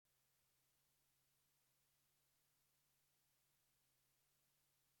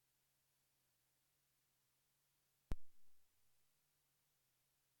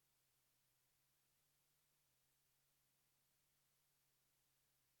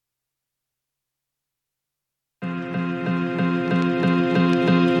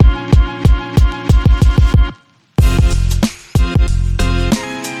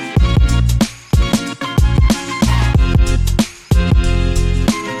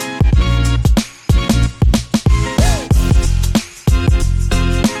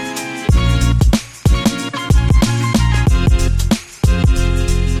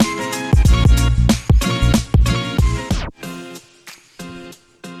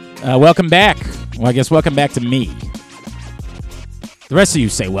Welcome back. Well, I guess welcome back to me. The rest of you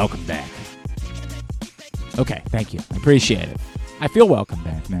say welcome back. Okay, thank you. I appreciate it. I feel welcome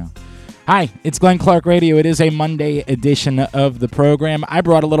back now. Hi, it's Glenn Clark Radio. It is a Monday edition of the program. I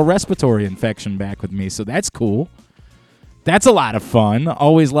brought a little respiratory infection back with me, so that's cool. That's a lot of fun.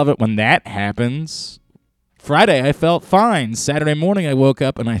 Always love it when that happens. Friday, I felt fine. Saturday morning, I woke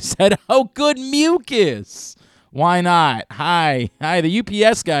up and I said, oh, good mucus. Why not? Hi, the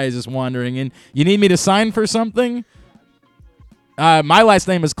UPS guy is just wandering in. You need me to sign for something? My last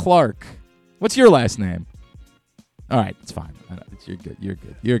name is Clark. What's your last name? All right, it's fine.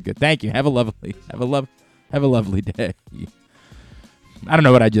 You're good. Thank you. Have a lovely day. I don't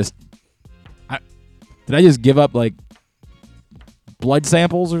know what did I just give up like blood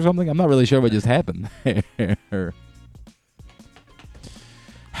samples or something? I'm not really sure what just happened there.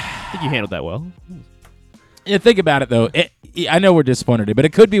 I think you handled that well. Yeah, think about it, though. I know we're disappointed, but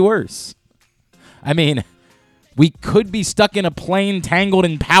it could be worse. I mean, we could be stuck in a plane tangled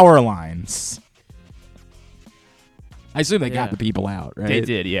in power lines. I assume they got the people out, right? They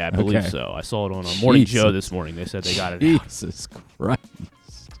did, yeah, I believe so. I saw it on Morning Joe this morning. They said they got it out. Jesus Christ.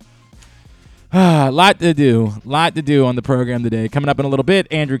 Lot to do on the program today. Coming up in a little bit,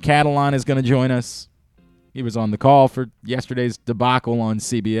 Andrew Catalan is going to join us. He was on the call for yesterday's debacle on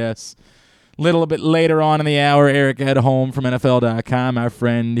CBS. A little bit later on in the hour, Eric Edholm from NFL.com, our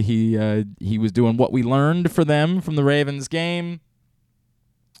friend, he was doing what we learned for them from the Ravens game.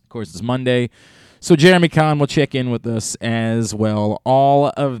 Of course, it's Monday, so Jeremy Kahn will check in with us as well. All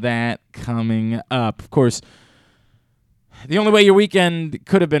of that coming up. Of course, the only way your weekend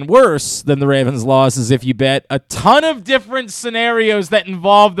could have been worse than the Ravens' loss is if you bet a ton of different scenarios that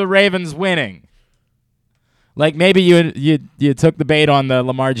involve the Ravens winning. Like maybe you took the bait on the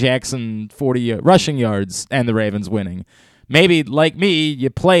Lamar Jackson 40 rushing yards and the Ravens winning. Maybe, like me, you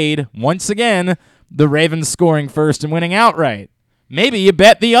played, once again, the Ravens scoring first and winning outright. Maybe you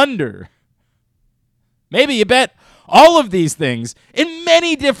bet the under. Maybe you bet all of these things in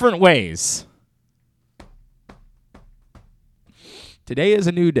many different ways. Today is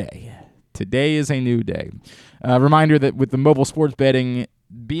a new day. Reminder that with the mobile sports betting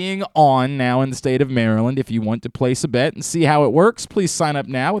being on now in the state of Maryland, if you want to place a bet and see how it works, please sign up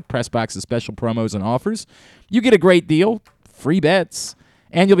now with PressBox's special promos and offers. You get a great deal, free bets,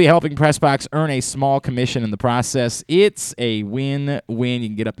 and you'll be helping PressBox earn a small commission in the process. It's a win-win. You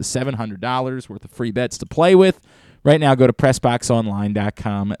can get up to $700 worth of free bets to play with. Right now, go to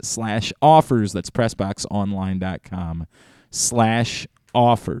PressBoxOnline.com/offers. That's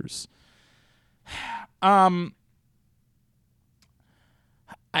PressBoxOnline.com/offers.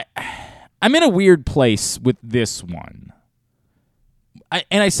 I'm in a weird place with this one.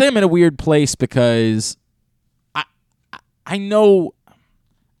 I say I'm in a weird place because I know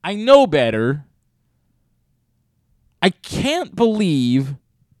better. I can't believe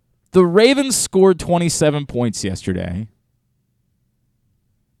the Ravens scored 27 points yesterday.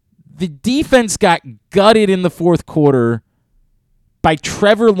 The defense got gutted in the fourth quarter by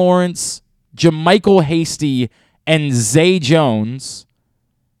Trevor Lawrence, JaMychal Hasty, and Zay Jones.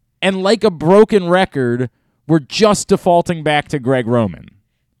 And like a broken record, we're just defaulting back to Greg Roman.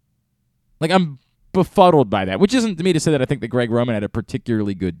 Like, I'm befuddled by that, which isn't to me to say that I think that Greg Roman had a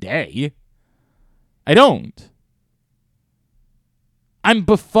particularly good day. I don't. I'm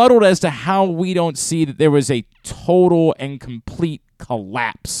befuddled as to how we don't see that there was a total and complete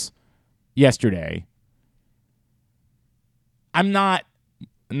collapse yesterday. I'm not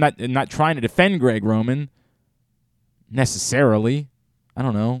trying to defend Greg Roman necessarily. I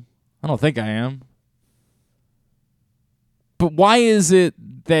don't know. I don't think I am. But why is it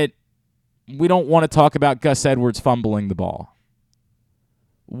that we don't want to talk about Gus Edwards fumbling the ball?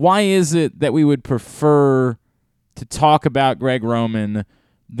 Why is it that we would prefer to talk about Greg Roman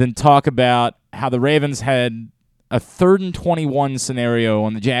than talk about how the Ravens had a 3rd and 21 scenario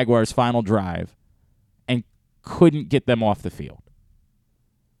on the Jaguars' final drive and couldn't get them off the field?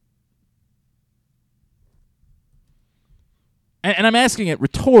 And I'm asking it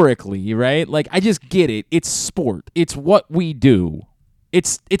rhetorically, right? Like, I just get it. It's sport. It's what we do.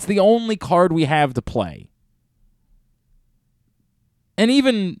 It's the only card we have to play. And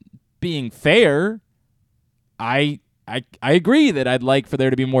even being fair, I agree that I'd like for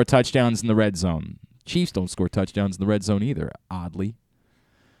there to be more touchdowns in the red zone. Chiefs don't score touchdowns in the red zone either, oddly.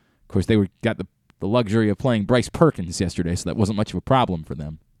 Of course, they got the luxury of playing Bryce Perkins yesterday, so that wasn't much of a problem for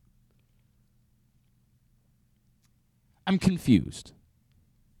them. I'm confused.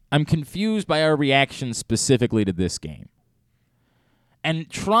 I'm confused by our reaction specifically to this game. And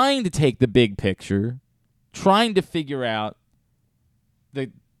trying to take the big picture, trying to figure out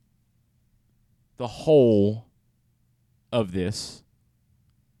the whole of this,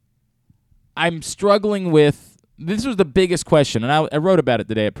 I'm struggling with, this was the biggest question, and I wrote about it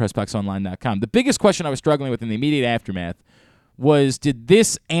today at PressBoxOnline.com. The biggest question I was struggling with in the immediate aftermath was, did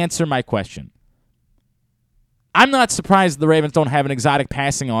this answer my question? I'm not surprised the Ravens don't have an exotic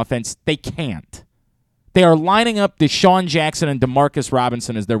passing offense. They can't. They are lining up Deshaun Jackson and Demarcus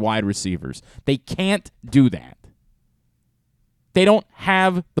Robinson as their wide receivers. They can't do that. They don't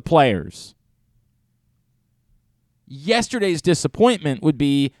have the players. Yesterday's disappointment would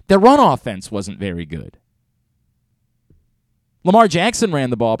be their run offense wasn't very good. Lamar Jackson ran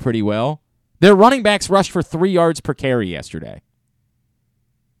the ball pretty well. Their running backs rushed for 3 yards per carry yesterday.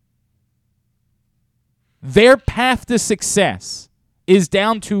 Their path to success is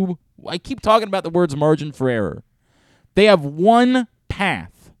down to, I keep talking about the words margin for error. They have one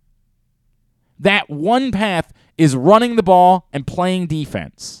path. That one path is running the ball and playing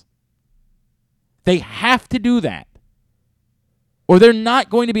defense. They have to do that, or they're not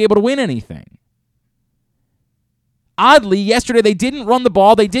going to be able to win anything. Oddly, yesterday they didn't run the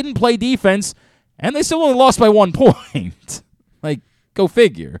ball, they didn't play defense, and they still only lost by 1 point. Like, go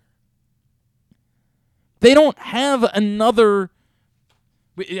figure. They don't have another...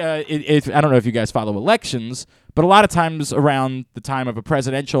 I don't know if you guys follow elections, but a lot of times around the time of a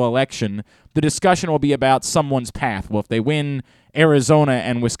presidential election, the discussion will be about someone's path. Well, if they win Arizona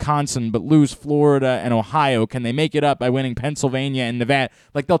and Wisconsin but lose Florida and Ohio, can they make it up by winning Pennsylvania and Nevada?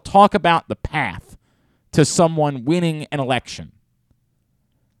 Like, they'll talk about the path to someone winning an election.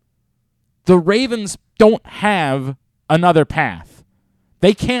 The Ravens don't have another path.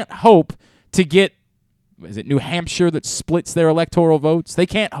 They can't hope to get, is it New Hampshire that splits their electoral votes? They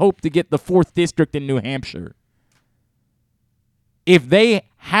can't hope to get the 4th district in New Hampshire. If they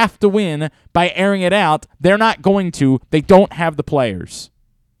have to win by airing it out, they're not going to. They don't have the players.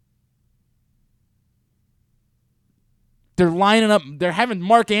 They're lining up. They're having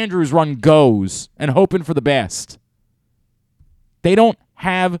Mark Andrews run goes and hoping for the best. They don't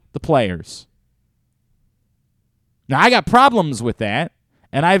have the players. Now, I got problems with that,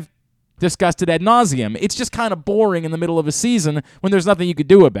 and I've discussed it ad nauseum. It's just kind of boring in the middle of a season when there's nothing you could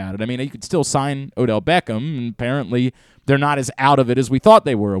do about it. I mean, you could still sign Odell Beckham, and apparently they're not as out of it as we thought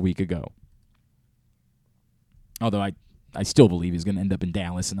they were a week ago. Although I still believe he's going to end up in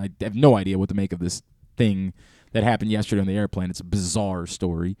Dallas, and I have no idea what to make of this thing that happened yesterday on the airplane. It's a bizarre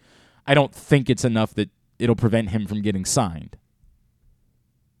story. I don't think it's enough that it'll prevent him from getting signed.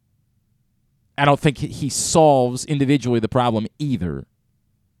 I don't think he solves individually the problem either.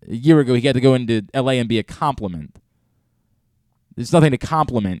 A year ago, he had to go into L.A. and be a compliment. There's nothing to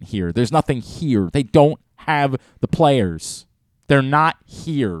compliment here. There's nothing here. They don't have the players. They're not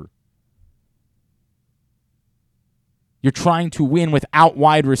here. You're trying to win without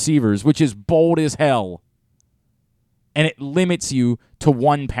wide receivers, which is bold as hell. And it limits you to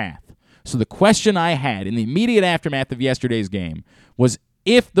one path. So the question I had in the immediate aftermath of yesterday's game was,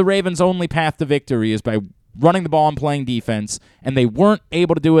 if the Ravens' only path to victory is by running the ball and playing defense, and they weren't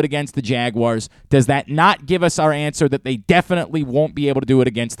able to do it against the Jaguars, does that not give us our answer that they definitely won't be able to do it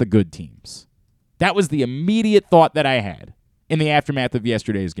against the good teams? That was the immediate thought that I had in the aftermath of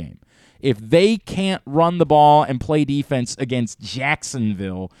yesterday's game. If they can't run the ball and play defense against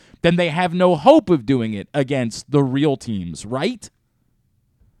Jacksonville, then they have no hope of doing it against the real teams, right?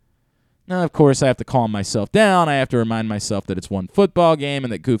 Now, of course, I have to calm myself down. I have to remind myself that it's one football game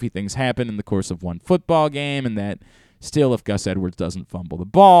and that goofy things happen in the course of one football game, and that still, if Gus Edwards doesn't fumble the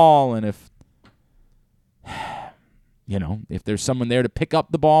ball, and if, if there's someone there to pick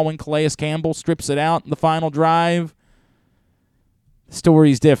up the ball when Calais Campbell strips it out in the final drive, the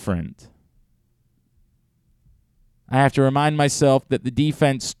story's different. I have to remind myself that the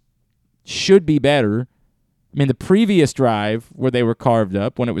defense should be better. I mean, the previous drive where they were carved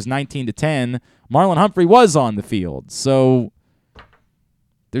up, when it was 19-10, Marlon Humphrey was on the field. So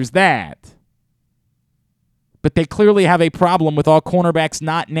there's that. But they clearly have a problem with all cornerbacks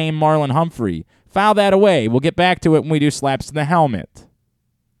not named Marlon Humphrey. File that away. We'll get back to it when we do slaps to the helmet.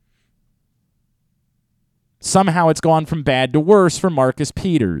 Somehow it's gone from bad to worse for Marcus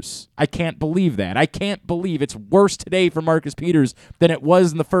Peters. I can't believe that. I can't believe it's worse today for Marcus Peters than it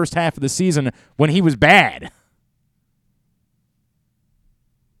was in the first half of the season when he was bad.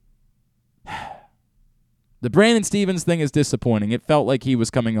 The Brandon Stephens thing is disappointing. It felt like he was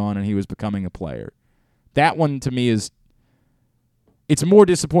coming on and he was becoming a player. That one, to me, it's more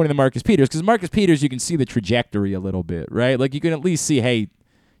disappointing than Marcus Peters, because Marcus Peters, you can see the trajectory a little bit, right? Like, you can at least see, hey,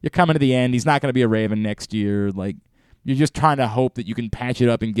 you're coming to the end. He's not going to be a Raven next year. Like, you're just trying to hope that you can patch it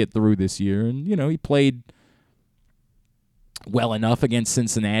up and get through this year. And, he played well enough against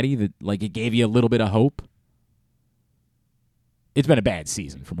Cincinnati that like it gave you a little bit of hope. It's been a bad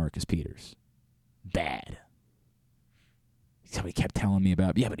season for Marcus Peters. Bad. Somebody kept telling me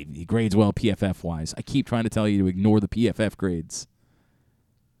about, but he grades well PFF-wise. I keep trying to tell you to ignore the PFF grades.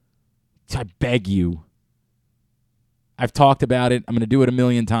 I beg you. I've talked about it. I'm going to do it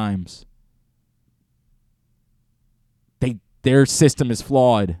 1,000,000 times. Their system is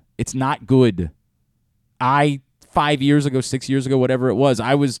flawed. It's not good. 5 years ago, 6 years ago, whatever it was,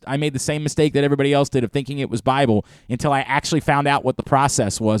 I made the same mistake that everybody else did of thinking it was Bible until I actually found out what the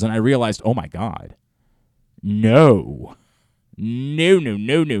process was, and I realized, oh my God, no.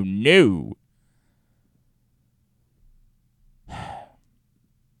 No.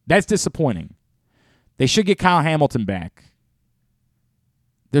 That's disappointing. They should get Kyle Hamilton back.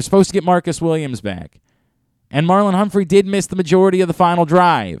 They're supposed to get Marcus Williams back. And Marlon Humphrey did miss the majority of the final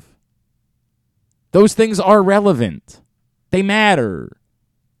drive. Those things are relevant. They matter.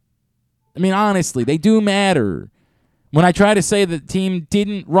 I mean, honestly, they do matter. When I try to say that the team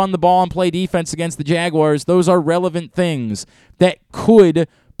didn't run the ball and play defense against the Jaguars, those are relevant things that could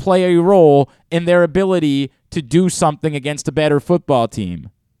play a role in their ability to do something against a better football team.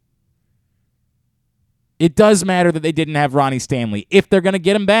 It does matter that they didn't have Ronnie Stanley if they're going to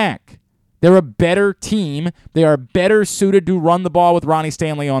get him back. They're a better team. They are better suited to run the ball with Ronnie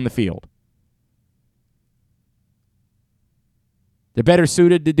Stanley on the field. They're better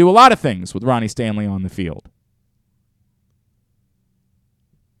suited to do a lot of things with Ronnie Stanley on the field.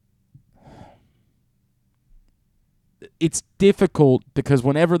 It's difficult because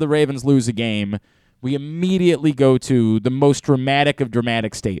whenever the Ravens lose a game, we immediately go to the most dramatic of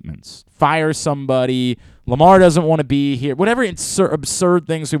dramatic statements. Fire somebody. Lamar doesn't want to be here. Whatever absurd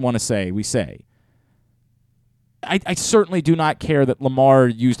things we want to say, we say. I certainly do not care that Lamar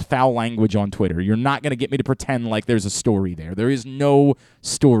used foul language on Twitter. You're not going to get me to pretend like there's a story there. There is no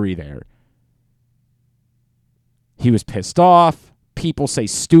story there. He was pissed off. People say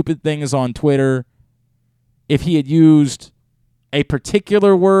stupid things on Twitter. If he had used a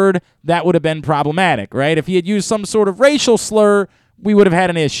particular word, that would have been problematic, right? If he had used some sort of racial slur, we would have had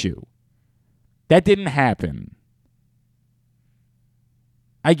an issue. That didn't happen.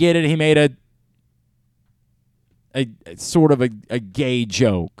 I get it. He made a sort of a gay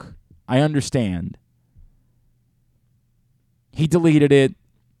joke. I understand. He deleted it.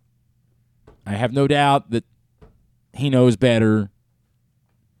 I have no doubt that he knows better.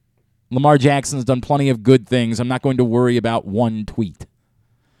 Lamar Jackson's done plenty of good things. I'm not going to worry about one tweet.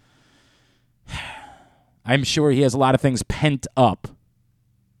 I'm sure he has a lot of things pent up.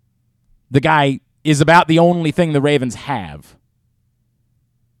 The guy is about the only thing the Ravens have.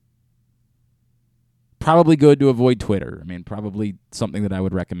 Probably good to avoid Twitter. I mean, probably something that I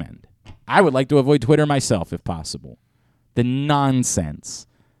would recommend. I would like to avoid Twitter myself if possible. The nonsense.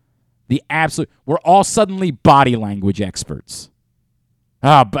 The absolute... We're all suddenly body language experts.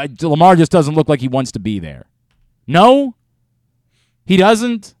 But Lamar just doesn't look like he wants to be there. No, he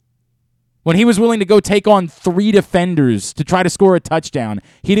doesn't. When he was willing to go take on 3 defenders to try to score a touchdown,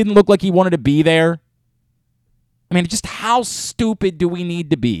 he didn't look like he wanted to be there. I mean, just how stupid do we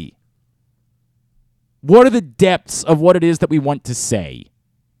need to be? What are the depths of what it is that we want to say?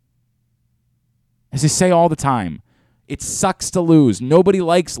 As I say all the time, it sucks to lose. Nobody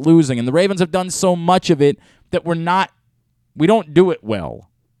likes losing, and the Ravens have done so much of it that we don't do it well.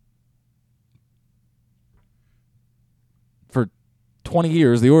 For 20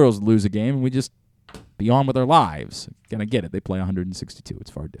 years, the Orioles would lose a game, and we just be on with our lives. And I get it. They play 162. It's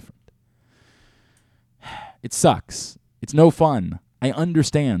far different. It sucks. It's no fun. I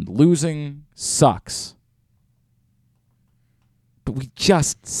understand. Losing sucks. But we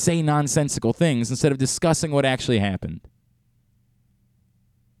just say nonsensical things instead of discussing what actually happened.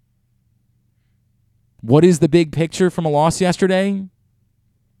 What is the big picture from a loss yesterday?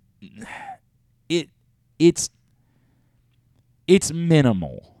 It's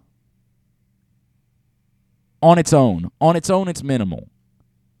minimal. On its own, it's minimal.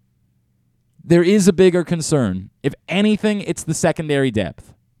 There is a bigger concern. If anything, it's the secondary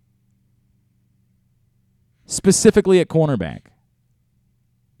depth. Specifically at cornerback.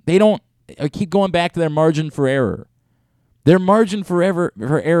 I keep going back to their margin for error. Their margin for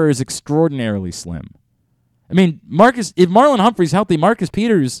error is extraordinarily slim. I mean, if Marlon Humphrey's healthy, Marcus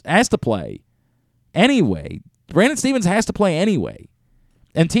Peters has to play anyway. Brandon Stephens has to play anyway.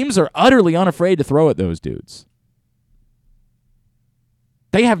 And teams are utterly unafraid to throw at those dudes.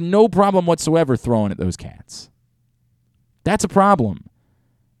 They have no problem whatsoever throwing at those cats. That's a problem.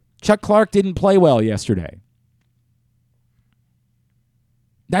 Chuck Clark didn't play well yesterday.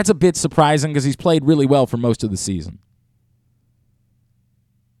 That's a bit surprising because he's played really well for most of the season.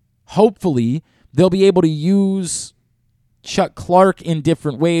 hopefully they'll be able to use Chuck Clark in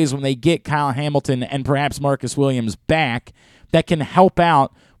different ways when they get Kyle Hamilton and perhaps Marcus Williams back that can help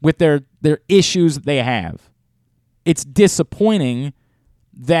out with their issues that they have. It's disappointing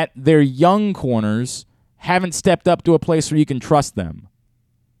that their young corners haven't stepped up to a place where you can trust them.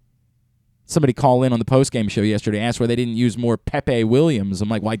 Somebody called in on the postgame show yesterday, asked why they didn't use more Pepe Williams. I'm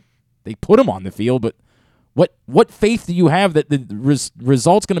like, why? They put him on the field, but what faith do you have that the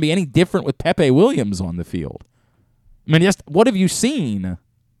result's going to be any different with Pepe Williams on the field? I mean, just what have you seen?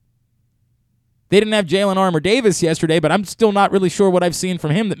 They didn't have Jalen Armour-Davis yesterday, but I'm still not really sure what I've seen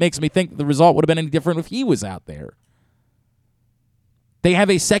from him that makes me think the result would have been any different if he was out there. They have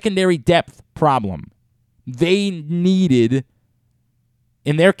a secondary depth problem. They needed,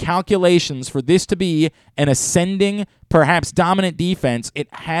 in their calculations, for this to be an ascending, perhaps dominant defense,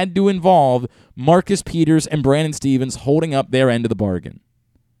 it had to involve Marcus Peters and Brandon Stevens holding up their end of the bargain.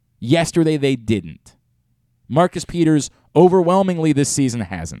 Yesterday, they didn't. Marcus Peters, overwhelmingly this season,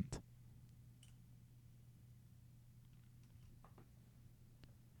 hasn't.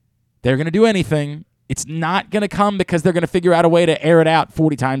 They're going to do anything. It's not going to come because they're going to figure out a way to air it out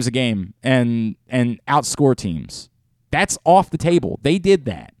 40 times a game and outscore teams. That's off the table. They did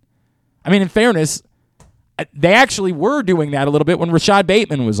that. I mean, in fairness, they actually were doing that a little bit when Rashad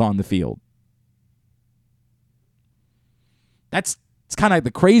Bateman was on the field. It's kind of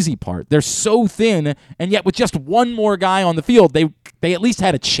the crazy part. They're so thin, and yet with just one more guy on the field, they at least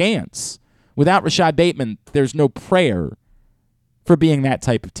had a chance. Without Rashad Bateman, there's no prayer for being that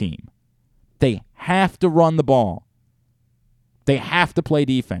type of team. They have to run the ball. They have to play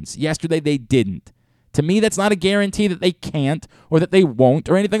defense. Yesterday, they didn't. To me, that's not a guarantee that they can't or that they won't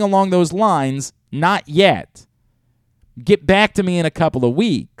or anything along those lines. Not yet. Get back to me in a couple of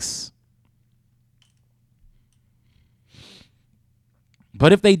weeks.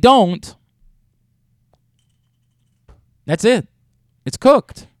 But if they don't, that's it. It's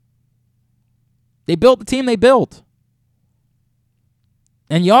cooked. They built the team they built.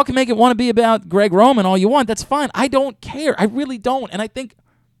 And y'all can make it want to be about Greg Roman all you want. That's fine. I don't care. I really don't. And I think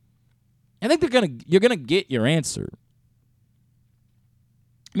you're gonna get your answer.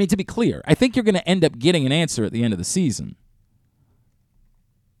 I mean, to be clear, I think you're going to end up getting an answer at the end of the season.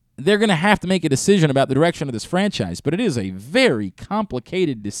 They're going to have to make a decision about the direction of this franchise, but it is a very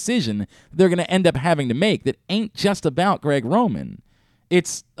complicated decision they're going to end up having to make that ain't just about Greg Roman.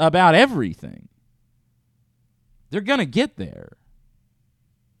 It's about everything. They're going to get there.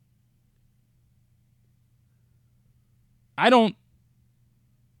 I don't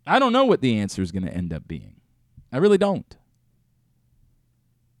know what the answer is going to end up being. I really don't.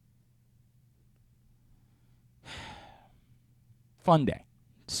 Fun day.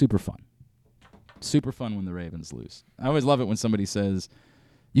 Super fun. Super fun when the Ravens lose. I always love it when somebody says,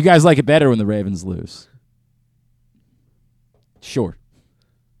 you guys like it better when the Ravens lose. Sure.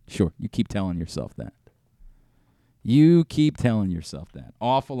 You keep telling yourself that.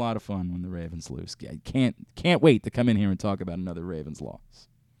 Awful lot of fun when the Ravens lose. Can't wait to come in here and talk about another Ravens loss.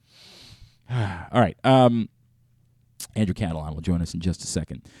 All right. Andrew Catalon will join us in just a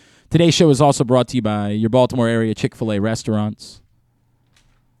second. Today's show is also brought to you by your Baltimore area Chick-fil-A restaurants.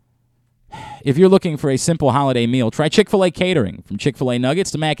 If you're looking for a simple holiday meal, try Chick-fil-A catering. From Chick-fil-A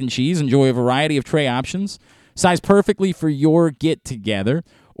nuggets to mac and cheese, enjoy a variety of tray options, sized perfectly for your get-together.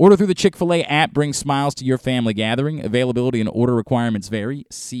 Order through the Chick-fil-A app. Bring smiles to your family gathering. Availability and order requirements vary.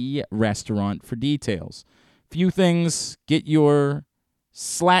 See restaurant for details. Few things. Get your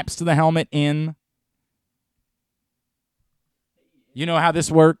slaps to the helmet in. You know how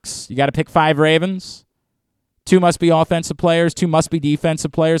this works. You got to pick 5 Ravens. 2 must be offensive players. 2 must be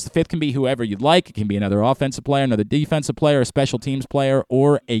defensive players. The 5th can be whoever you'd like. It can be another offensive player, another defensive player, a special teams player,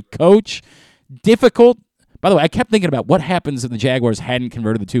 or a coach. Difficult. By the way, I kept thinking about what happens if the Jaguars hadn't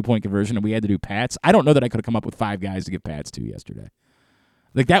converted the 2-point conversion and we had to do Pats. I don't know that I could have come up with 5 guys to give Pats to yesterday.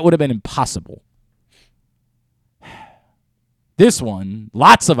 Like, that would have been impossible. This one,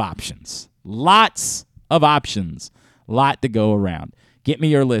 lots of options. Lot to go around. Get me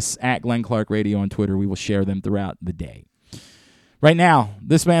your lists at Glenn Clark Radio on Twitter. We will share them throughout the day. Right now,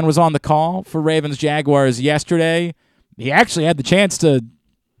 this man was on the call for Ravens-Jaguars yesterday. He actually had the chance to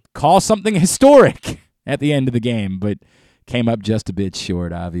call something historic at the end of the game, but came up just a bit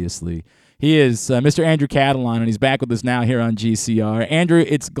short, obviously. He is Mr. Andrew Catalon, and he's back with us now here on GCR. Andrew,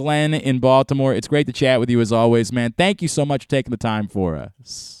 it's Glenn in Baltimore. It's great to chat with you as always, man. Thank you so much for taking the time for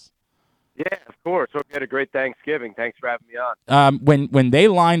us. Yeah, of course. Hope you had a great Thanksgiving. Thanks for having me on. When they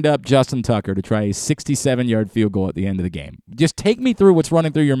lined up Justin Tucker to try a 67-yard field goal at the end of the game, just take me through what's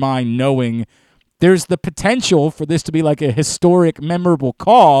running through your mind knowing there's the potential for this to be like a historic, memorable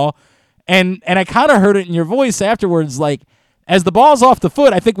call. And I kind of heard it in your voice afterwards, like, as the ball's off the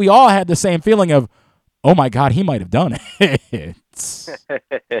foot, I think we all had the same feeling of, oh, my God, he might have done it. It's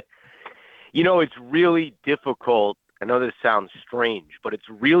really difficult. I know this sounds strange, but it's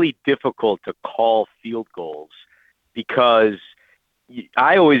really difficult to call field goals because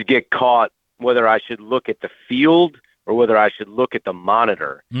I always get caught whether I should look at the field or whether I should look at the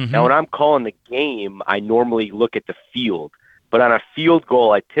monitor. Mm-hmm. Now, when I'm calling the game, I normally look at the field. But on a field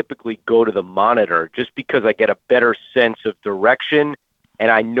goal, I typically go to the monitor just because I get a better sense of direction,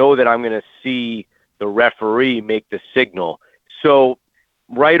 and I know that I'm going to see the referee make the signal. So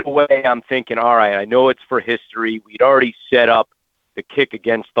right away, I'm thinking, all right, I know it's for history. We'd already set up the kick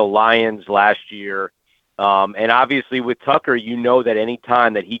against the Lions last year. And obviously with Tucker, you know that any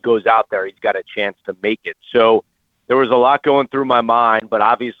time that he goes out there, he's got a chance to make it. So there was a lot going through my mind, but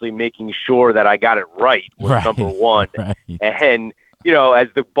obviously making sure that I got it right was number one. Right. And, as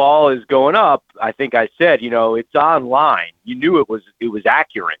the ball is going up, I think I said, it's online. You knew it was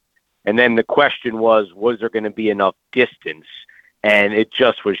accurate. And then the question was there going to be enough distance? And it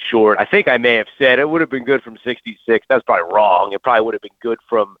just was short. I think I may have said it would have been good from 66. That's probably wrong. It probably would have been good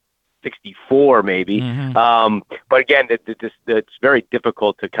from 64 maybe. Mm-hmm. But again, it's very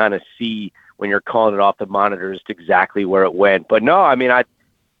difficult to kind of see when you're calling it off the monitor just exactly where it went. But no, I mean,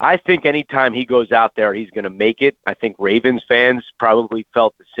 I think anytime he goes out there, he's going to make it. I think Ravens fans probably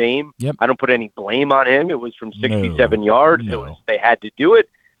felt the same. Yep. I don't put any blame on him. It was from 67 yards. No. They had to do it.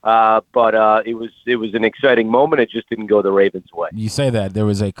 But it was an exciting moment. It just didn't go the Ravens' way. You say that there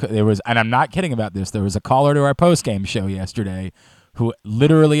was, and I'm not kidding about this. There was a caller to our post-game show yesterday who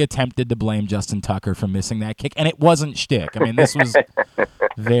literally attempted to blame Justin Tucker for missing that kick, and it wasn't shtick. I mean, this was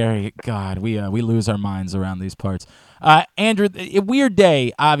we lose our minds around these parts. Andrew, a weird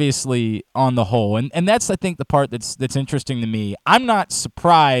day, obviously, on the whole, and that's, I think, the part that's interesting to me. I'm not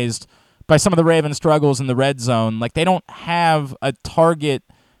surprised by some of the Ravens' struggles in the red zone. Like, they don't have a target.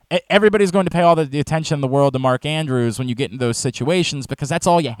 Everybody's going to pay all the attention in the world to Mark Andrews when you get in those situations because that's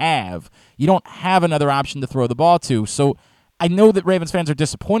all you have. You don't have another option to throw the ball to. So I know that Ravens fans are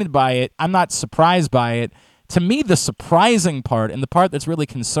disappointed by it. I'm not surprised by it. To me, the surprising part and the part that's really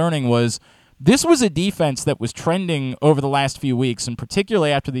concerning was this was a defense that was trending over the last few weeks, and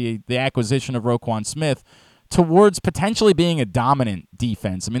particularly after the acquisition of Roquan Smith, towards potentially being a dominant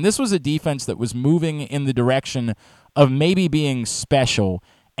defense. I mean, this was a defense that was moving in the direction of maybe being special,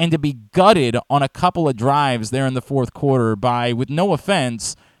 and to be gutted on a couple of drives there in the fourth quarter by, with no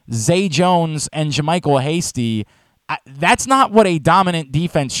offense, Zay Jones and JaMycal Hasty, that's not what a dominant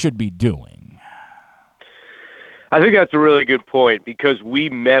defense should be doing. I think that's a really good point because we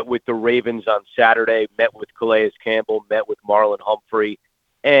met with the Ravens on Saturday, met with Calais Campbell, met with Marlon Humphrey,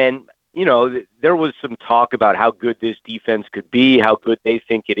 and there was some talk about how good this defense could be, how good they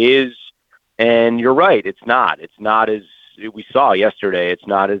think it is, and you're right, it's not. It's not as we saw yesterday. It's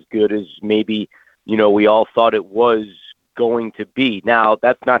not as good as maybe we all thought it was going to be. Now,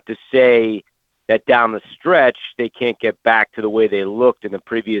 that's not to say that down the stretch they can't get back to the way they looked in the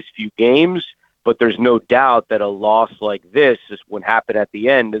previous few games, but there's no doubt that a loss like this, what happened at the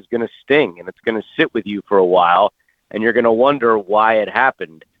end, is going to sting, and it's going to sit with you for a while, and you're going to wonder why it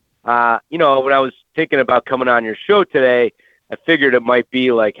happened. When I was thinking about coming on your show today, I figured it might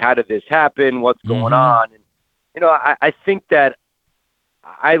be like, how did this happen? What's going on? And, I think that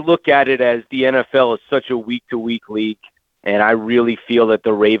I look at it as the NFL is such a week-to-week league, and I really feel that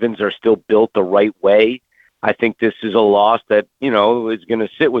the Ravens are still built the right way. I think this is a loss that, is going to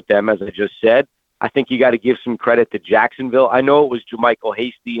sit with them, as I just said. I think you got to give some credit to Jacksonville. I know it was JaMycal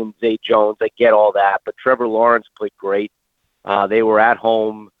Hasty and Zay Jones. I get all that, but Trevor Lawrence played great. They were at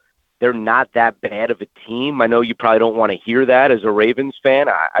home. They're not that bad of a team. I know you probably don't want to hear that as a Ravens fan.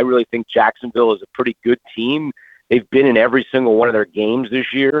 I really think Jacksonville is a pretty good team. They've been in every single one of their games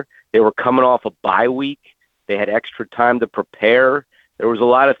this year. They were coming off a bye week. They had extra time to prepare. There was a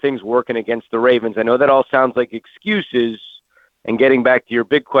lot of things working against the Ravens. I know that all sounds like excuses. And getting back to your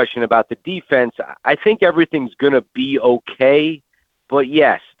big question about the defense, I think everything's going to be okay. But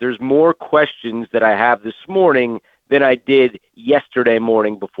yes, there's more questions that I have this morning than I did yesterday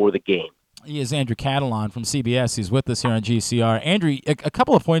morning before the game. He is Andrew Catalon from CBS. He's with us here on GCR. Andrew, a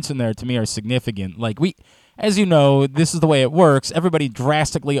couple of points in there to me are significant. Like, as you know, this is the way it works. Everybody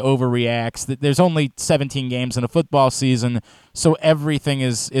drastically overreacts. There's only 17 games in a football season, so everything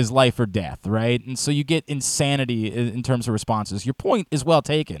is life or death, right? And so you get insanity in terms of responses. Your point is well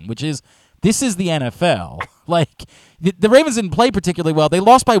taken, which is this is the NFL. Like, the Ravens didn't play particularly well. They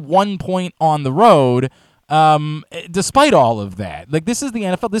lost by 1 point on the road. Despite all of that, like, this is the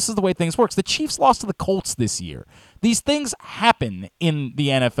NFL. This is the way things works. The Chiefs lost to the Colts this year. These things happen in the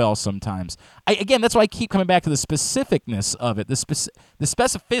NFL sometimes. Again, that's why I keep coming back to the specificness of it, the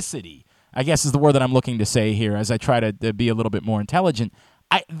specificity, I guess, is the word that I'm looking to say here as I try to be a little bit more intelligent.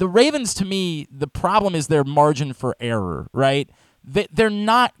 The Ravens, to me, the problem is their margin for error, right? They're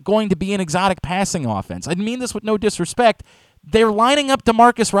not going to be an exotic passing offense. I mean this with no disrespect. They're lining up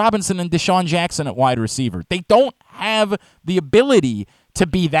DeMarcus Robinson and Deshaun Jackson at wide receiver. They don't have the ability to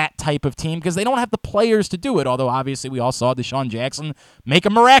be that type of team because they don't have the players to do it, although obviously we all saw Deshaun Jackson make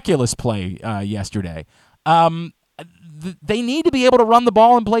a miraculous play yesterday. They need to be able to run the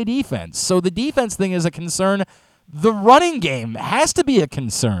ball and play defense. So the defense thing is a concern. The running game has to be a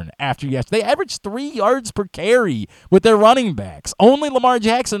concern after yesterday. They averaged 3 yards per carry with their running backs. Only Lamar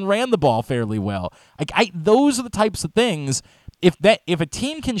Jackson ran the ball fairly well. Those are the types of things. If a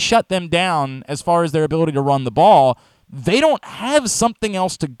team can shut them down as far as their ability to run the ball, they don't have something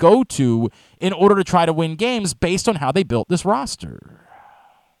else to go to in order to try to win games based on how they built this roster.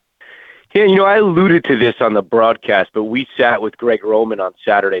 Yeah, I alluded to this on the broadcast, but we sat with Greg Roman on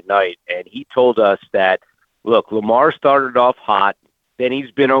Saturday night, and he told us that, look, Lamar started off hot, then he's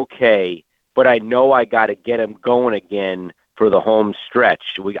been okay, but I know I got to get him going again for the home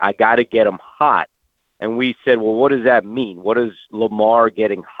stretch. I got to get him hot. And we said, well, what does that mean? What does Lamar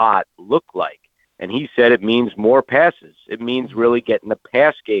getting hot look like? And he said it means more passes. It means really getting the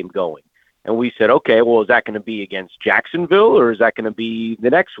pass game going. And we said, okay, well, is that going to be against Jacksonville, or is that going to be the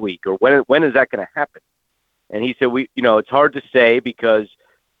next week, or when is that going to happen? And he said, it's hard to say because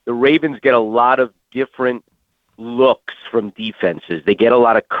the Ravens get a lot of different looks from defenses. They get a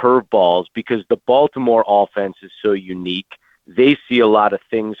lot of curveballs because the Baltimore offense is so unique. They see a lot of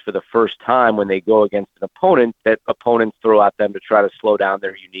things for the first time when they go against an opponent that opponents throw at them to try to slow down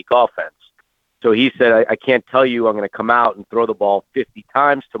their unique offense. So he said, I can't tell you I'm going to come out and throw the ball 50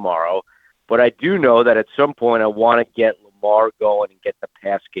 times tomorrow, but I do know that at some point I want to get Lamar going and get the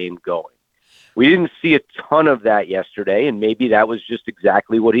pass game going. We didn't see a ton of that yesterday, and maybe that was just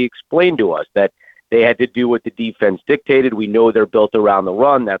exactly what he explained to us, that they had to do what the defense dictated. We know they're built around the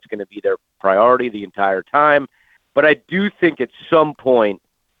run. That's going to be their priority the entire time. But I do think at some point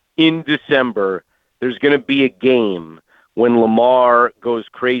in December, there's going to be a game when Lamar goes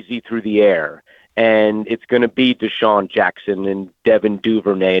crazy through the air, and it's going to be Deshaun Jackson and Devin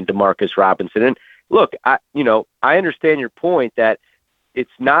Duvernay and DeMarcus Robinson. And look, I understand your point that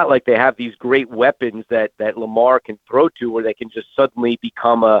it's not like they have these great weapons that Lamar can throw to where they can just suddenly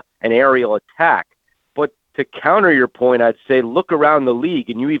become an aerial attack. But to counter your point, I'd say look around the league,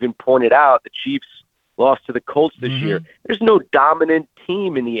 and you even pointed out the Chiefs lost to the Colts this year. There's no dominant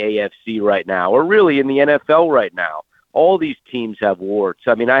team in the AFC right now, or really in the NFL right now. All these teams have warts.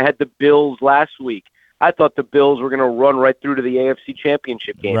 I mean, I had the Bills last week. I thought the Bills were going to run right through to the AFC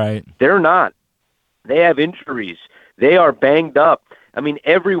Championship game. Right. They're not. They have injuries. They are banged up. I mean,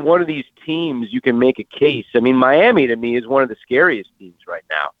 every one of these teams, you can make a case. I mean, Miami, to me, is one of the scariest teams right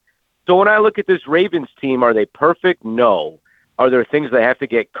now. So when I look at this Ravens team, are they perfect? No. Are there things they have to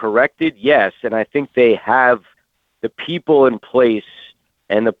get corrected? Yes. And I think they have the people in place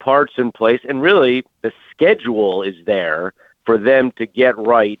and the parts in place, and really the schedule is there for them to get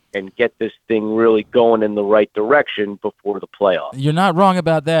right and get this thing really going in the right direction before the playoffs. You're not wrong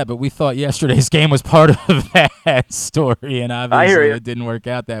about that, but we thought yesterday's game was part of that story, and obviously it didn't work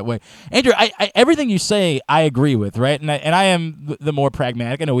out that way. Andrew, I everything you say, I agree with, right? And I am the more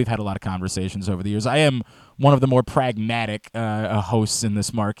pragmatic. I know we've had a lot of conversations over the years. I am one of the more pragmatic hosts in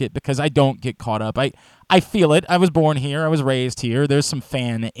this market because I don't get caught up. I feel it. I was born here. I was raised here. There's some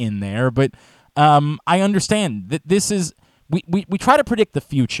fan in there, but I understand that this is. We try to predict the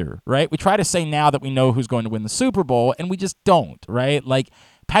future, right? We try to say now that we know who's going to win the Super Bowl, and we just don't, right? Like,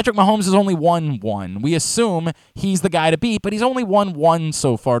 Patrick Mahomes has only won one. We assume he's the guy to beat, but he's only won one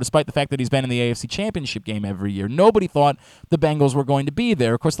so far, despite the fact that he's been in the AFC Championship game every year. Nobody thought the Bengals were going to be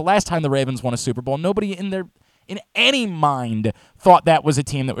there. Of course, the last time the Ravens won a Super Bowl, nobody in any mind thought that was a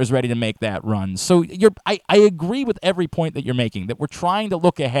team that was ready to make that run. So I agree with every point that you're making, that we're trying to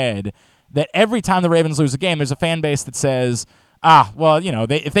look ahead, that every time the Ravens lose a game, there's a fan base that says, well,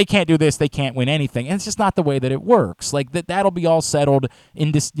 if they can't do this, they can't win anything. And it's just not the way that it works. Like, that'll be all settled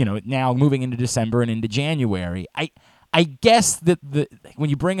in this, now moving into December and into January. I guess that when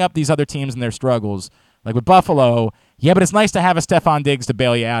you bring up these other teams and their struggles, like with Buffalo, yeah, but it's nice to have a Stephon Diggs to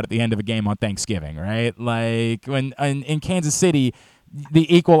bail you out at the end of a game on Thanksgiving, right? Like when in Kansas City,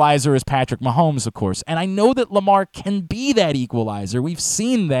 the equalizer is Patrick Mahomes, of course. And I know that Lamar can be that equalizer. We've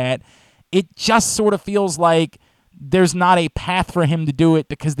seen that. It just sort of feels like there's not a path for him to do it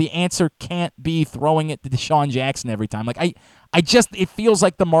because the answer can't be throwing it to Deshaun Jackson every time. Like it feels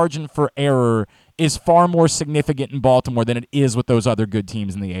like the margin for error is far more significant in Baltimore than it is with those other good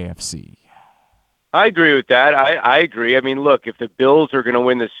teams in the AFC. I agree with that. I agree. I mean, look, if the Bills are going to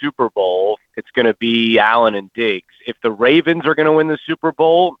win the Super Bowl, it's going to be Allen and Diggs. If the Ravens are going to win the Super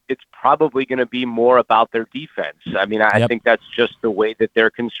Bowl, it's probably going to be more about their defense. I mean, I think that's just the way that they're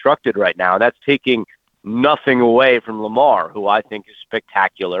constructed right now. That's taking nothing away from Lamar, who I think is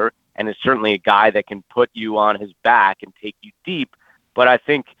spectacular and is certainly a guy that can put you on his back and take you deep. But I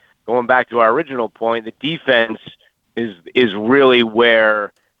think going back to our original point, the defense is really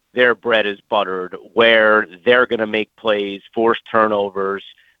where their bread is buttered, where they're going to make plays, force turnovers,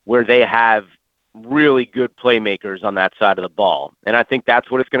 where they have really good playmakers on that side of the ball. And I think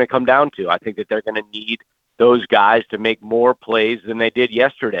that's what it's going to come down to. I think that they're going to need those guys to make more plays than they did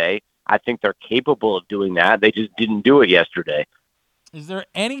yesterday. I think they're capable of doing that. They just didn't do it yesterday. Is there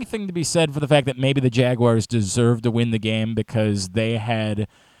anything to be said for the fact that maybe the Jaguars deserved to win the game because they had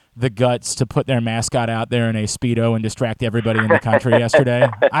the guts to put their mascot out there in a Speedo and distract everybody in the country yesterday?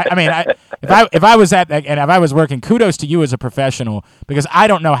 If I was at that, and if I was working, kudos to you as a professional, because I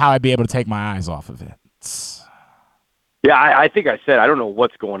don't know how I'd be able to take my eyes off of it. Yeah, I think I said, I don't know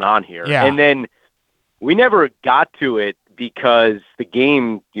what's going on here. Yeah. And then we never got to it because the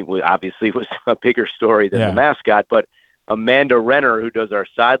game obviously was a bigger story than the mascot, but Amanda Renner, who does our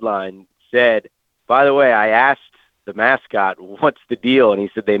sideline, said, by the way, I asked the mascot, what's the deal? And he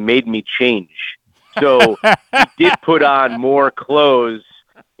said, they made me change. So he did put on more clothes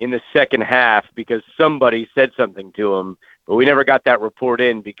in the second half because somebody said something to him, but we never got that report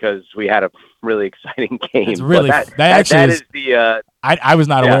in because we had a really exciting game. It's really, that is the, I was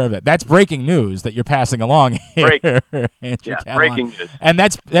not aware of it. That's breaking news that you're passing along here. Breaking news. And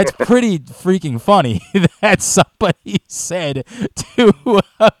that's pretty freaking funny that somebody said to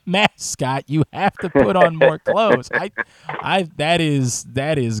a mascot, you have to put on more clothes. That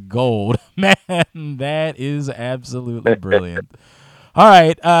is gold. Man, that is absolutely brilliant. All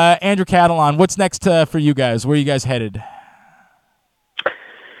right, Andrew Catalon, what's next for you guys? Where are you guys headed?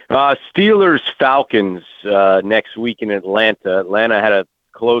 Steelers-Falcons next week in Atlanta. Atlanta had a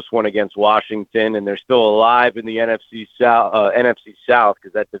close one against Washington, and they're still alive in the NFC South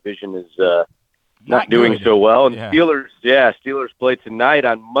because that division is not doing so well. And Steelers play tonight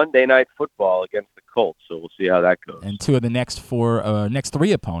on Monday Night Football against the Colts, so we'll see how that goes. And two of the next four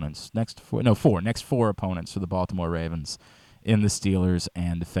opponents for the Baltimore Ravens in the Steelers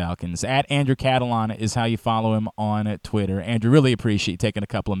and the Falcons. At Andrew Catalon is how you follow him on Twitter. Andrew, really appreciate you taking a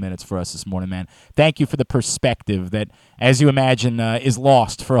couple of minutes for us this morning, man. Thank you for the perspective that, as you imagine, is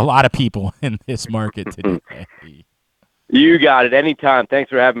lost for a lot of people in this market today. You got it. Anytime. Thanks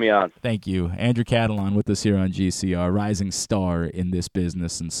for having me on. Thank you. Andrew Catalon with us here on GCR, rising star in this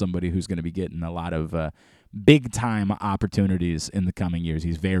business and somebody who's going to be getting a lot of big-time opportunities in the coming years.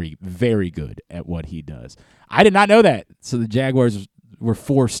 He's very, very good at what he does. I did not know that. So the Jaguars were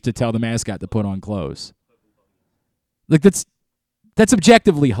forced to tell the mascot to put on clothes. Like, that's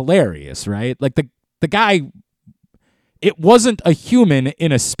objectively hilarious, right? Like, the guy, it wasn't a human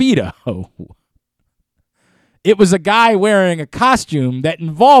in a Speedo. It was a guy wearing a costume that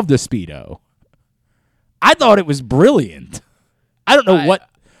involved a Speedo. I thought it was brilliant. I don't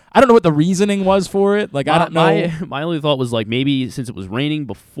know what the reasoning was for it. Like, I don't know. My only thought was, like, maybe since it was raining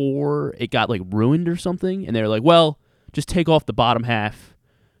before, it got, like, ruined or something, and they were like, well, just take off the bottom half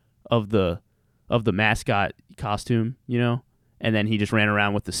of the mascot costume, you know? And then he just ran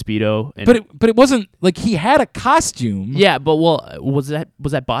around with the Speedo. And but it wasn't like he had a costume. Yeah, but was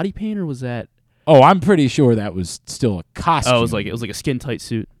that body paint or was that? Oh, I'm pretty sure that was still a costume. Oh, it was like a skin tight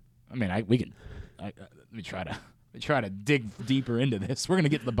suit. I mean, let me try to dig deeper into this. We're gonna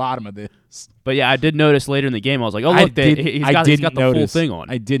get to the bottom of this. But yeah, I did notice later in the game. I was like, oh look, he's got the full thing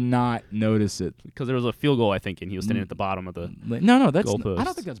on. I did not notice it because there was a field goal, I think, and he was standing at the bottom of the No, that's goalpost. I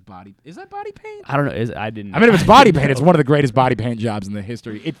don't think that's body. Is that body paint? I don't know. I didn't. I mean, if it's body paint, it's one of the greatest body paint jobs in the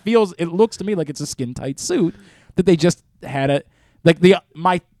history. It looks to me like it's a skin tight suit that they just had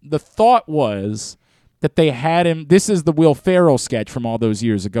the thought was that they had him. This is the Will Ferrell sketch from all those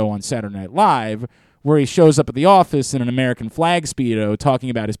years ago on Saturday Night Live, where he shows up at the office in an American flag Speedo talking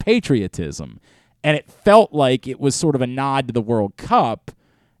about his patriotism. And it felt like it was sort of a nod to the World Cup.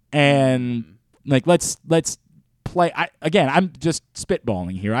 And, like, let's play. I'm just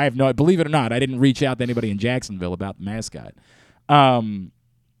spitballing here. Believe it or not, I didn't reach out to anybody in Jacksonville about the mascot.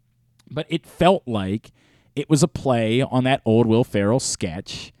 But it felt like it was a play on that old Will Ferrell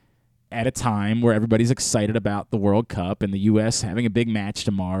sketch at a time where everybody's excited about the World Cup and the U.S. having a big match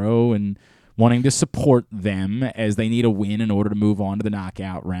tomorrow and wanting to support them as they need a win in order to move on to the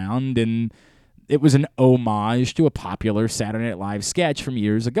knockout round. And it was an homage to a popular Saturday Night Live sketch from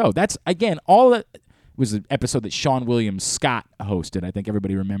years ago. That's, again, all that was an episode that Sean William Scott hosted. I think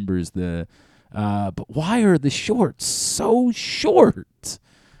everybody remembers the but why are the shorts so short?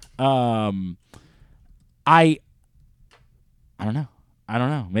 I don't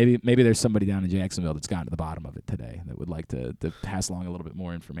know. Maybe there's somebody down in Jacksonville that's gotten to the bottom of it today that would like to pass along a little bit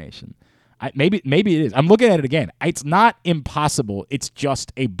more information. Maybe it is. I'm looking at it again. It's not impossible. It's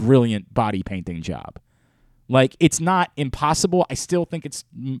just a brilliant body painting job. Like, it's not impossible. I still think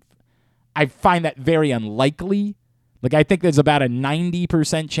I find that very unlikely. Like, I think there's about a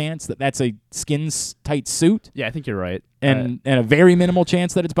 90% chance that that's a skin-tight suit. Yeah, I think you're right. And a very minimal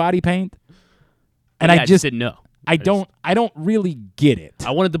chance that it's body paint. And I just didn't know. I don't really get it.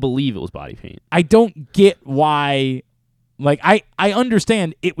 I wanted to believe it was body paint. I don't get why. Like, I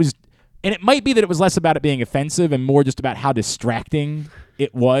understand it was, and it might be that it was less about it being offensive and more just about how distracting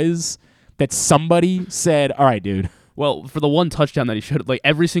it was that somebody said, all right, dude. Well, for the one touchdown that he showed, like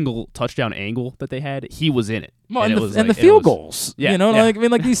every single touchdown angle that they had, he was in it. Well, and the field goals. Yeah, like, I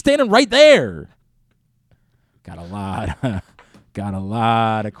mean, like, he's standing right there. Got a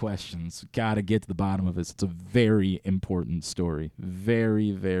lot of questions. Got to get to the bottom of this. It's a very important story.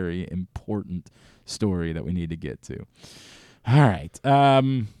 Very, very important story that we need to get to. All right.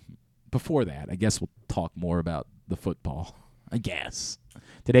 Before that, I guess we'll talk more about the football, I guess.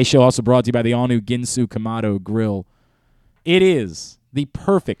 Today's show also brought to you by the all-new Ginsu Kamado Grill. It is the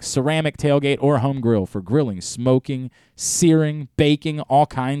perfect ceramic tailgate or home grill for grilling, smoking, searing, baking, all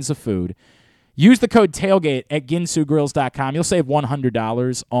kinds of food. Use the code TAILGATE at ginsugrills.com. You'll save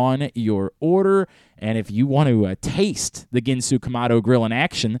 $100 on your order. And if you want to taste the Ginsu Kamado Grill in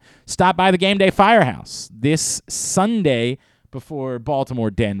action, stop by the Game Day Firehouse this Sunday before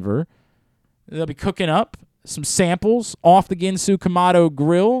Baltimore-Denver. They'll be cooking up some samples off the Ginsu Kamado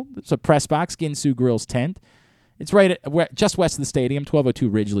Grill. It's a press box, Ginsu Grill's tent. It's right at, just west of the stadium, 1202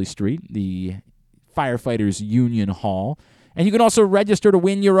 Ridgely Street, the Firefighters Union Hall. And you can also register to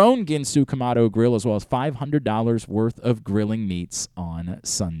win your own Ginsu Kamado Grill as well as $500 worth of grilling meats on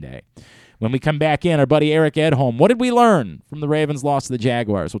Sunday. When we come back in, our buddy Eric Edholm, what did we learn from the Ravens' loss to the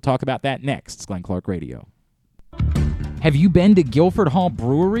Jaguars? We'll talk about that next. It's Glenn Clark Radio. Have you been to Guilford Hall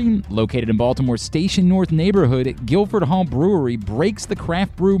Brewery? Located in Baltimore's Station North neighborhood, Guilford Hall Brewery breaks the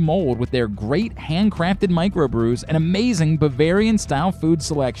craft brew mold with their great handcrafted microbrews and amazing Bavarian-style food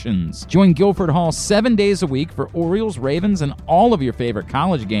selections. Join Guilford Hall 7 days a week for Orioles, Ravens, and all of your favorite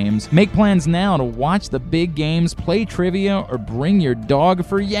college games. Make plans now to watch the big games, play trivia, or bring your dog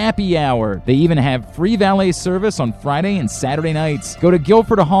for Yappy Hour. They even have free valet service on Friday and Saturday nights. Go to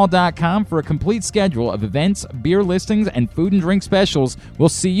guilfordhall.com for a complete schedule of events, beer listings, and food and drink specials. We'll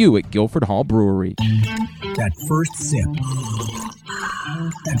see you at Guilford Hall Brewery. That first sip.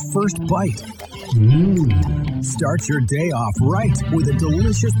 That first bite. Start your day off right with a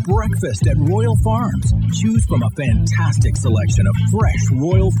delicious breakfast at Royal Farms. Choose from a fantastic selection of fresh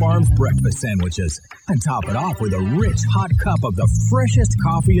Royal Farms breakfast sandwiches and top it off with a rich hot cup of the freshest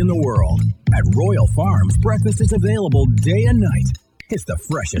coffee in the world. At Royal Farms, breakfast is available day and night. It's the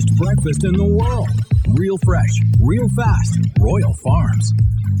freshest breakfast in the world. Real fresh, real fast. Royal Farms.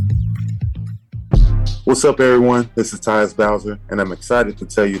 What's up, everyone? This is Tyus Bowser, and I'm excited to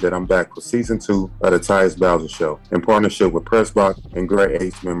tell you that I'm back for Season 2 of The Tyus Bowser Show in partnership with PressBox and Great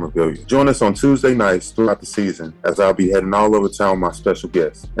Ace Memorabilia. Join us on Tuesday nights throughout the season as I'll be heading all over town with my special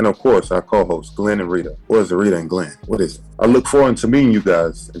guests, and of course, our co-hosts, Glenn and Rita. Or is it Rita and Glenn? What is it? I look forward to meeting you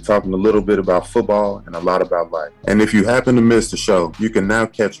guys and talking a little bit about football and a lot about life. And if you happen to miss the show, you can now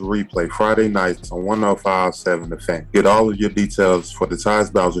catch a replay Friday nights on 105.7 The Fan. Get all of your details for The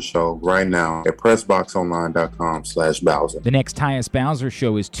Tyus Bowser Show right now at PressBoxOnline.com/Bowser. The next Tyus Bowser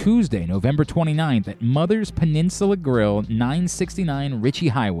Show is Tuesday, November 29th at Mother's Peninsula Grill, 969 Ritchie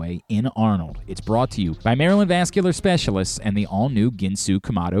Highway in Arnold. It's brought to you by Maryland Vascular Specialists and the all-new Ginsu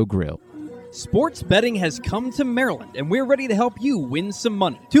Kamado Grill. Sports betting has come to Maryland, and we're ready to help you win some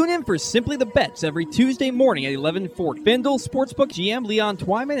money. Tune in for Simply the Bets every Tuesday morning at 11:40. FanDuel Sportsbook GM Leon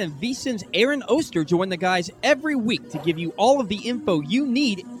Twyman and VSiN's Aaron Oster join the guys every week to give you all of the info you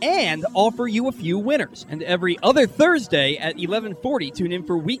need and offer you a few winners. And every other Thursday at 11:40, tune in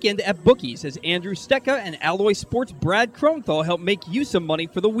for Weekend at Bookies as Andrew Stecca and Alloy Sports' Brad Kronthal help make you some money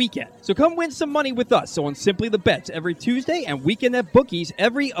for the weekend. So come win some money with us on Simply the Bets every Tuesday and Weekend at Bookies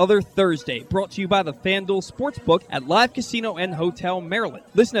every other Thursday. Brought to you by the FanDuel Sportsbook at Live Casino and Hotel Maryland.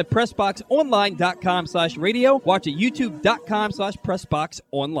 Listen at PressBoxOnline.com/radio. Watch at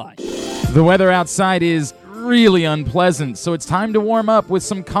YouTube.com/PressBoxOnline. The weather outside is really unpleasant, so it's time to warm up with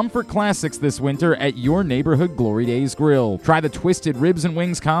some comfort classics this winter at your neighborhood Glory Days Grill. Try the Twisted Ribs and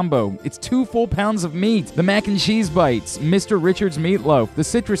Wings combo. It's 2 full pounds of meat, the mac and cheese bites, Mr. Richards meatloaf, the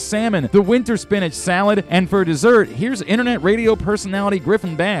citrus salmon, the winter spinach salad, and for dessert, here's internet radio personality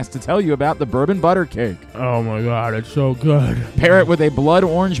Griffin Bass to tell you about the bourbon butter cake. Oh my God, it's so good. Pair it with a blood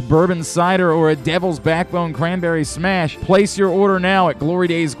orange bourbon cider or a devil's backbone cranberry smash. Place your order now at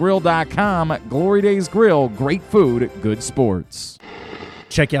glorydaysgrill.com. Glory Days Grill, great food, good sports.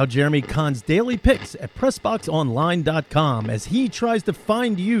 Check out Jeremy Kahn's daily picks at PressBoxOnline.com as he tries to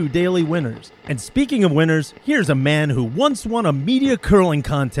find you daily winners. And speaking of winners, here's a man who once won a media curling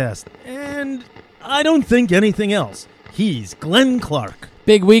contest. And I don't think anything else. He's Glenn Clark.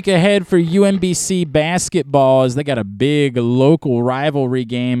 Big week ahead for UMBC basketball as they got a big local rivalry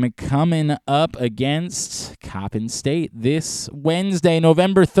game coming up against Coppin State this Wednesday,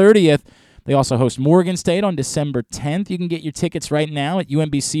 November 30th. They also host Morgan State on December 10th. You can get your tickets right now at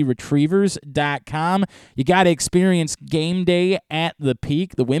umbcretrievers.com. You got to experience game day at the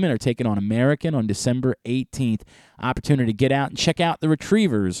Peak. The women are taking on American on December 18th. Opportunity to get out and check out the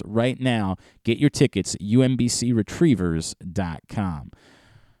Retrievers right now. Get your tickets at umbcretrievers.com.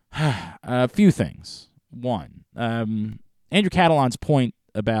 A few things. One, Andrew Catalon's point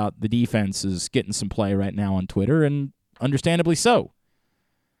about the defense is getting some play right now on Twitter, and understandably so.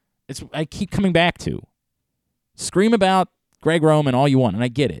 I keep coming back to. Scream about Greg Roman all you want, and I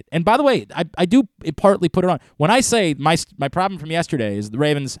get it. And by the way, I do partly put it on. When I say my problem from yesterday is the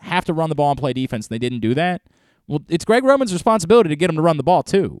Ravens have to run the ball and play defense, and they didn't do that, well, it's Greg Roman's responsibility to get them to run the ball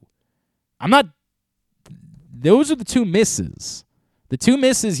too. Those are the two misses. The two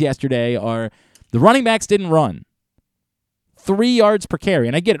misses yesterday are the running backs didn't run. 3 yards per carry.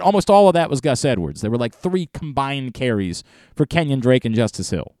 And I get it. Almost all of that was Gus Edwards. There were like 3 combined carries for Kenyon Drake and Justice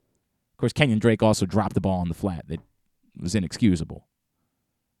Hill. Of course, Kenyon Drake also dropped the ball on the flat. That was inexcusable.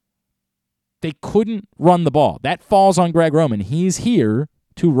 They couldn't run the ball. That falls on Greg Roman. He's here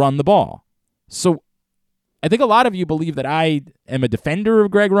to run the ball. So I think a lot of you believe that I am a defender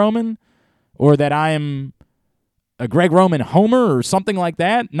of Greg Roman or that I am a Greg Roman homer or something like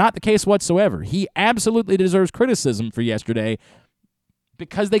that. Not the case whatsoever. He absolutely deserves criticism for yesterday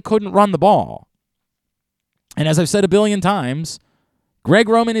because they couldn't run the ball. And as I've said a billion times, Greg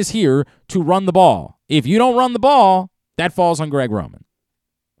Roman is here to run the ball. If you don't run the ball, that falls on Greg Roman.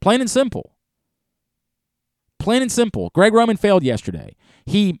 Plain and simple. Plain and simple. Greg Roman failed yesterday.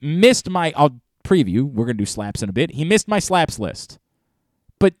 He missed I'll preview. We're going to do slaps in a bit. He missed my slaps list.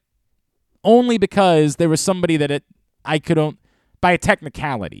 But only because there was somebody that I could, by a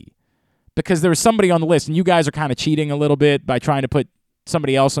technicality, because there was somebody on the list, and you guys are kind of cheating a little bit by trying to put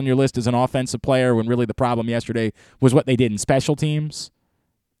somebody else on your list as an offensive player when really the problem yesterday was what they did in special teams.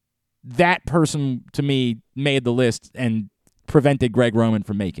 That person, to me, made the list and prevented Greg Roman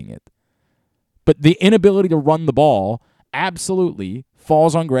from making it. But the inability to run the ball absolutely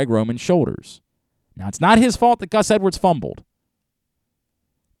falls on Greg Roman's shoulders. Now, it's not his fault that Gus Edwards fumbled.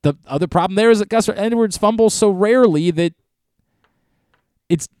 The other problem there is that Gus Edwards fumbles so rarely that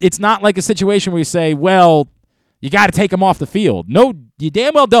it's not like a situation where you say, well, you got to take him off the field. No, you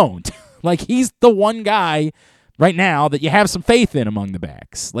damn well don't. Like, he's the one guy right now that you have some faith in among the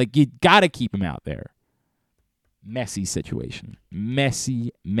backs. Like, you got to keep him out there. Messy situation.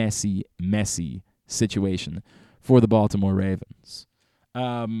 Messy situation for the Baltimore Ravens.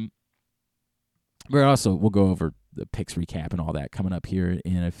 We'll go over the picks recap and all that coming up here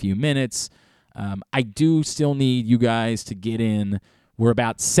in a few minutes. I do still need you guys to get in. We're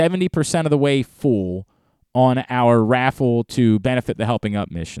about 70% of the way full on our raffle to benefit the Helping Up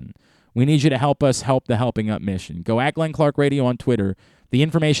mission. We need you to help us help the Helping Up mission. Go at Glenn Clark Radio on Twitter. The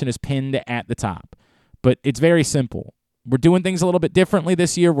information is pinned at the top. But it's very simple. We're doing things a little bit differently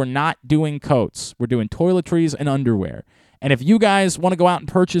this year. We're not doing coats. We're doing toiletries and underwear. And if you guys want to go out and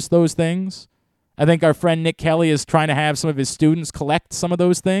purchase those things, I think our friend Nick Kelly is trying to have some of his students collect some of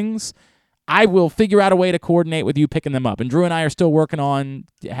those things. I will figure out a way to coordinate with you picking them up. And Drew and I are still working on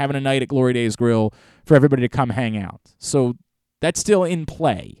having a night at Glory Days Grill for everybody to come hang out. So that's still in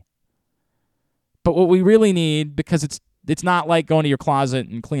play. But what we really need, because it's not like going to your closet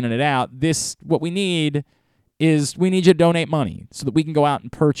and cleaning it out, what we need is we need you to donate money so that we can go out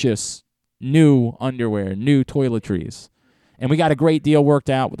and purchase new underwear, new toiletries. And we got a great deal worked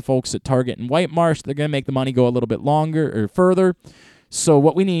out with the folks at Target and White Marsh. They're going to make the money go a little bit longer or further. So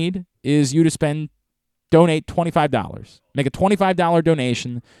what we need is you to donate $25. Make a $25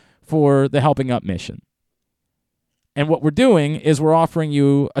 donation for the Helping Up mission. And what we're doing is we're offering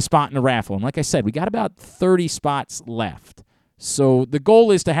you a spot in a raffle. And like I said, we got about 30 spots left. So the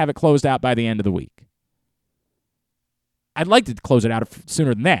goal is to have it closed out by the end of the week. I'd like to close it out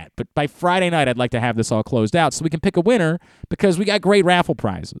sooner than that, but by Friday night, I'd like to have this all closed out so we can pick a winner because we got great raffle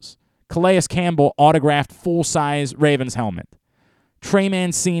prizes. Calais Campbell autographed full-size Ravens helmet. Trey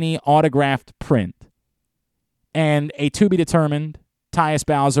Mancini autographed print. And a to-be-determined Tyus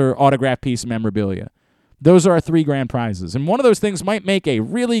Bowser autographed piece of memorabilia. Those are our 3 grand prizes. And one of those things might make a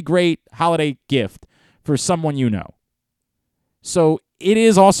really great holiday gift for someone you know. So it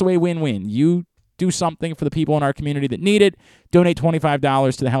is also a win-win. You do something for the people in our community that need it, donate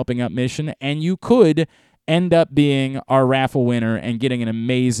 $25 to the Helping Up mission, and you could end up being our raffle winner and getting an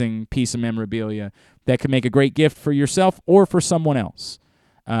amazing piece of memorabilia that could make a great gift for yourself or for someone else.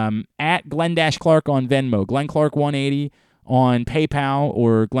 At Glenn-Clark on Venmo, GlennClark180 on PayPal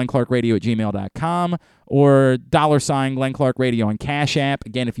or GlennClarkRadio@gmail.com or $GlennClarkRadio on Cash App.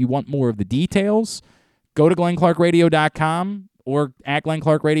 Again, if you want more of the details, go to GlennClarkRadio.com or at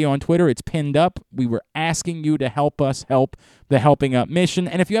GlennClarkRadio on Twitter. It's pinned up. We were asking you to help us help the Helping Up mission.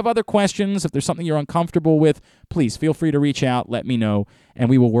 And if you have other questions, if there's something you're uncomfortable with, please feel free to reach out, let me know, and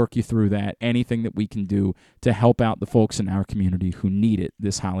we will work you through that. Anything that we can do to help out the folks in our community who need it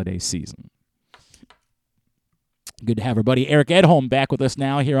this holiday season. Good to have our buddy Eric Edholm back with us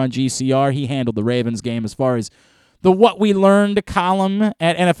now here on GCR. He handled the Ravens game as far as the What We Learned column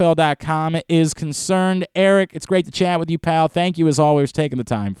at NFL.com is concerned. Eric, it's great to chat with you, pal. Thank you, as always, for taking the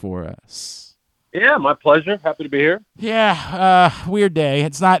time for us. Yeah, my pleasure. Happy to be here. Yeah, weird day.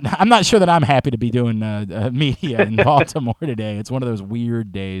 I'm not sure that I'm happy to be doing media in Baltimore today. It's one of those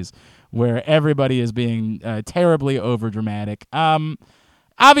weird days where everybody is being terribly overdramatic.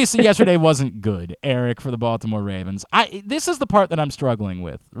 Obviously, yesterday wasn't good, Eric, for the Baltimore Ravens. This is the part that I'm struggling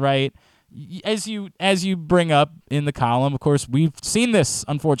with, right? As you bring up in the column, of course, we've seen this,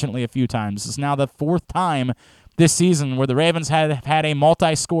 unfortunately, a few times. This is now the 4th time this season where the Ravens have had a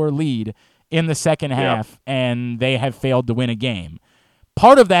multi-score lead in the second half, and they have failed to win a game.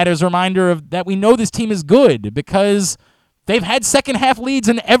 Part of that is a reminder of that we know this team is good because they've had second-half leads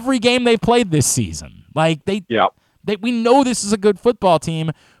in every game they've played this season. We know this is a good football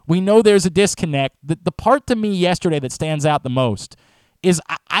team. We know there's a disconnect. The part to me yesterday that stands out the most is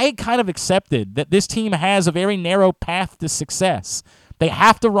I kind of accepted that this team has a very narrow path to success. They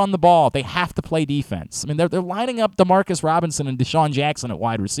have to run the ball. They have to play defense. I mean, they're lining up DeMarcus Robinson and Deshaun Jackson at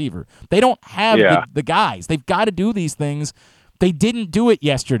wide receiver. They don't have the guys. They've got to do these things. They didn't do it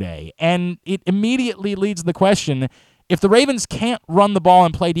yesterday, and it immediately leads to the question, if the Ravens can't run the ball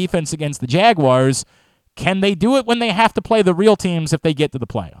and play defense against the Jaguars, can they do it when they have to play the real teams if they get to the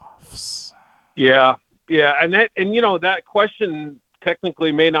playoffs? Yeah, and that question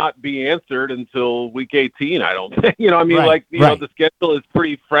technically may not be answered until week 18, I don't think. The schedule is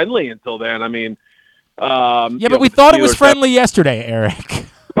pretty friendly until then. I mean, but we thought it was friendly yesterday, Eric.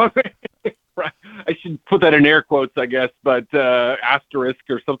 Right. I should put that in air quotes, I guess, but asterisk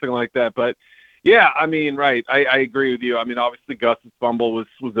or something like that. But yeah, I mean, right. I agree with you. I mean, obviously Gus's fumble was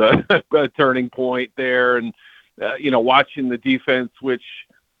a turning point there, and watching the defense, which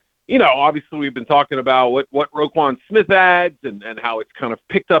obviously we've been talking about what Roquan Smith adds and how it's kind of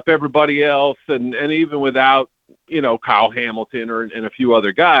picked up everybody else. And even without, Kyle Hamilton and a few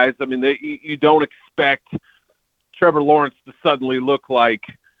other guys, I mean, you don't expect Trevor Lawrence to suddenly look like,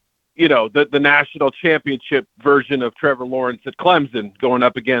 the national championship version of Trevor Lawrence at Clemson going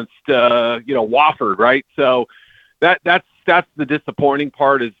up against, Wofford, right? So that's the disappointing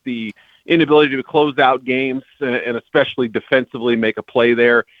part, is the inability to close out games and especially defensively make a play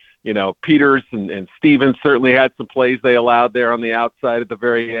there. Peters and Stevens certainly had some plays they allowed there on the outside at the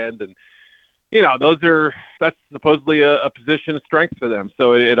very end. And, that's supposedly a position of strength for them.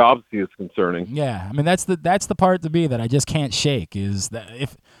 So it obviously is concerning. Yeah. I mean, that's the part to me that I just can't shake, is that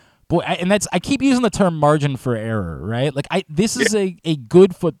I keep using the term margin for error, right? Like this is a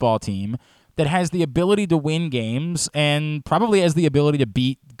good football team that has the ability to win games and probably has the ability to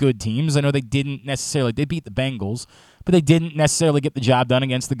beat good teams. I know they beat the Bengals, but they didn't necessarily get the job done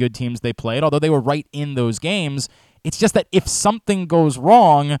against the good teams they played, although they were right in those games. It's just that if something goes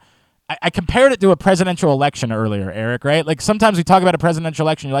wrong, I compared it to a presidential election earlier, Eric, right? Like sometimes we talk about a presidential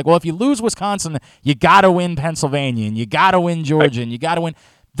election, you're like, well, if you lose Wisconsin, you got to win Pennsylvania, and you got to win Georgia, and you got to win.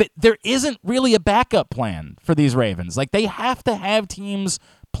 There isn't really a backup plan for these Ravens. Like they have to have teams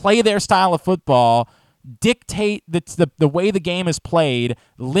play their style of football, dictate the way the game is played,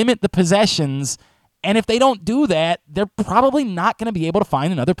 limit the possessions, and if they don't do that, they're probably not going to be able to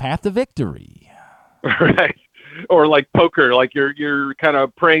find another path to victory. Right. Or like poker, like you're kind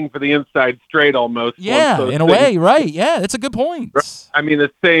of praying for the inside straight almost. Yeah, in a way, right. Yeah, that's a good point. I mean,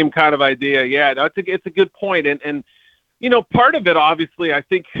 the same kind of idea. Yeah, no, it's a good point. And part of it, obviously, I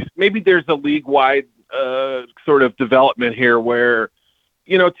think maybe there's a league-wide sort of development here where,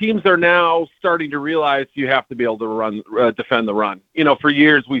 teams are now starting to realize you have to be able to defend the run. For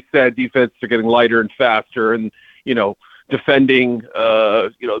years we said defenses are getting lighter and faster and, defending,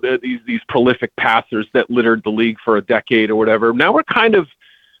 these prolific passers that littered the league for a decade or whatever. Now we're kind of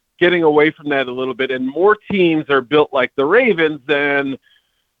getting away from that a little bit, and more teams are built like the Ravens than,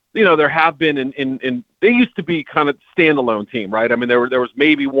 there have been in they used to be kind of standalone team, right? I mean, there was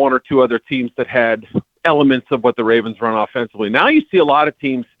maybe one or two other teams that had elements of what the Ravens run offensively. Now you see a lot of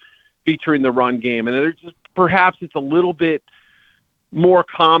teams featuring the run game, and they're just, perhaps it's a little bit more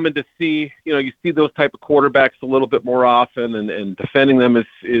common to see, you see those type of quarterbacks a little bit more often, and defending them is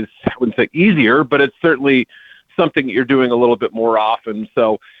I wouldn't say easier, but it's certainly something that you're doing a little bit more often.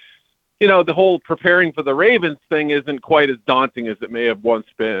 So, the whole preparing for the Ravens thing isn't quite as daunting as it may have once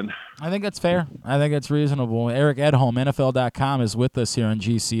been. I think that's fair. I think that's reasonable. Eric Edholm, NFL.com, is with us here on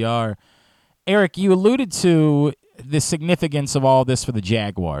GCR. Eric, you alluded to the significance of all this for the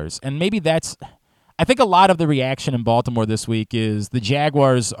Jaguars, and maybe that's – I think a lot of the reaction in Baltimore this week is the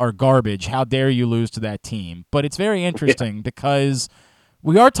Jaguars are garbage. How dare you lose to that team? But it's very interesting because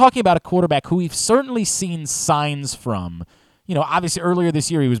we are talking about a quarterback who we've certainly seen signs from. Obviously earlier this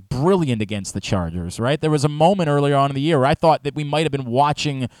year he was brilliant against the Chargers, right? There was a moment earlier on in the year where I thought that we might have been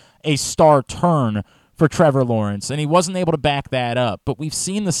watching a star turn for Trevor Lawrence, and he wasn't able to back that up. But we've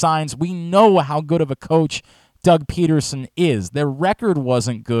seen the signs. We know how good of a coach Doug Peterson is. Their record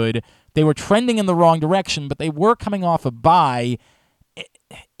wasn't good. They were trending in the wrong direction, but they were coming off a bye.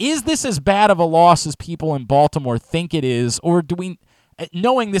 Is this as bad of a loss as people in Baltimore think it is, or do we,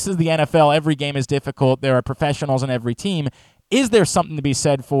 knowing this is the NFL, every game is difficult, there are professionals on every team, is there something to be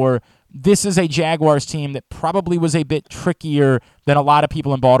said for this is a Jaguars team that probably was a bit trickier than a lot of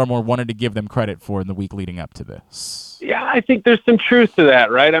people in Baltimore wanted to give them credit for in the week leading up to this? Yeah, I think there's some truth to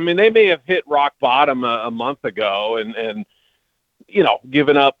that, right? I mean, they may have hit rock bottom a month ago and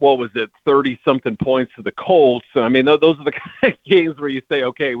given up, 30-something points to the Colts. I mean, those are the kind of games where you say,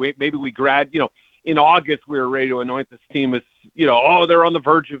 okay, maybe we in August we were ready to anoint this team as, they're on the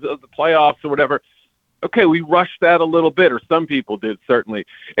verge of the playoffs or whatever. Okay, we rushed that a little bit, or some people did, certainly.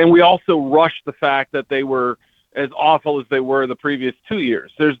 And we also rushed the fact that they were as awful as they were the previous 2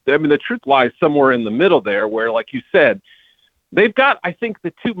 years. The truth lies somewhere in the middle there where, like you said, they've got, I think,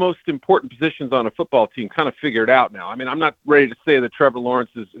 the two most important positions on a football team kind of figured out now. I mean, I'm not ready to say that Trevor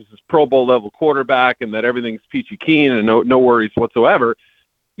Lawrence is this Pro Bowl level quarterback and that everything's peachy keen and no worries whatsoever.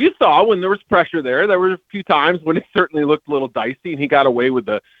 You saw when there was pressure there were a few times when it certainly looked a little dicey, and he got away with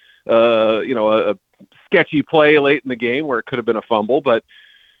a sketchy play late in the game where it could have been a fumble. But,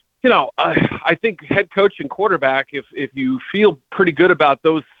 I think head coach and quarterback, if you feel pretty good about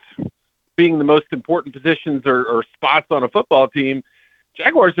those being the most important positions or spots on a football team,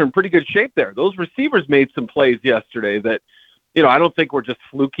 Jaguars are in pretty good shape there. Those receivers made some plays yesterday that, I don't think were just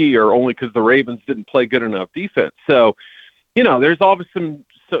fluky or only because the Ravens didn't play good enough defense. So, there's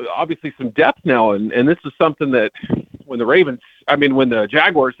obviously some depth now, and this is something that when the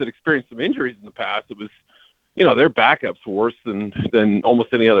Jaguars had experienced some injuries in the past, it was, their backups worse than almost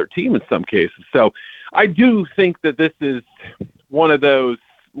any other team in some cases. So I do think that this is one of those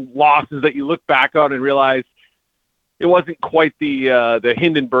losses that you look back on and realize it wasn't quite the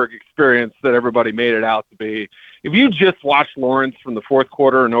Hindenburg experience that everybody made it out to be. If you just watched Lawrence from the fourth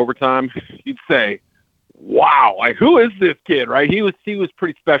quarter and overtime, you'd say, wow, who is this kid, right? He was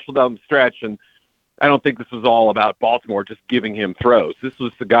pretty special down the stretch, and I don't think this was all about Baltimore just giving him throws. This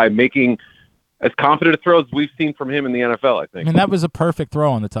was the guy making as confident a throw as we've seen from him in the NFL, I think. I mean, that was a perfect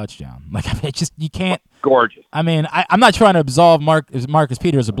throw on the touchdown. You can't. Gorgeous. I mean, I'm not trying to absolve Marcus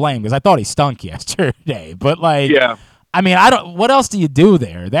Peters of blame because I thought he stunk yesterday. But yeah. I mean, what else do you do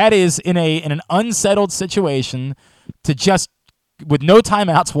there? That is in an unsettled situation to just with no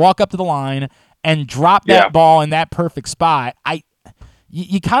timeouts walk up to the line and drop that ball in that perfect spot.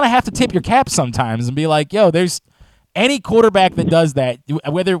 You kind of have to tip your cap sometimes and be like, yo, there's any quarterback that does that,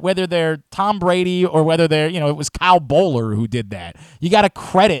 whether they're Tom Brady or whether they're, it was Kyle Bowler who did that. You got to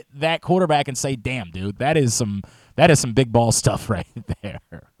credit that quarterback and say, damn, dude, that is some big ball stuff right there.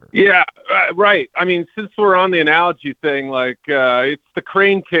 Yeah, right. I mean, since we're on the analogy thing, it's the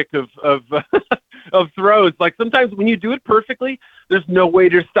crane kick of of throws. Like sometimes when you do it perfectly, there's no way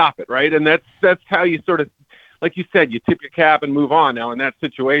to stop it, right? And that's how you sort of, like you said, you tip your cap and move on. Now in that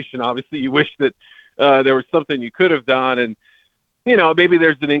situation, obviously you wish that there was something you could have done, and maybe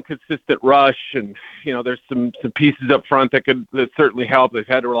there's an inconsistent rush, and there's some pieces up front that certainly help. They've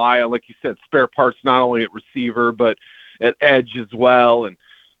had to rely on, like you said, spare parts not only at receiver but at edge as well, and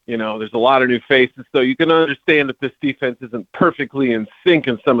There's a lot of new faces, so you can understand if this defense isn't perfectly in sync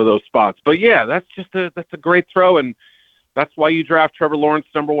in some of those spots. But yeah, that's a great throw, and that's why you draft Trevor Lawrence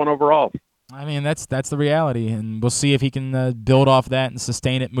number 1 overall. I mean, that's the reality, and we'll see if he can build off that and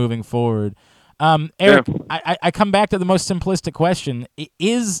sustain it moving forward. Eric, yeah. I come back to the most simplistic question: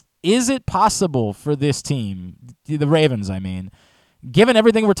 Is it possible for this team, the Ravens, I mean, given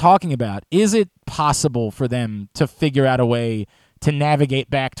everything we're talking about, is it possible for them to figure out a way to navigate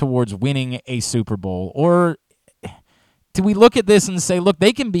back towards winning a Super Bowl? Or do we look at this and say, look,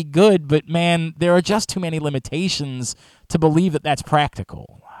 they can be good, but, man, there are just too many limitations to believe that that's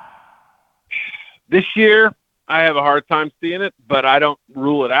practical? This year, I have a hard time seeing it, but I don't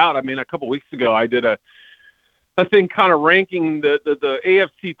rule it out. I mean, a couple weeks ago, I did a thing kind of ranking the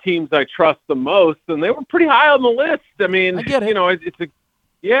AFC teams I trust the most, and they were pretty high on the list. I mean, I get it.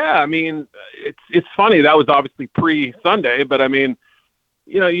 I mean, it's funny. That was obviously pre-Sunday, but I mean,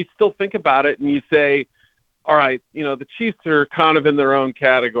 you still think about it and you say, all right, the Chiefs are kind of in their own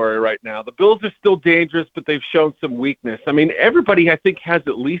category right now. The Bills are still dangerous, but they've shown some weakness. I mean, everybody, I think, has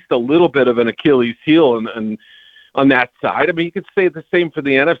at least a little bit of an Achilles heel and on that side. I mean, you could say the same for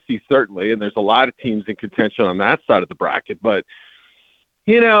the NFC, certainly, and there's a lot of teams in contention on that side of the bracket. But,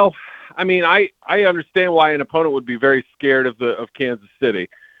 I mean, I understand why an opponent would be very scared of Kansas City.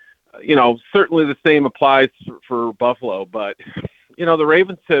 Certainly the same applies for Buffalo, but the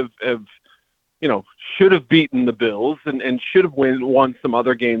Ravens have should have beaten the Bills and should have won some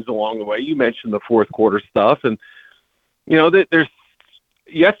other games along the way. You mentioned the fourth quarter stuff, and there's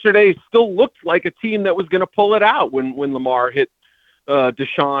yesterday still looked like a team that was going to pull it out when Lamar hit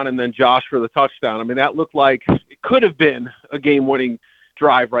Deshaun and then Josh for the touchdown. I mean, that looked like it could have been a game-winning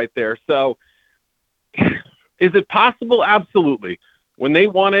drive right there. So is it possible? Absolutely. When they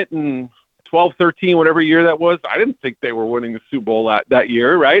won it in 12, 13, whatever year that was, I didn't think they were winning the Super Bowl that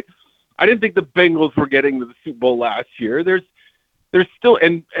year, right? I didn't think the Bengals were getting to the Super Bowl last year. There's still,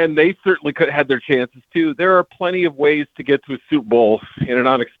 and they certainly could have had their chances too. There are plenty of ways to get to a Super Bowl in an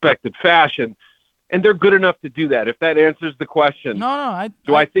unexpected fashion, and they're good enough to do that. If that answers the question, no,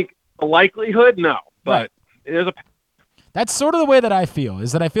 I think the likelihood? No, but there's a. That's sort of the way that I feel.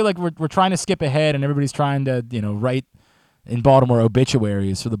 Is that I feel like we're trying to skip ahead, and everybody's trying to write in Baltimore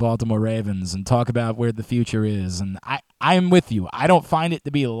obituaries for the Baltimore Ravens and talk about where the future is. And I'm with you. I don't find it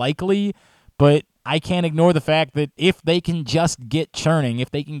to be likely, but I can't ignore the fact that if they can just get churning, if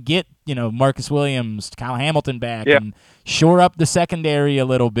they can get, Marcus Williams, Kyle Hamilton back and shore up the secondary a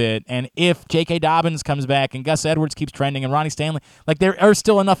little bit, and if J.K. Dobbins comes back and Gus Edwards keeps trending and Ronnie Stanley, like there are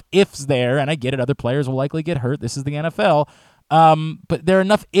still enough ifs there, and I get it, other players will likely get hurt. This is the NFL. But there are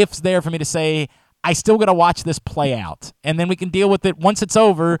enough ifs there for me to say, I still got to watch this play out, and then we can deal with it once it's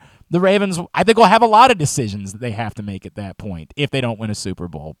over. The Ravens, I think, will have a lot of decisions that they have to make at that point if they don't win a Super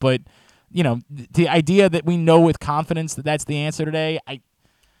Bowl. But, the idea that we know with confidence that that's the answer today,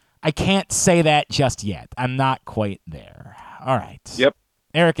 I can't say that just yet. I'm not quite there. All right. Yep.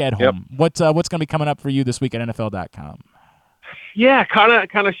 Eric Edholm, what's going to be coming up for you this week at NFL.com? Yeah,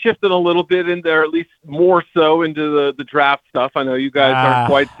 kind of shifting a little bit in there, at least more so into the draft stuff. I know you guys aren't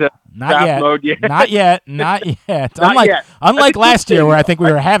quite draft mode yet. Not yet. Unlike last year where I think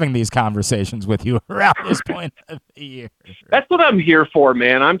we were having these conversations with you around this point of the year. That's what I'm here for,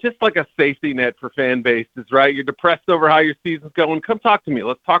 man. I'm just like a safety net for fan bases, right? You're depressed over how your season's going. Come talk to me.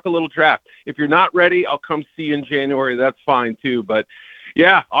 Let's talk a little draft. If you're not ready, I'll come see you in January. That's fine too. But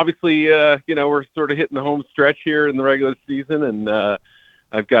yeah, obviously, we're sort of hitting the home stretch here in the regular season, and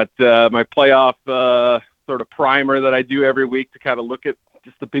I've got my playoff sort of primer that I do every week to kind of look at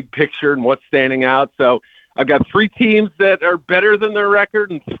just the big picture and what's standing out. So I've got 3 teams that are better than their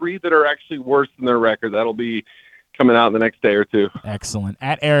record and 3 that are actually worse than their record. That'll be coming out in the next day or two. Excellent.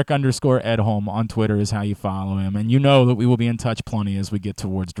 At Eric_Edholm on Twitter is how you follow him, and you know that we will be in touch plenty as we get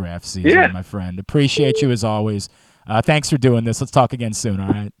towards draft season, my friend. Appreciate you as always. Thanks for doing this. Let's talk again soon, all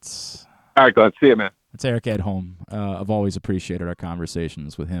right? All right, Glenn. See you, man. It's Eric Edholm. I've always appreciated our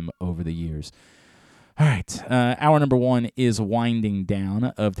conversations with him over the years. All right. Hour number 1 is winding down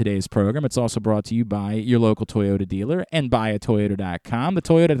of today's program. It's also brought to you by your local Toyota dealer and buyatoyota.com. The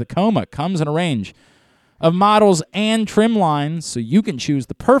Toyota Tacoma comes in a range of models and trim lines, so you can choose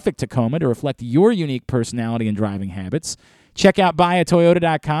the perfect Tacoma to reflect your unique personality and driving habits. Check out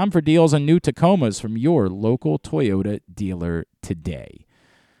buyatoyota.com for deals on new Tacomas from your local Toyota dealer today.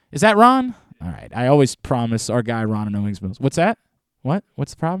 Is that Ron? All right. I always promise our guy Ron in Owings Mills. What's that? What?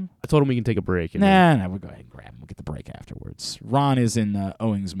 What's the problem? I told him we can take a break. Nah, we'll go ahead and grab him. We'll get the break afterwards. Ron is in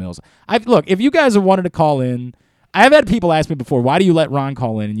Owings Mills. Look, if you guys have wanted to call in, I've had people ask me before, why do you let Ron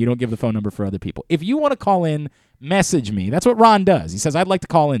call in and you don't give the phone number for other people? If you want to call in, message me. That's what Ron does. He says, I'd like to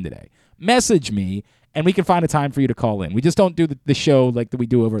call in today. Message me, and we can find a time for you to call in. We just don't do the show like that we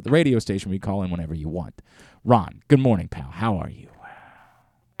do over at the radio station. We call in whenever you want. Ron, good morning, pal. How are you?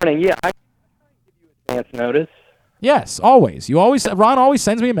 Morning. Yeah, I give you advance notice. Yes, always. Ron always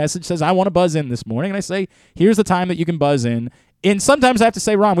sends me a message, says, I want to buzz in this morning. And I say, here's the time that you can buzz in. And sometimes I have to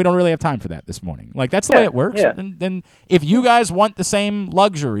say, Ron, we don't really have time for that this morning. Like, that's the way it works. Yeah. And then if you guys want the same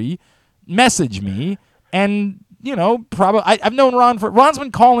luxury, message me. And, probably I've known Ron's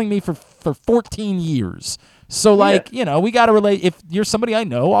been calling me for 14 years. So, we got to relate. If you're somebody I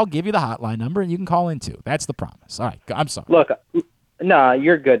know, I'll give you the hotline number and you can call in too. That's the promise. All right. I'm sorry. Look, no,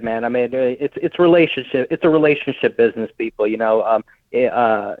 you're good, man. I mean, it's relationship. It's a relationship business, people.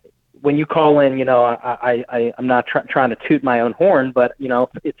 When you call in, I'm not trying to toot my own horn, but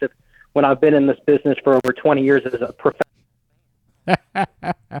when I've been in this business for over 20 years as a professional.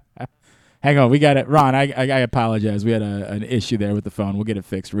 Hang on, we got it, Ron. I apologize. We had an issue there with the phone. We'll get it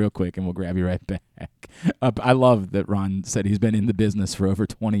fixed real quick, and we'll grab you right back. I love that Ron said he's been in the business for over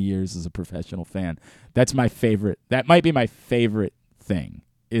 20 years as a professional fan. That's my favorite. That might be my favorite thing.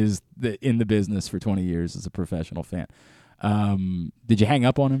 Is in the business for 20 years as a professional fan. Did you hang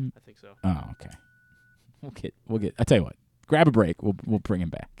up on him? I think so. Oh, okay. We'll get. I tell you what. Grab a break. We'll bring him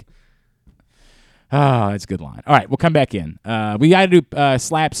back. Oh, that's a good line. All right, we'll come back in. We got to do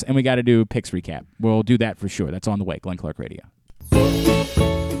slaps and we got to do picks recap. We'll do that for sure. That's on the way. Glenn Clark Radio.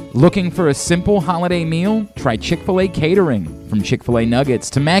 Looking for a simple holiday meal? Try Chick-fil-A catering. From Chick-fil-A nuggets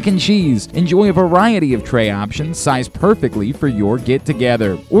to mac and cheese, enjoy a variety of tray options sized perfectly for your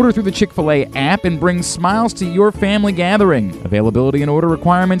get-together. Order through the Chick-fil-A app and bring smiles to your family gathering. Availability and order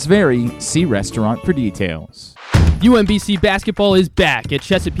requirements vary. See restaurant for details. UMBC basketball is back at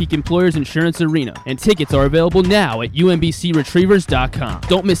Chesapeake Employers Insurance Arena, and tickets are available now at UMBCretrievers.com.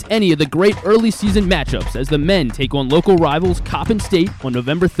 Don't miss any of the great early season matchups as the men take on local rivals Coppin State on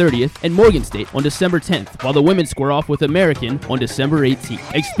November 30th and Morgan State on December 10th, while the women square off with American on December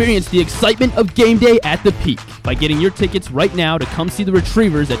 18th. Experience the excitement of game day at the Peak by getting your tickets right now to come see the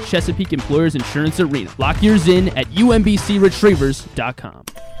Retrievers at Chesapeake Employers Insurance Arena. Lock yours in at UMBCretrievers.com.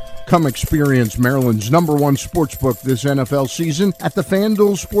 Come experience Maryland's #1 sportsbook this NFL season at the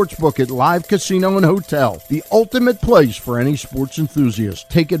FanDuel Sportsbook at Live Casino and Hotel, the ultimate place for any sports enthusiast.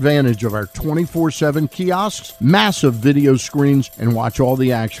 Take advantage of our 24/7 kiosks, massive video screens, and watch all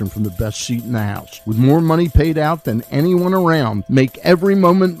the action from the best seat in the house. With more money paid out than anyone around, make every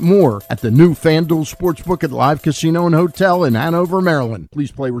moment more at the new FanDuel Sportsbook at Live Casino and Hotel in Hanover, Maryland.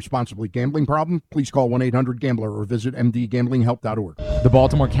 Please play responsibly. Gambling problem? Please call 1-800-GAMBLER or visit mdgamblinghelp.org. The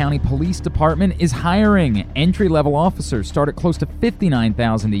Baltimore County Police Department is hiring. Entry-level officers start at close to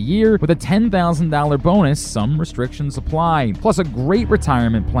 $59,000 a year with a $10,000 bonus. Some restrictions apply. Plus a great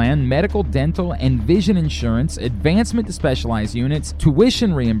retirement plan, medical, dental, and vision insurance, advancement to specialized units,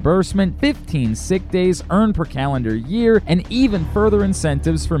 tuition reimbursement, 15 sick days earned per calendar year, and even further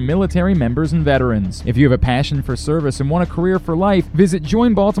incentives for military members and veterans. If you have a passion for service and want a career for life, visit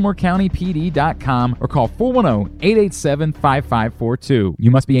joinbaltimorecountypd.com or call 410-887-5542.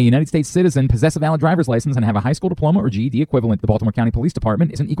 You must be a United States citizen, possess a valid driver's license, and have a high school diploma or GED equivalent. The Baltimore County Police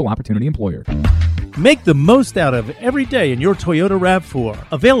Department is an equal opportunity employer. Make the most out of every day in your Toyota RAV4.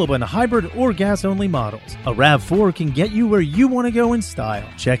 Available in hybrid or gas-only models. A RAV4 can get you where you want to go in style.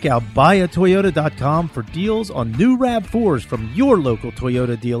 Check out buyatoyota.com for deals on new RAV4s from your local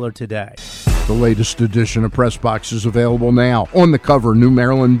Toyota dealer today. The latest edition of Press Box is available now. On the cover, New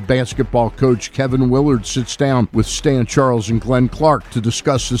Maryland basketball coach Kevin Willard sits down with Stan Charles and Glenn Clark to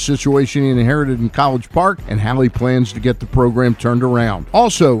discuss the situation he inherited in College Park and how he plans to get the program turned around.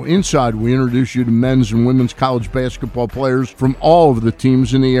 Also, inside, we introduce you to men's and women's college basketball players from all of the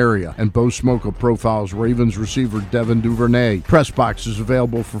teams in the area. And Bo Smoka profiles Ravens receiver Devin Duvernay. Press Box is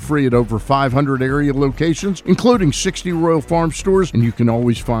available for free at over 500 area locations, including 60 Royal Farm stores, and you can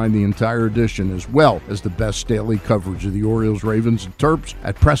always find the entire edition as well as the best daily coverage of the Orioles, Ravens, and Terps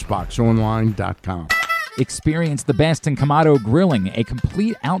at PressBoxOnline.com. Experience the best in Kamado Grilling, a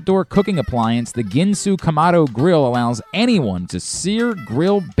complete outdoor cooking appliance. The Ginsu Kamado Grill allows anyone to sear,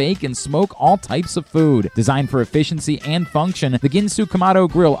 grill, bake, and smoke all types of food. Designed for efficiency and function, the Ginsu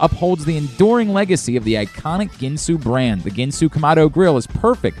Kamado Grill upholds the enduring legacy of the iconic Ginsu brand. The Ginsu Kamado Grill is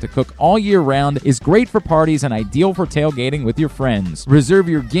perfect to cook all year round, is great for parties, and ideal for tailgating with your friends. Reserve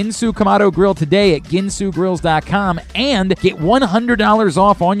your Ginsu Kamado Grill today at ginsugrills.com and get $100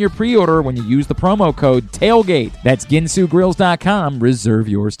 off on your pre-order when you use the promo code TAILGATE. That's ginsugrills.com. Reserve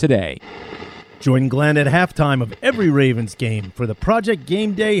yours today. Join Glenn at halftime of every Ravens game for the Project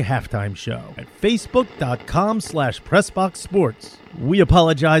Game Day halftime show at facebook.com/PressBoxSports. We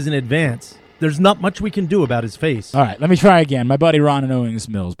apologize in advance. There's not much we can do about his face. All right, let me try again. My buddy Ron in Owings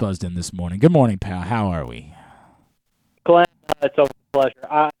Mills buzzed in this morning. Good morning, pal. How are we? Glenn, it's always a pleasure.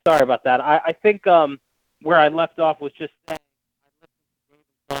 Sorry about that. I think where I left off was just saying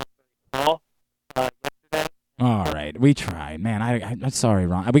All right, we tried, man. I'm sorry,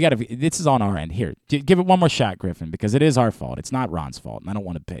 Ron. We got to. This is on our end. Here, give it one more shot, Griffin, because it is our fault. It's not Ron's fault, and I don't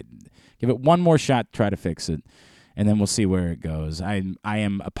want to pay. Give it one more shot. Try to fix it, and then we'll see where it goes. I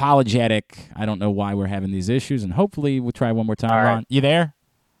am apologetic. I don't know why we're having these issues, and hopefully we'll try one more time. All right. Ron, you there?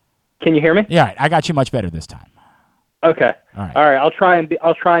 Can you hear me? Yeah, all right. I got you much better this time. Okay. All right. All right. I'll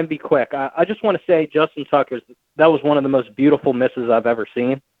try and be quick. I just want to say Justin Tucker's that was one of the most beautiful misses I've ever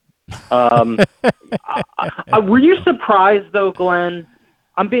seen. Were you surprised though, Glenn?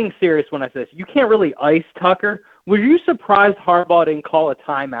 I'm being serious when I say this. You can't really ice Tucker. Were you surprised Harbaugh didn't call a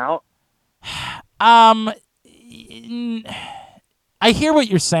timeout? I hear what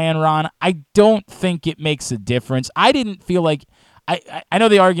you're saying, Ron. I don't think it makes a difference. I didn't feel like I know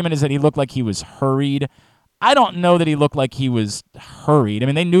the argument is that he looked like he was hurried. I don't know that he looked like he was hurried. I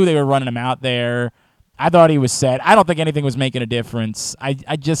mean, they knew they were running him out there. I thought he was set. I don't think anything was making a difference. I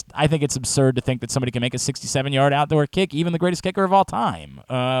think it's absurd to think that somebody can make a 67-yard outdoor kick, even the greatest kicker of all time.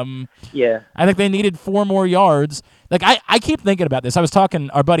 Yeah. I think they needed 4 more yards. Like I keep thinking about this. I was talking.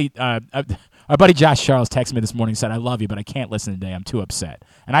 Our buddy Josh Charles texted me this morning and said, "I love you, but I can't listen today. I'm too upset."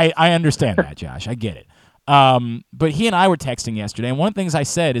 And I understand that, Josh. I get it. But he and I were texting yesterday, and one of the things I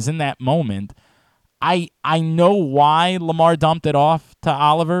said is in that moment, I know why Lamar dumped it off to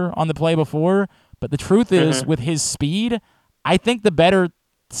Oliver on the play before. But the truth is, with his speed, I think the better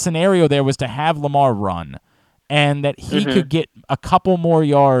scenario there was to have Lamar run and that he could get a couple more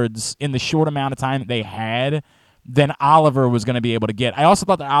yards in the short amount of time that they had than Oliver was going to be able to get. I also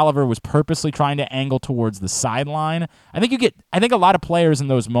thought that Oliver was purposely trying to angle towards the sideline. I think a lot of players in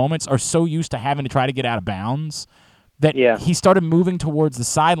those moments are so used to having to try to get out of bounds that he started moving towards the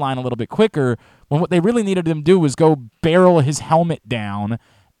sideline a little bit quicker when what they really needed him to do was go barrel his helmet down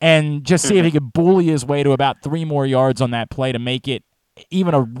and just see if he could bully his way to about 3 more yards on that play to make it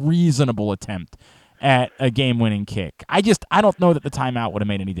even a reasonable attempt at a game-winning kick. I don't know that the timeout would have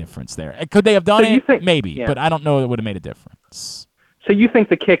made any difference there. Could they have done it? Maybe, but I don't know it would have made a difference. So you think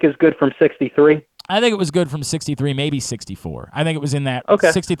the kick is good from 63? I think it was good from 63, maybe 64. I think it was in that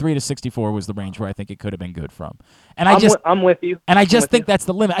 63 to 64 was the range where I think it could have been good from. And I'm with you. And I just think that's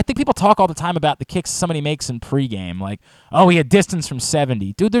the limit. I think people talk all the time about the kicks somebody makes in pregame, like, oh, he had distance from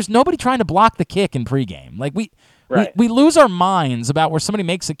 70. Dude, there's nobody trying to block the kick in pregame. Like we lose our minds about where somebody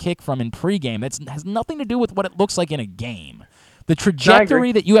makes a kick from in pregame. That has nothing to do with what it looks like in a game. The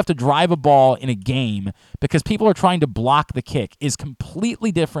trajectory that you have to drive a ball in a game because people are trying to block the kick is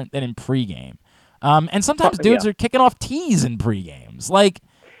completely different than in pregame. And sometimes dudes are kicking off tees in pre-games. Like,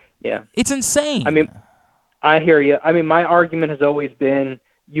 it's insane. I mean, I hear you. I mean, my argument has always been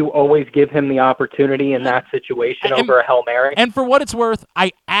you always give him the opportunity in that situation over a Hail Mary. And for what it's worth,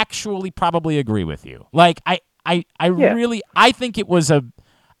 I actually probably agree with you. Like, I think it was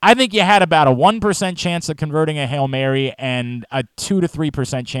I think you had about a 1% chance of converting a Hail Mary and a 2 to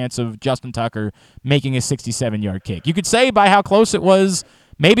 3% chance of Justin Tucker making a 67-yard kick. You could say by how close it was,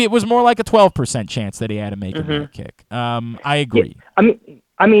 maybe it was more like a 12% chance that he had to make a kick. I agree. Yeah.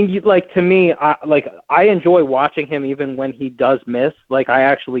 I mean, to me, I enjoy watching him even when he does miss. Like, I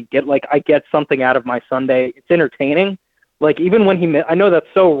actually get something out of my Sunday. It's entertaining. Like, even when he I know that's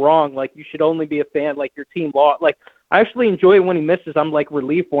so wrong. Like, you should only be a fan. Like, your team lost. Like, I actually enjoy when he misses. I'm like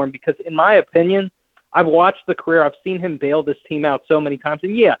relieved for him because, in my opinion, I've watched the career. I've seen him bail this team out so many times.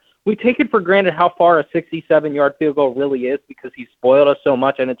 And we take it for granted how far a 67-yard field goal really is because he's spoiled us so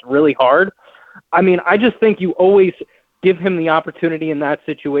much and it's really hard. I mean, I just think you always give him the opportunity in that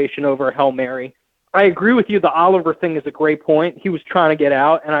situation over a Hail Mary. I agree with you. The Oliver thing is a great point. He was trying to get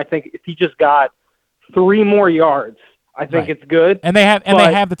out, and I think if he just got 3 more yards, I think it's good. And they have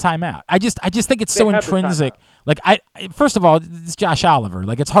the timeout. I just think it's so intrinsic. Like, first of all, it's Josh Oliver.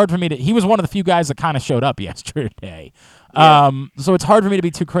 Like, it's hard for me to. He was one of the few guys that kind of showed up yesterday. So it's hard for me to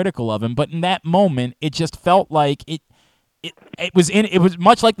be too critical of him. But in that moment, it just felt like it was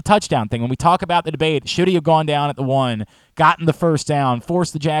much like the touchdown thing. When we talk about the debate, should he have gone down at the 1, gotten the first down,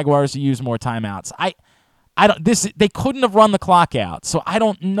 forced the Jaguars to use more timeouts? They couldn't have run the clock out, so I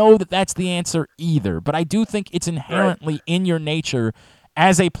don't know that that's the answer either. But I do think it's inherently in your nature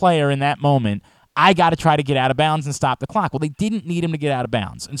as a player in that moment. I got to try to get out of bounds and stop the clock. Well, they didn't need him to get out of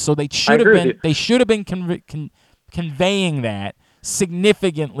bounds, and so they should have been conveying that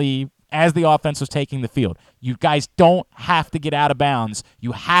significantly as the offense was taking the field. You guys don't have to get out of bounds.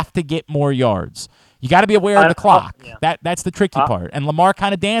 You have to get more yards. You got to be aware of the clock. That's the tricky part. And Lamar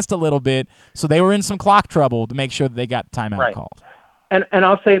kind of danced a little bit, so they were in some clock trouble to make sure that they got timeout called. And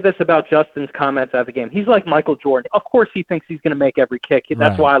I'll say this about Justin's comments at the game. He's like Michael Jordan. Of course he thinks he's going to make every kick.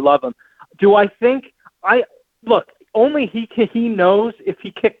 That's why I love him. Do I think look, only he knows if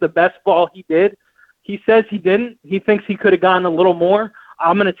he kicked the best ball he did. He says he didn't. He thinks he could have gotten a little more.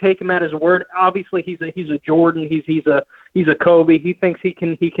 I'm going to take him at his word. Obviously he's a Jordan. He's a Kobe. He thinks he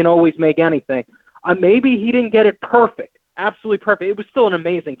can always make anything. Maybe he didn't get it perfect, absolutely perfect. It was still an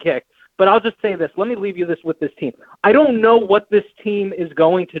amazing kick. But I'll just say this. Let me leave you this with this team. I don't know what this team is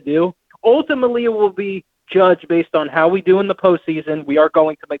going to do. Ultimately, it will be judged based on how we do in the postseason. We are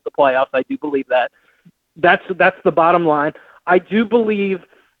going to make the playoffs. I do believe that. That's the bottom line. I do believe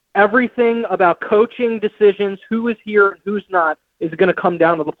everything about coaching decisions, who is here and who's not, is going to come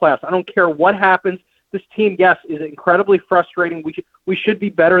down to the playoffs. I don't care what happens. This team, yes, is incredibly frustrating. We should be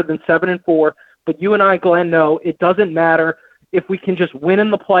better than 7-4. But you and I, Glenn, know it doesn't matter if we can just win in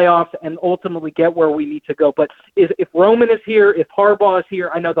the playoffs and ultimately get where we need to go. But if Roman is here, if Harbaugh is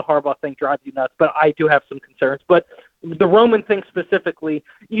here, I know the Harbaugh thing drives you nuts, but I do have some concerns. But the Roman thing specifically,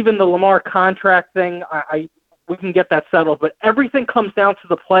 even the Lamar contract thing, we can get that settled. But everything comes down to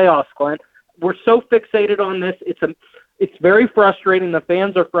the playoffs, Glenn. We're so fixated on this. It's very frustrating. The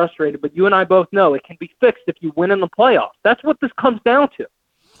fans are frustrated, but you and I both know it can be fixed if you win in the playoffs. That's what this comes down to.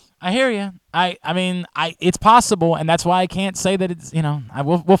 I hear you. I mean, it's possible, and that's why I can't say that it's,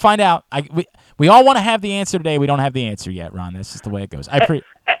 we'll find out. We all want to have the answer today. We don't have the answer yet, Ron. That's just the way it goes.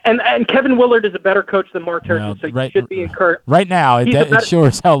 And Kevin Willard is a better coach than Mark Turgeon, so you should be encouraged. Right now, it sure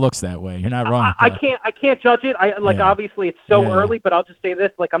as hell looks that way. You're not wrong. I can't judge it. Obviously it's so early, but I'll just say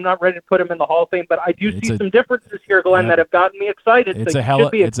this: I'm not ready to put him in the Hall of Fame, but I do see some differences here, Glenn, that have gotten me excited. It's a hell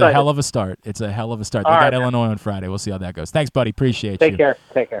of a start. It's a hell of a start. They got Illinois on Friday. We'll see how that goes. Thanks, buddy. Appreciate you. Take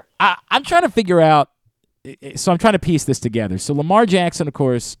care. I'm trying to figure out. So I'm trying to piece this together. So Lamar Jackson, of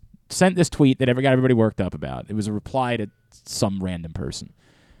course, sent this tweet that got everybody worked up about. It was a reply to some random person.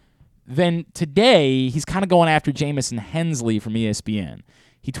 Then today, he's kind of going after Jamison Hensley from ESPN.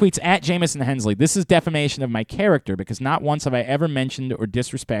 He tweets, at Jamison Hensley, "This is defamation of my character because not once have I ever mentioned or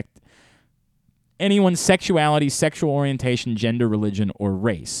disrespect anyone's sexuality, sexual orientation, gender, religion, or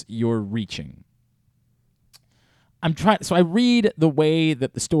race. You're reaching." So I read the way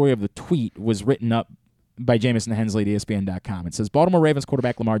that the story of the tweet was written up by Jamison Hensley at ESPN.com. It says, Baltimore Ravens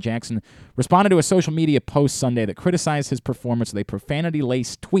quarterback Lamar Jackson responded to a social media post Sunday that criticized his performance with a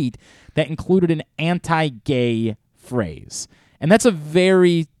profanity-laced tweet that included an anti-gay phrase. And that's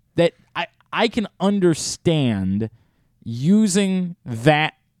I can understand using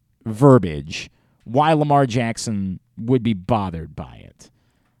that verbiage why Lamar Jackson would be bothered by it.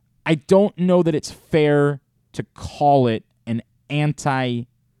 I don't know that it's fair to call it an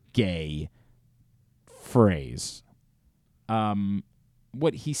anti-gay phrase.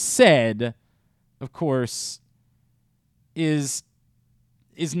 What he said, of course, is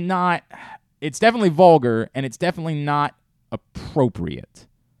not. It's definitely vulgar, and it's definitely not appropriate.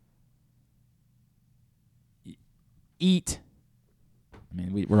 Eat. I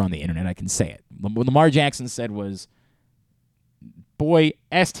mean, we're on the internet. I can say it. What Lamar Jackson said was, "Boy,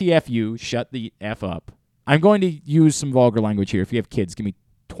 STFU, shut the F up." I'm going to use some vulgar language here. If you have kids, give me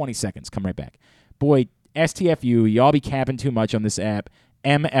 20 seconds. Come right back. Boy, STFU, y'all be capping too much on this app.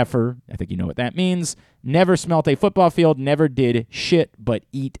 MFer, I think you know what that means. Never smelt a football field, never did shit but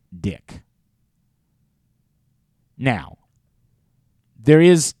eat dick. Now, there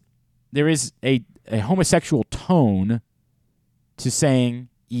is a homosexual tone to saying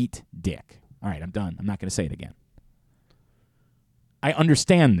eat dick. All right, I'm done. I'm not going to say it again. I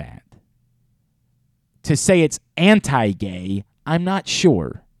understand that. To say it's anti-gay, I'm not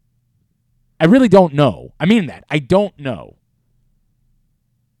sure. I really don't know. I mean that. I don't know.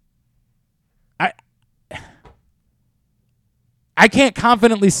 I can't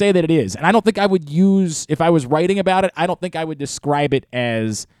confidently say that it is. And I don't think I would use, if I was writing about it, I don't think I would describe it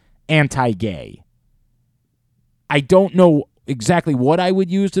as anti-gay. I don't know exactly what I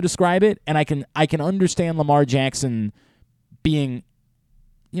would use to describe it, and I can understand Lamar Jackson being,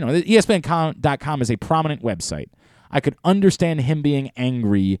 ESPN.com is a prominent website. I could understand him being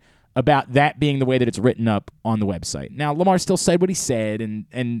angry about that being the way that it's written up on the website. Now, Lamar still said what he said,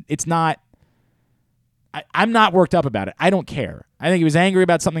 and it's not... I'm not worked up about it. I don't care. I think he was angry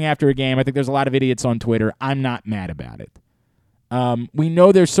about something after a game. I think there's a lot of idiots on Twitter. I'm not mad about it. We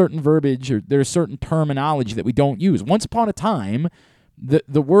know there's certain verbiage or there's certain terminology that we don't use. Once upon a time,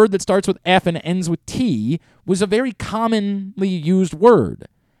 the word that starts with F and ends with T was a very commonly used word.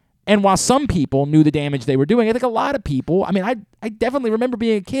 And while some people knew the damage they were doing, I think a lot of people, I mean, I definitely remember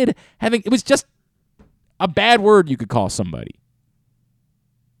being a kid it was just a bad word you could call somebody.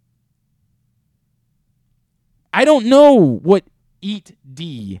 I don't know what eat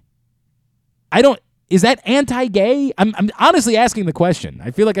D. Is that anti-gay? I'm honestly asking the question.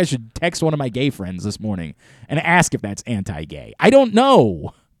 I feel like I should text one of my gay friends this morning and ask if that's anti-gay. I don't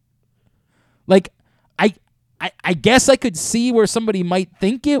know. Like, I guess I could see where somebody might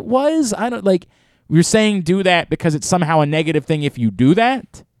think it was. I don't like. You're saying do that because it's somehow a negative thing if you do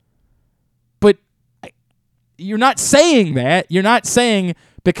that, but you're not saying that. You're not saying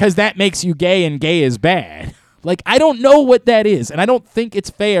because that makes you gay and gay is bad. Like, I don't know what that is, and I don't think it's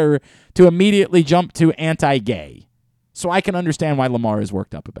fair to immediately jump to anti-gay. So I can understand why Lamar is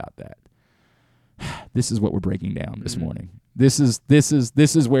worked up about that. This is what we're breaking down this morning. This is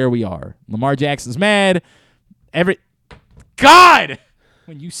where we are. Lamar Jackson's mad. God!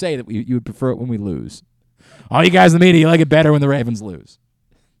 When you say that you would prefer it when we lose. All you guys in the media, you like it better when the Ravens lose.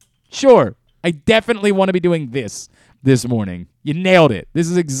 Sure. I definitely want to be doing this morning. You nailed it. This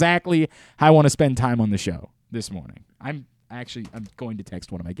is exactly how I want to spend time on the show this morning. I'm going to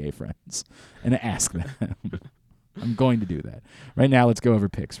text one of my gay friends and ask them. I'm going to do that. Right now, let's go over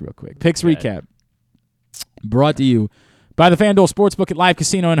picks real quick. Picks recap brought to you by the FanDuel Sportsbook at Live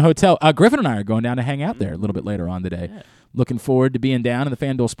Casino and Hotel. Griffin and I are going down to hang out there a little bit later on today. Yeah. Looking forward to being down in the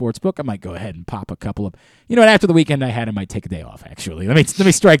FanDuel Sportsbook. I might go ahead and pop a couple of, after the weekend I had, I might take a day off, actually. Let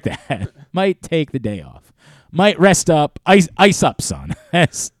me strike that. Might take the day off. Might rest up, ice up, son,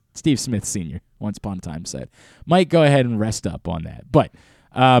 as Steve Smith Sr. once upon a time said. Might go ahead and rest up on that. But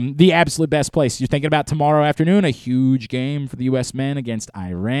the absolute best place. You're thinking about tomorrow afternoon, a huge game for the U.S. men against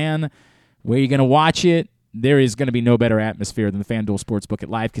Iran. Where are you going to watch it? There is going to be no better atmosphere than the FanDuel Sportsbook at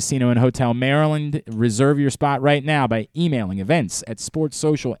Live Casino and Hotel Maryland. Reserve your spot right now by emailing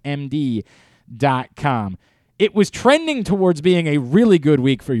events@sportssocialmd.com. It was trending towards being a really good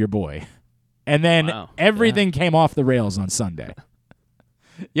week for your boy. And then everything came off the rails on Sunday.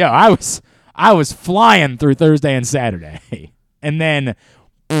 I was flying through Thursday and Saturday. And then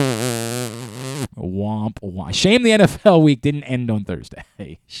womp womp. Shame the NFL week didn't end on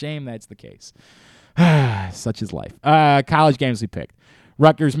Thursday. Shame that's the case. Such is life. College games we picked.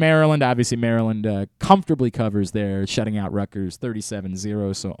 Rutgers, Maryland. Obviously, Maryland comfortably covers there, shutting out Rutgers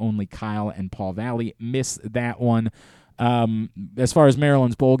 37-0, so only Kyle and Paul Valley miss that one. As far as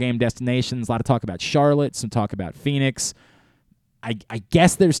Maryland's bowl game destinations, a lot of talk about Charlotte, some talk about Phoenix. I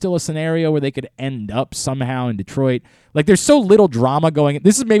guess there's still a scenario where they could end up somehow in Detroit. Like, there's so little drama going.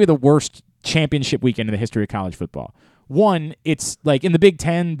 This is maybe the worst championship weekend in the history of college football. One, it's like in the Big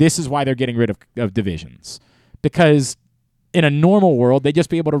Ten, this is why they're getting rid of divisions. Because in a normal world, they'd just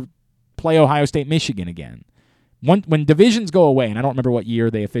be able to play Ohio State, Michigan again. When divisions go away, and I don't remember what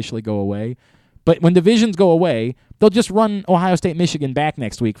year they officially go away, but when divisions go away, they'll just run Ohio State, Michigan back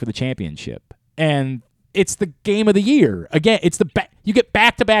next week for the championship. And it's the game of the year. Again, you get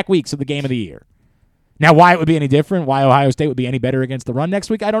back-to-back weeks of the game of the year. Now, why it would be any different, why Ohio State would be any better against the run next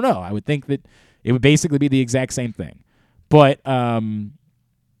week, I don't know. I would think that it would basically be the exact same thing. But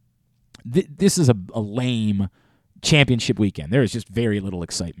this is a lame championship weekend. There is just very little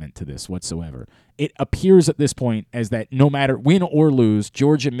excitement to this whatsoever. It appears at this point as that no matter win or lose,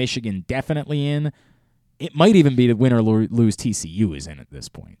 Georgia, Michigan definitely in. It might even be the win or lose TCU is in at this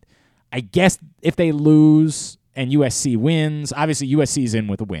point. I guess if they lose and USC wins, obviously USC is in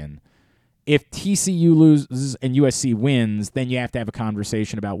with a win. If TCU loses and USC wins, then you have to have a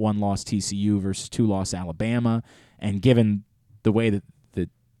conversation about one-loss TCU versus two-loss Alabama. And given the way that the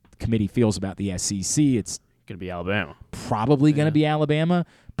committee feels about the SEC, it's going to be Alabama. Probably going to be Alabama.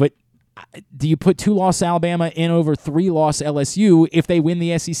 But do you put two-loss Alabama in over three-loss LSU if they win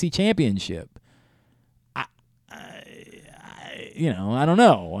the SEC championship? I don't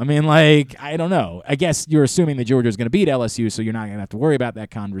know. I mean, I don't know. I guess you're assuming that Georgia's going to beat LSU, so you're not going to have to worry about that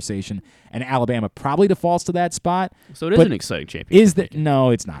conversation. And Alabama probably defaults to that spot. So it is an exciting championship.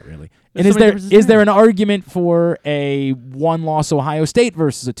 No, it's not really. And is there an argument for a one-loss Ohio State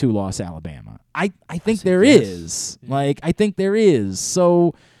versus a two-loss Alabama? I think there is. I think there is.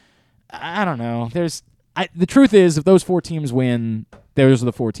 So I don't know. The truth is, if those four teams win, those are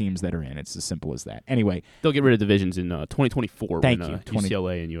the four teams that are in. It's as simple as that. Anyway. They'll get rid of divisions in 2024 when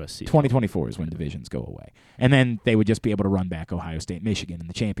UCLA and USC. 2024 is when divisions go away. And then they would just be able to run back Ohio State, Michigan in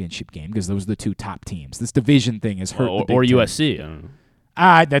the championship game because those are the two top teams. This division thing has hurt the Big Or Ten. USC. I don't know.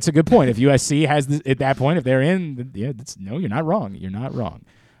 That's a good point. If USC has, at that point, if they're in, no, you're not wrong. You're not wrong.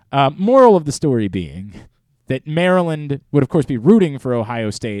 Moral of the story being that Maryland would, of course, be rooting for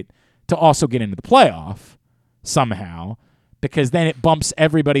Ohio State to also get into the playoff somehow. because then it bumps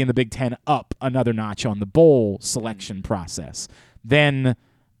everybody in the Big Ten up another notch on the bowl selection process. Then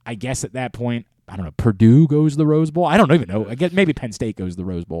I guess at that point, I don't know, Purdue goes to the Rose Bowl. I don't even know. I guess maybe Penn State goes to the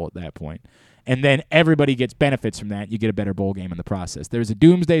Rose Bowl at that point. And then everybody gets benefits from that. You get a better bowl game in the process. There's a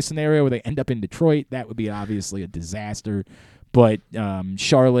doomsday scenario where they end up in Detroit. That would be obviously a disaster. But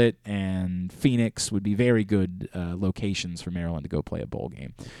Charlotte and Phoenix would be very good locations for Maryland to go play a bowl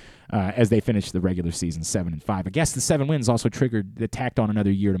game as they finish the regular season 7-5. I guess the 7 wins also tacked on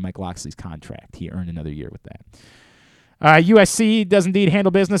another year to Mike Locksley's contract. He earned another year with that. USC does indeed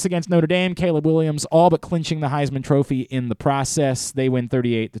handle business against Notre Dame. Caleb Williams all but clinching the Heisman Trophy in the process. They win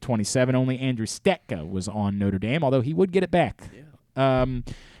 38-27. Only Andrew Stetka was on Notre Dame, although he would get it back. Yeah.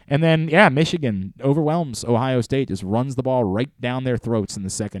 And then, Michigan overwhelms Ohio State, just runs the ball right down their throats in the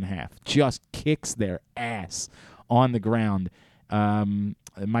second half. Just kicks their ass on the ground.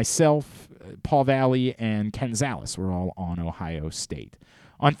 Myself, Paul Valley, and Ken Zales were all on Ohio State.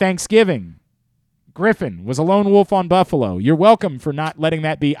 On Thanksgiving, Griffin was a lone wolf on Buffalo. You're welcome for not letting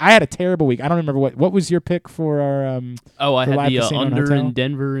that be. I had a terrible week. I don't remember what was your pick for our. I had the under hotel? in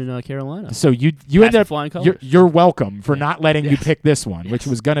Denver and Carolina. So you ended up flying colors. You're welcome for not letting you pick this one, which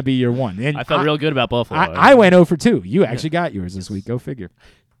was going to be your one. And I felt real good about Buffalo. I went 0 for 2. You actually got yours this week. Go figure.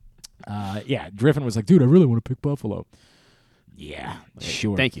 Griffin was like, dude, I really want to pick Buffalo. Yeah,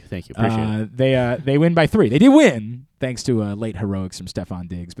 sure. Thank you. Appreciate it. They win by 3. They did win thanks to late heroics from Stephon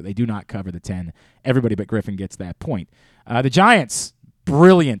Diggs, but they do not cover the 10. Everybody but Griffin gets that point. The Giants,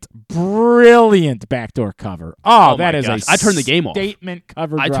 brilliant backdoor cover. Oh, that is I turned the game off. Statement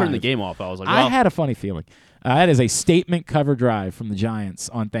cover I drive. turned the game off. I was like, I had a funny feeling. That is a statement cover drive from the Giants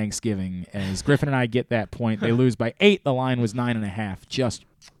on Thanksgiving. As Griffin and I get that point, they lose by 8. The line was 9.5. Just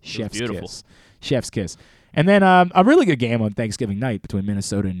chef's kiss. Chef's kiss. And then a really good game on Thanksgiving night between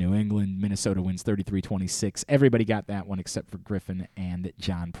Minnesota and New England. Minnesota wins 33-26. Everybody got that one except for Griffin and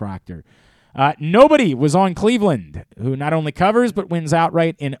John Proctor. Nobody was on Cleveland, who not only covers but wins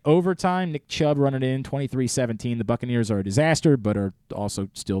outright in overtime. Nick Chubb running it in 23-17. The Buccaneers are a disaster but are also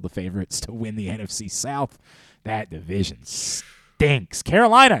still the favorites to win the NFC South. That division stinks.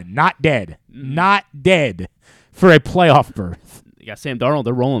 Carolina, not dead. Not dead for a playoff berth. You got Sam Darnold.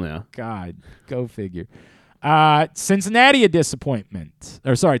 They're rolling now. God, go figure. Cincinnati, a disappointment.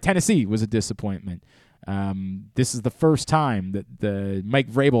 Tennessee was a disappointment. This is the first time that the Mike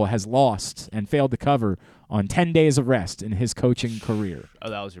Vrabel has lost and failed to cover on 10 days of rest in his coaching career. Oh,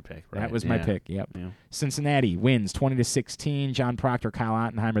 that was your pick, right? That was my pick, yep. Yeah. Cincinnati wins 20-16. John Proctor, Kyle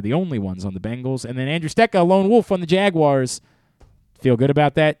Ottenheimer, the only ones on the Bengals. And then Andrew Stetka, lone wolf on the Jaguars. Feel good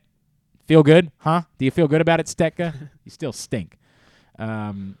about that? Feel good? Huh? Do you feel good about it, Stetka? You still stink.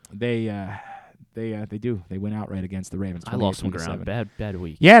 They do. They went outright against the Ravens. I lost some ground. Bad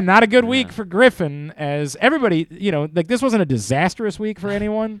week. Yeah, not a good week for Griffin. As everybody, this wasn't a disastrous week for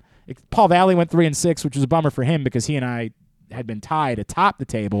anyone. Paul Valley went 3-6, which was a bummer for him because he and I had been tied atop the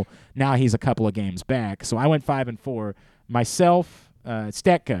table. Now he's a couple of games back. So I went 5-4. Myself,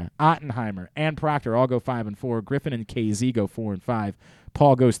 Stetka, Ottenheimer, and Proctor all go 5-4. Griffin and KZ go 4-5.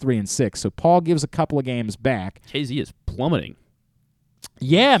 Paul goes 3-6. So Paul gives a couple of games back. KZ is plummeting.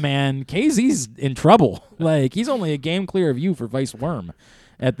 Yeah, man. KZ's in trouble. He's only a game clear of you for Vice Worm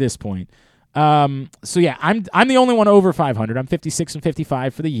at this point. I'm the only one over 500. I'm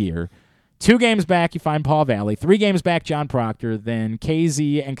 56-55 for the year. 2 games back, you find Paul Valley. 3 games back, John Proctor. Then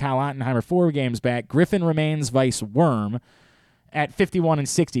KZ and Kyle Ottenheimer, 4 games back. Griffin remains Vice Worm at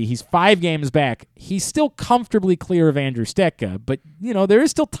 51-60. He's 5 games back. He's still comfortably clear of Andrew Stetka, but, there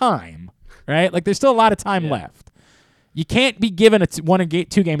is still time, right? There's still a lot of time left. You can't be given 1 and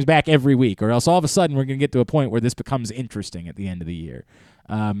 2 games back every week, or else all of a sudden we're going to get to a point where this becomes interesting at the end of the year.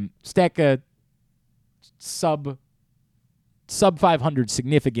 Stetka sub 500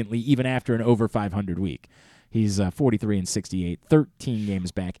 significantly, even after an over 500 week. He's 43-68, 13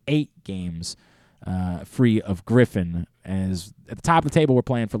 games back, 8 games free of Griffin. As at the top of the table, we're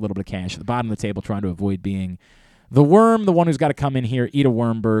playing for a little bit of cash. At the bottom of the table, trying to avoid being the worm, the one who's got to come in here, eat a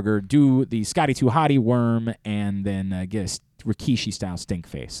worm burger, do the Scotty Too Hottie worm, and then get a Rikishi-style stink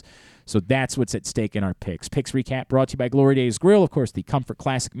face. So that's what's at stake in our picks. Picks recap brought to you by Glory Days Grill. Of course, the Comfort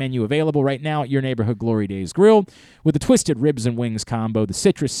Classic menu available right now at your neighborhood Glory Days Grill with the twisted ribs and wings combo, the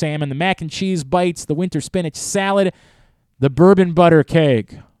citrus salmon, the mac and cheese bites, the winter spinach salad, the bourbon butter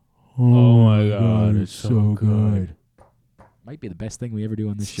cake. Oh my God, it's so good. Might be the best thing we ever do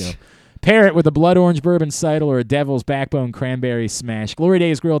on this show. Pair it with a blood orange bourbon cider or a devil's backbone cranberry smash.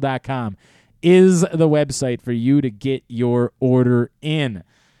 GloryDaysGrill.com is the website for you to get your order in.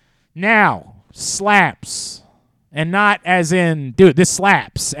 Now, slaps. And not as in, dude, this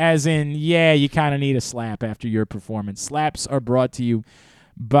slaps. As in, yeah, you kind of need a slap after your performance. Slaps are brought to you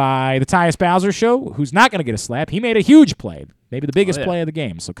by the Tyus Bowser Show, who's not going to get a slap. He made a huge play, maybe the biggest play of the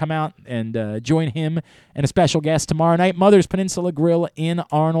game. So come out and join him and a special guest tomorrow night, Mother's Peninsula Grill in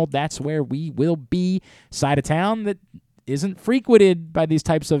Arnold. That's where we will be. Side of town that isn't frequented by these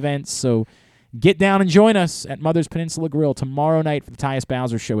types of events. So get down and join us at Mother's Peninsula Grill tomorrow night for the Tyus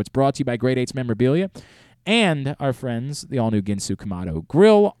Bowser Show. It's brought to you by Great 8's Memorabilia and our friends, the all-new Ginsu Kamado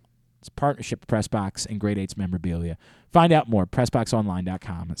Grill. It's a partnership with Pressbox and Great 8's Memorabilia. Find out more,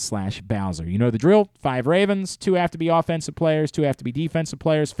 PressBoxOnline.com/Bowser. You know the drill. 5 Ravens, 2 have to be offensive players, 2 have to be defensive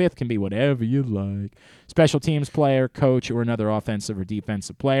players, 5th can be whatever you like. Special teams player, coach, or another offensive or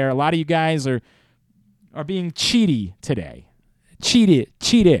defensive player. A lot of you guys are being cheaty today.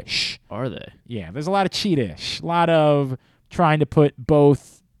 Cheatish. Are they? Yeah, there's a lot of cheatish. A lot of trying to put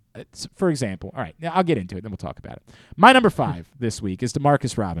both. For example, all right, now I'll get into it, then we'll talk about it. My number 5 this week is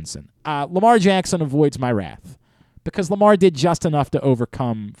DeMarcus Robinson. Lamar Jackson avoids my wrath because Lamar did just enough to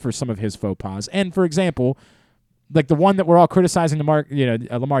overcome for some of his faux pas. And, for example, like the one that we're all criticizing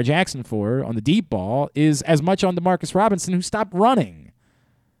Lamar Jackson for on the deep ball is as much on DeMarcus Robinson, who stopped running.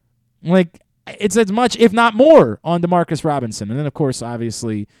 Like, it's as much, if not more, on DeMarcus Robinson. And then, of course,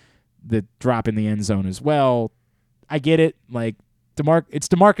 obviously, the drop in the end zone as well. I get it. Like, it's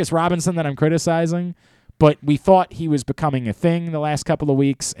DeMarcus Robinson that I'm criticizing, but we thought he was becoming a thing the last couple of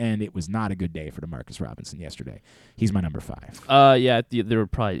weeks, and it was not a good day for DeMarcus Robinson yesterday. He's my number 5. Yeah, there were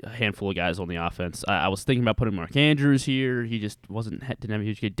probably a handful of guys on the offense. I was thinking about putting Mark Andrews here. He just didn't have a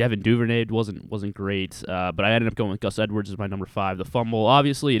huge game. Devin Duvernay wasn't great, but I ended up going with Gus Edwards as my number 5. The fumble,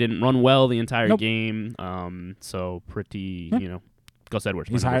 obviously, he didn't run well the entire game, so pretty, Gus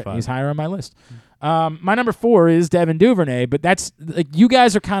Edwards. He's higher on my list. My number 4 is Devin Duvernay, but that's like you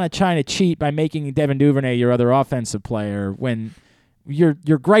guys are kind of trying to cheat by making Devin Duvernay your other offensive player when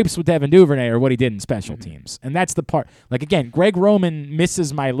your gripes with Devin Duvernay are what he did in special teams, and that's the part. Like again, Greg Roman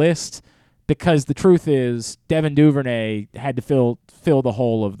misses my list because the truth is Devin Duvernay had to fill the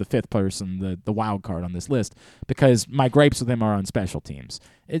hole of the 5th person, the wild card on this list, because my gripes with him are on special teams.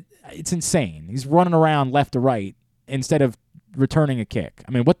 It's insane. He's running around left to right instead of returning a kick.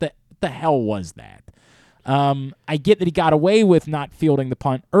 I mean, what the hell was that? I get that he got away with not fielding the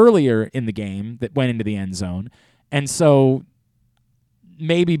punt earlier in the game that went into the end zone, and so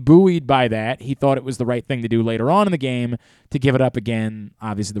maybe buoyed by that, he thought it was the right thing to do later on in the game to give it up again.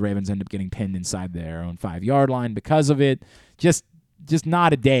 Obviously, the Ravens end up getting pinned inside their own 5-yard line because of it. Just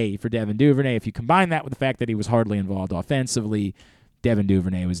not a day for Devin Duvernay. If you combine that with the fact that he was hardly involved offensively, Devin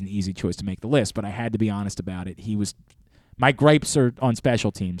Duvernay was an easy choice to make the list, but I had to be honest about it. My gripes are on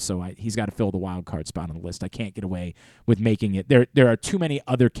special teams, so he's got to fill the wild card spot on the list. I can't get away with making it. There are too many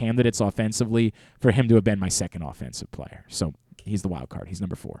other candidates offensively for him to have been my second offensive player. So he's the wild card. He's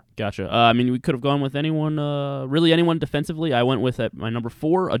number 4. Gotcha. I mean, we could have gone with anyone, really anyone defensively. I went with at my number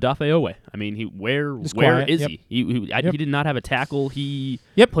 4, Odafe Owe. I mean, where is he? He did not have a tackle. He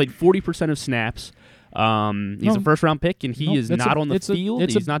played 40% of snaps. He's a first-round pick, and he is not on the field.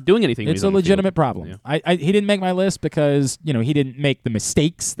 He's not doing anything. It's a legitimate problem. Yeah. He didn't make my list because he didn't make the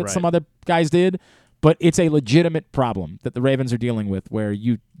mistakes that some other guys did, but it's a legitimate problem that the Ravens are dealing with, where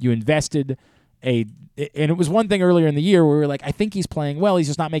you invested and it was one thing earlier in the year where we were like, I think he's playing well. He's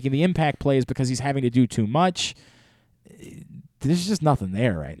just not making the impact plays because he's having to do too much. There's just nothing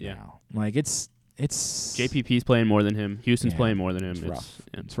there now. Like it's JPP's playing more than him. Houston's playing more than him.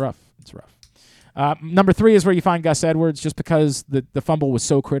 It's rough. Number 3 is where you find Gus Edwards, just because the fumble was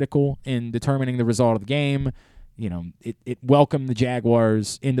so critical in determining the result of the game. It welcomed the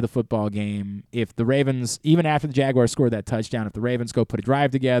Jaguars into the football game. If the Ravens, even after the Jaguars scored that touchdown, if the Ravens go put a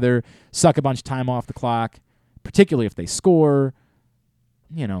drive together, suck a bunch of time off the clock, particularly if they score,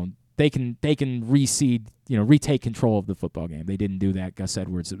 they can retake control of the football game. They didn't do that. Gus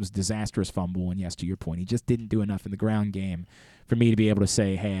Edwards, it was a disastrous fumble, and yes, to your point, he just didn't do enough in the ground game for me to be able to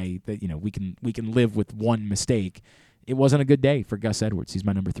say, hey, that we can live with one mistake. It wasn't a good day for Gus Edwards. He's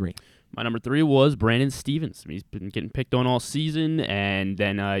my number 3. My number 3 was Brandon Stephens. He's been getting picked on all season, and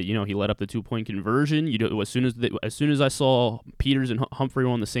then he let up the 2-point conversion. As soon as I saw Peters and Humphrey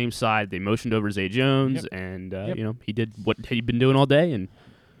were on the same side, they motioned over Zay Jones, and he did what he'd been doing all day. And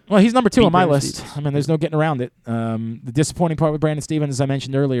well, he's number 2 on my list. I mean, there's no getting around it. The disappointing part with Brandon Stephens, as I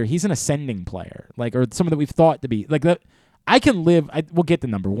mentioned earlier, he's an ascending player, or someone that we've thought to be like that. I can live. We'll get to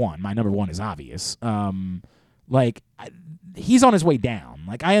number 1. My number 1 is obvious. He's on his way down.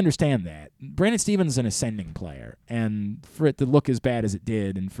 Like, I understand that. Brandon Stephens is an ascending player, and for it to look as bad as it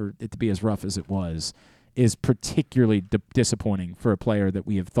did and for it to be as rough as it was is particularly disappointing for a player that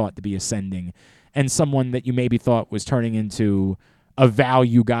we have thought to be ascending and someone that you maybe thought was turning into a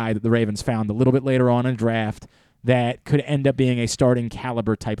value guy that the Ravens found a little bit later on in the draft that could end up being a starting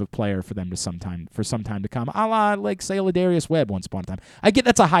caliber type of player for them for some time to come, a la, like, say, Ladarius Webb once upon a time. I get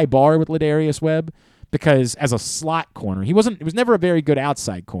that's a high bar with Ladarius Webb because as a slot corner, he was never a very good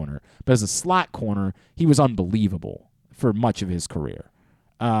outside corner, but as a slot corner, he was unbelievable for much of his career.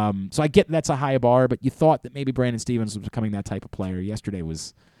 So I get that's a high bar, but you thought that maybe Brandon Stephens was becoming that type of player. Yesterday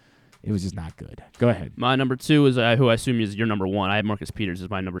was just not good. Go ahead. My number 2 is who I assume is your number 1. I have Marcus Peters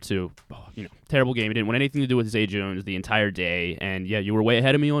as my number 2. Oh, terrible game. He didn't want anything to do with Zay Jones the entire day, and yeah, you were way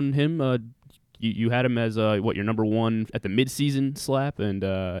ahead of me on him. You had him as your number 1 at the midseason slap, and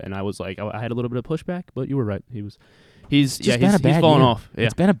I was like, I had a little bit of pushback, but you were right. He's fallen off. Yeah.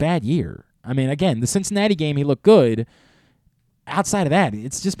 It's been a bad year. I mean, again, the Cincinnati game, he looked good. Outside of that,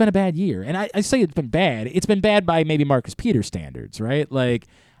 it's just been a bad year. And I say it's been bad. It's been bad by maybe Marcus Peters standards, right? Like,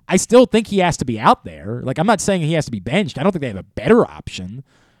 I still think he has to be out there. Like, I'm not saying he has to be benched. I don't think they have a better option.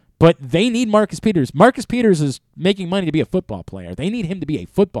 But they need Marcus Peters. Marcus Peters is making money to be a football player. They need him to be a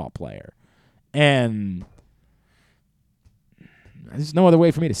football player. And there's no other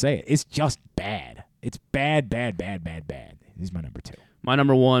way for me to say it. It's just bad. It's bad, bad, bad, bad, bad. He's my number 2. My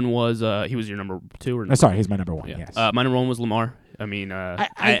number 1 was he was your number 2 or sorry, he's my number 1. Yeah. Yes. My number 1 was Lamar. I mean, I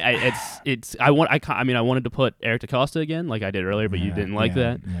wanted to put Eric DeCosta again, like I did earlier, but you didn't like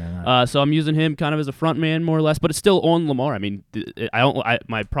that. Yeah. So I'm using him kind of as a front man, more or less, but it's still on Lamar. I mean,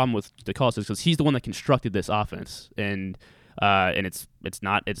 my problem with DeCosta is because he's the one that constructed this offense, and it's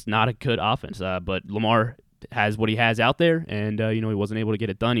not a good offense. But Lamar has what he has out there, and he wasn't able to get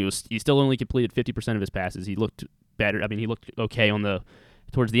it done. He still only completed 50% of his passes. He looked better. I mean, he looked okay on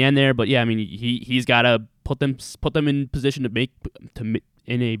towards the end there, but yeah, I mean, he's got to put them in position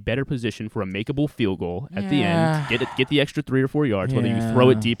in a better position for a makeable field goal at the end. Get the extra 3 or 4 yards, whether you throw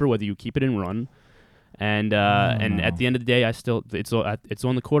it deeper, whether you keep it and run. And at the end of the day, it's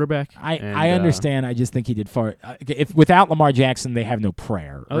on the quarterback. I understand. I just think he did far. If without Lamar Jackson, they have no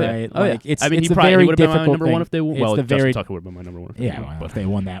prayer, right? It's, I mean, it's he a probably very would have been my difficult number thing. 1 if they won. Well, Justin Tucker would have been my number 1. If they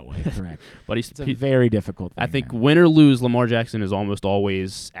won that way, correct. But it's a very difficult thing. I think win or lose, Lamar Jackson is almost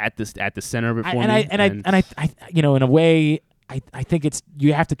always at the center of it for me. In a way, I think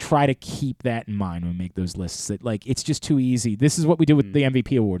you have to try to keep that in mind when we make those lists. That, like, it's just too easy. This is what we do with the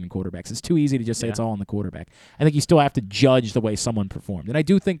MVP award in quarterbacks. It's too easy to just say it's all on the quarterback. I think you still have to judge the way someone performed. And I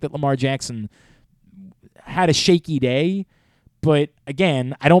do think that Lamar Jackson had a shaky day, but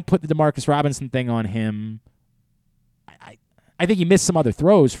again, I don't put the Demarcus Robinson thing on him. I think he missed some other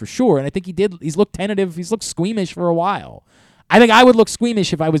throws for sure, and I think he did. He's looked tentative. He's looked squeamish for a while. I think I would look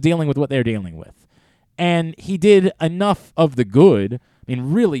squeamish if I was dealing with what they're dealing with. And he did enough of the good, I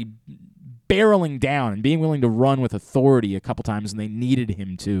mean, really barreling down and being willing to run with authority a couple times, and they needed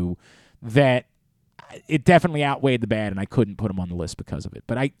him to, that it definitely outweighed the bad, and I couldn't put him on the list because of it.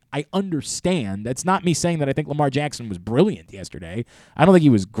 But I understand. That's not me saying that I think Lamar Jackson was brilliant yesterday. I don't think he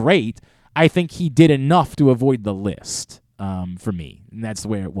was great. I think he did enough to avoid the list. For me, and that's the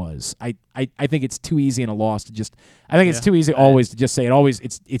way it was. I think it's too easy in a loss to just. I think it's too easy always to just say it. Always,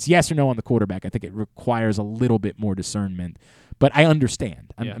 it's yes or no on the quarterback. I think it requires a little bit more discernment. But I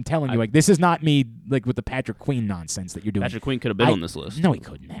understand. I'm telling you, like, this is not me like with the Patrick Queen nonsense that you're doing. Patrick Queen could have been on this list. No, he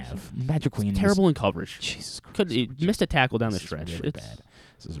couldn't have. Patrick Queen terrible in coverage. Jesus Christ, he missed a tackle down the stretch. Really bad.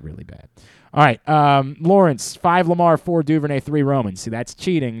 This is really bad. All right, Lawrence, 5 Lamar, 4 Duvernay, 3 Roman. See, that's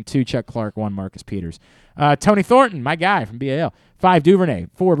cheating. 2 Chuck Clark, 1 Marcus Peters. Tony Thornton, my guy from BAL, 5 Duvernay,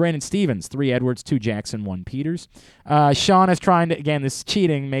 4 Brandon Stephens, 3 Edwards, 2 Jackson, 1 Peters. Sean is trying to, again, this is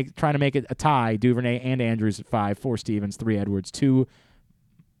cheating, trying to make it a tie. Duvernay and Andrews at 5, 4 Stephens, 3 Edwards, 2.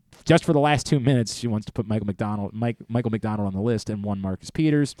 Just for the last 2 minutes, she wants to put Michael McDonald on the list, and 1 Marcus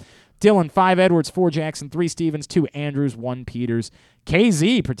Peters. Dylan, 5 Edwards, 4 Jackson, 3 Stephens, 2 Andrews, 1 Peters.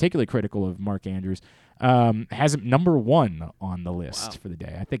 KZ, particularly critical of Mark Andrews, has him number 1 on the list for the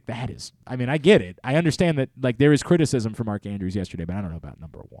day. I think that is, I mean, I get it. I understand that, like, there is criticism for Mark Andrews yesterday, but I don't know about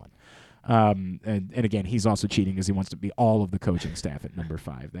number 1. And again, he's also cheating because he wants to be all of the coaching staff at number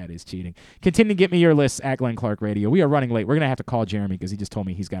 5. That is cheating. Continue to get me your lists at Glenn Clark Radio. We are running late. We're going to have to call Jeremy because he just told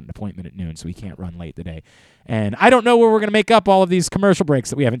me he's got an appointment at noon, so he can't run late today. And I don't know where we're going to make up all of these commercial breaks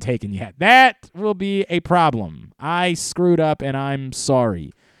that we haven't taken yet. That will be a problem. I screwed up, and I'm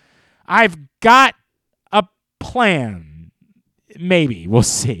sorry. I've got a plan. Maybe. We'll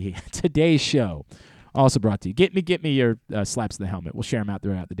see. Today's show. Also brought to you. Get me your slaps of the helmet. We'll share them out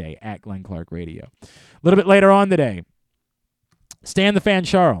throughout the day at Glenn Clark Radio. A little bit later on today, Stan the Fan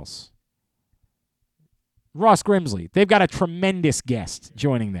Charles, Ross Grimsley. They've got a tremendous guest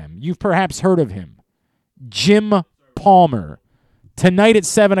joining them. You've perhaps heard of him. Jim Palmer. Tonight at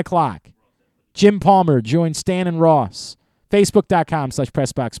 7 o'clock. Jim Palmer joins Stan and Ross.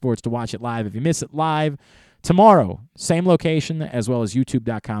 Facebook.com/PressBoxSports to watch it live if you miss it live. Tomorrow, same location, as well as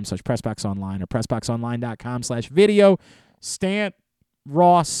YouTube.com/PressBoxOnline or PressBoxOnline.com/video. Stan,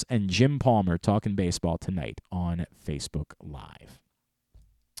 Ross, and Jim Palmer talking baseball tonight on Facebook Live.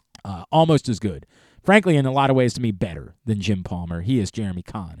 Almost as good. Frankly, in a lot of ways, to me, better than Jim Palmer. He is Jeremy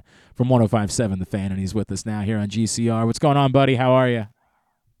Kahn from 105.7 The Fan, and he's with us now here on GCR. What's going on, buddy? How are you?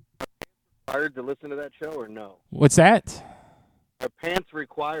 Required to listen to that show or no? What's that? Are pants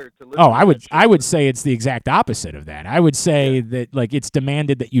required to listen? Oh, to I would say it's the exact opposite of that. I would say that like it's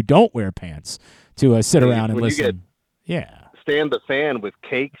demanded that you don't wear pants to sit around and when listen. You get Stand the Fan with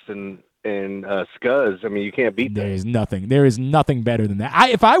cakes and scuds. I mean, you can't beat that. There is nothing better than that.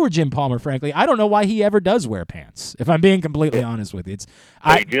 If I were Jim Palmer, frankly, I don't know why he ever does wear pants. If I'm being completely honest with you,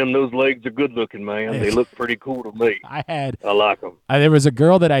 Hey, Jim, those legs are good looking, man. They look pretty cool to me. I like them. There was a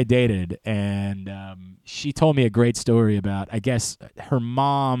girl that I dated, and she told me a great story about, I guess, her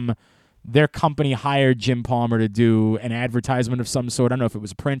mom. Their company hired Jim Palmer to do an advertisement of some sort. I don't know if it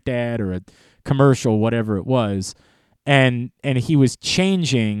was a print ad or a commercial, whatever it was. And he was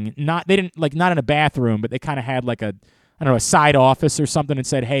changing, not in a bathroom, but they kind of had like a side office or something, and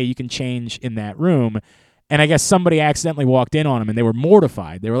said, hey, you can change in that room. And I guess somebody accidentally walked in on him, and they were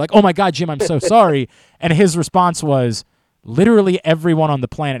mortified. They were like, oh my God, Jim, I'm so sorry. And his response was, literally everyone on the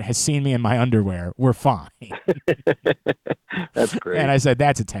planet has seen me in my underwear. We're fine. That's great. And I said,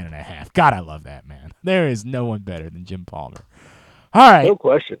 that's a 10.5. God, I love that, man. There is no one better than Jim Palmer. All right. No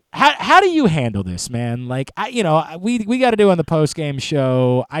question. How do you handle this, man? Like, we got to do on the post-game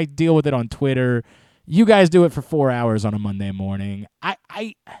show. I deal with it on Twitter. You guys do it for 4 hours on a Monday morning.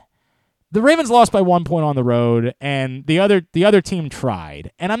 The Ravens lost by 1 point on the road, and the other team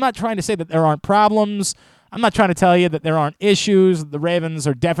tried. And I'm not trying to say that there aren't problems. I'm not trying to tell you that there aren't issues. The Ravens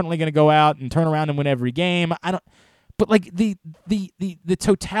are definitely going to go out and turn around and win every game. But like the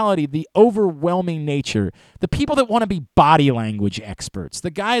totality, the overwhelming nature, the people that want to be body language experts,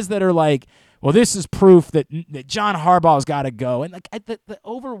 the guys that are like, well, this is proof that John Harbaugh's got to go, and like the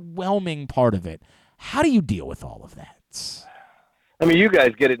overwhelming part of it. How do you deal with all of that? I mean, you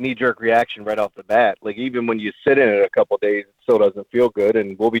guys get a knee-jerk reaction right off the bat. Like, even when you sit in it a couple of days, it still doesn't feel good,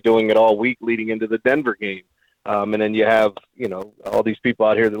 and we'll be doing it all week leading into the Denver game. And then you have, all these people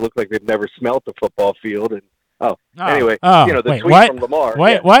out here that look like they've never smelt the football field, and anyway, the tweet what? from Lamar.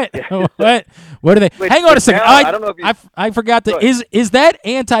 Wait, yeah. what? Yeah. What are they? Hang on a second. Now, I don't know if you, I forgot to. Is that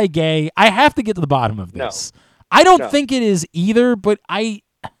anti-gay? I have to get to the bottom of this. No. I don't think it is either, but I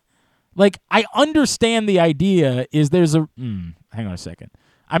understand the idea. Is there's a hang on a second.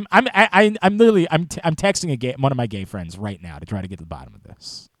 I'm texting one of my gay friends right now to try to get to the bottom of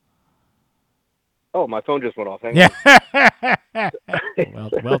this. Oh, my phone just went off. Hang on.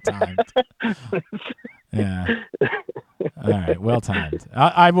 well timed. Yeah. All right. Well timed.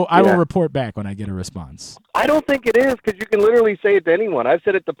 I will report back when I get a response. I don't think it is, because you can literally say it to anyone. I've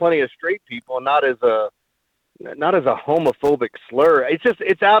said it to plenty of straight people, not as a homophobic slur.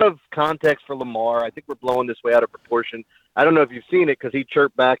 It's out of context for Lamar. I think we're blowing this way out of proportion. I don't know if you've seen it, because he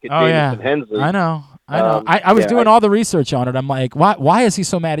chirped back at Jamison Hensley. I know. I was doing all the research on it. I'm like, why is he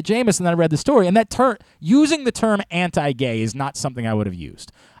so mad at Jamison? And then I read the story, and that using the term anti-gay is not something I would have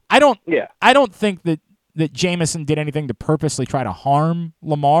used. I don't think that Jamison did anything to purposely try to harm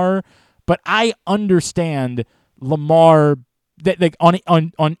Lamar, but I understand Lamar that like on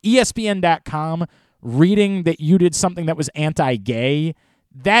ESPN.com reading that you did something that was anti-gay.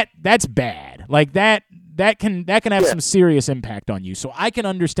 That's bad. Like that can have some serious impact on you. So I can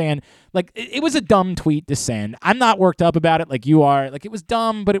understand, like, it was a dumb tweet to send. I'm not worked up about it like you are. Like, it was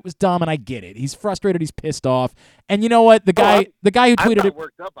dumb, but it was dumb, and I get it. He's frustrated. He's pissed off. And you know what? The guy who tweeted I'm not it.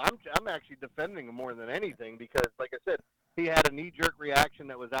 worked up. I'm actually defending him more than anything, because, like I said, he had a knee-jerk reaction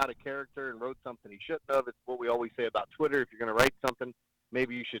that was out of character and wrote something he shouldn't have. It's what we always say about Twitter. If you're going to write something,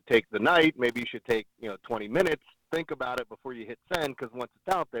 maybe you should take the night. Maybe you should take 20 minutes. Think about it before you hit send, because once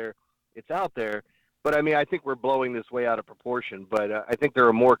it's out there, it's out there. But, I mean, I think we're blowing this way out of proportion. But I think there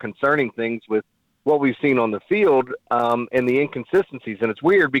are more concerning things with what we've seen on the field and the inconsistencies. And it's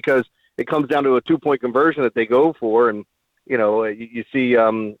weird, because it comes down to a 2-point conversion that they go for. And, you see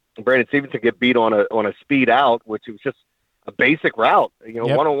Brandon Stevenson get beat on a speed out, which was just a basic route.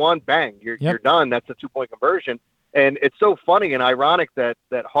 One-on-one, bang, you're done. That's a 2-point conversion. And it's so funny and ironic that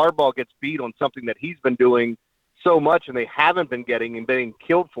Harbaugh gets beat on something that he's been doing so much, and they haven't been getting and being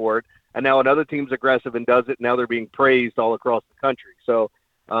killed for it. And now another team's aggressive and does it. Now they're being praised all across the country. So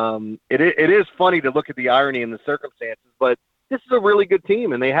it is funny to look at the irony in the circumstances. But this is a really good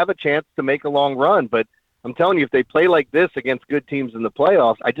team, and they have a chance to make a long run. But I'm telling you, if they play like this against good teams in the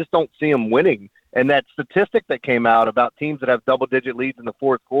playoffs, I just don't see them winning. And that statistic that came out about teams that have double-digit leads in the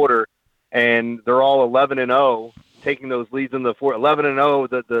fourth quarter, and they're all 11-0, taking those leads in the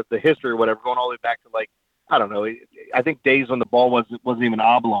 11-0, the history or whatever, going all the way back to, like, I don't know, I think days when the ball wasn't even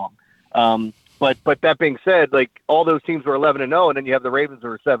oblong. But that being said, like, all those teams were 11-0, and then you have the Ravens who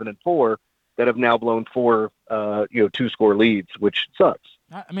are 7-4 that have now blown 4 two-score leads, which sucks.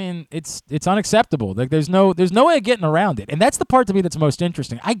 I mean, it's unacceptable. Like, there's no way of getting around it, and that's the part to me that's most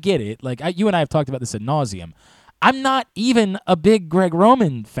interesting. I get it. Like, you and I have talked about this ad nauseum. I'm not even a big Greg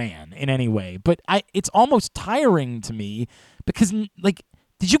Roman fan in any way, but it's almost tiring to me because, like,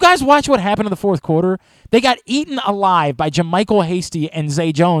 did you guys watch what happened in the fourth quarter? They got eaten alive by JaMychal Hasty and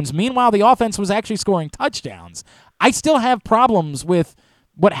Zay Jones. Meanwhile, the offense was actually scoring touchdowns. I still have problems with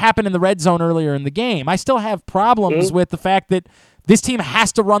what happened in the red zone earlier in the game. I still have problems with the fact that this team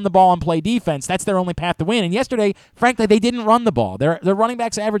has to run the ball and play defense. That's their only path to win. And yesterday, frankly, they didn't run the ball. Their running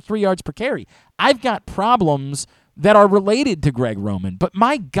backs averaged 3 yards per carry. I've got problems that are related to Greg Roman. But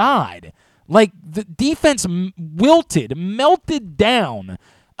my God, like, the defense melted down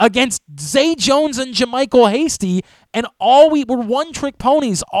against Zay Jones and JaMychal Hasty, and we're one-trick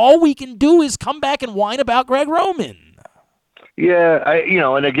ponies. All we can do is come back and whine about Greg Roman. Yeah,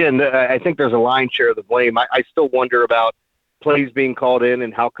 and again, I think there's a lion's share of the blame. I still wonder about plays being called in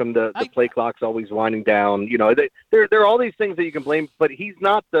and how come the play clock's always winding down. There are all these things that you can blame, but he's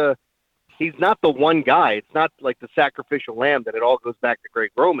not the one guy. It's not like the sacrificial lamb that it all goes back to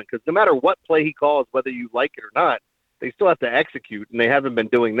Greg Roman, because no matter what play he calls, whether you like it or not, they still have to execute, and they haven't been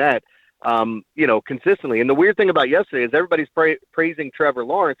doing that, consistently. And the weird thing about yesterday is everybody's praising Trevor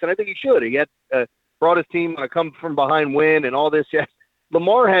Lawrence, and I think he should. He had brought his team on a come-from-behind win and all this. Yes,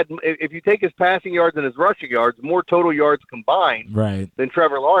 Lamar had, if you take his passing yards and his rushing yards, more total yards combined than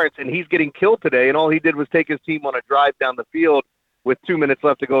Trevor Lawrence, and he's getting killed today, and all he did was take his team on a drive down the field with 2 minutes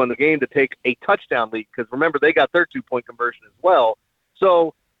left to go in the game to take a touchdown lead, because remember, they got their 2-point conversion as well.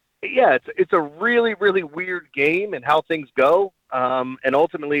 So, yeah, it's a really, really weird game and how things go, and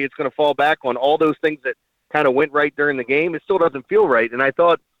ultimately it's going to fall back on all those things that kind of went right during the game. It still doesn't feel right, and I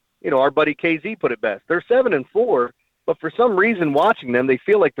thought, our buddy KZ put it best. They're 7-4, but for some reason watching them, they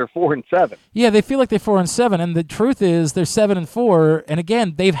feel like they're 4-7. Yeah, they feel like they're 4-7, and the truth is they're 7-4, and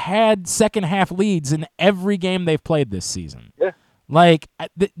again, they've had second-half leads in every game they've played this season. Yeah. Like,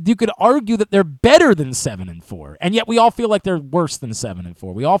 you could argue that they're better than 7-4, and yet we all feel like they're worse than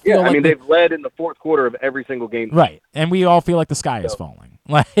 7-4. We all feel like they've led in the fourth quarter of every single game. Right, and we all feel like the sky is falling.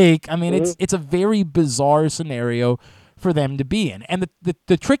 Like, I mean, it's a very bizarre scenario for them to be in. And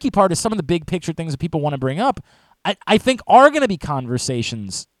the tricky part is some of the big picture things that people want to bring up, I think are going to be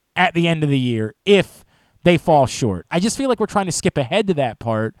conversations at the end of the year if they fall short. I just feel like we're trying to skip ahead to that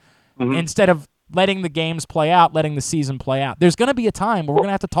part instead of letting the games play out, letting the season play out. There's going to be a time where we're going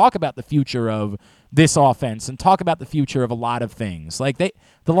to have to talk about the future of this offense and talk about the future of a lot of things. Like, the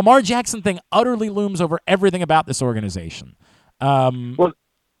Lamar Jackson thing utterly looms over everything about this organization.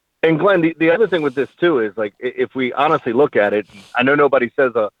 And Glenn, the other thing with this too is, like, if we honestly look at it, I know nobody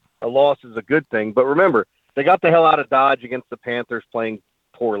says a loss is a good thing, but remember, they got the hell out of Dodge against the Panthers playing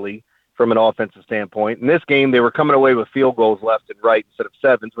poorly from an offensive standpoint. In this game, they were coming away with field goals left and right instead of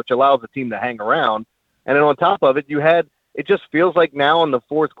sevens, which allows the team to hang around. And then on top of it, it just feels like now in the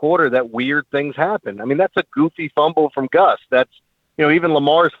fourth quarter that weird things happen. I mean, that's a goofy fumble from Gus. That's, even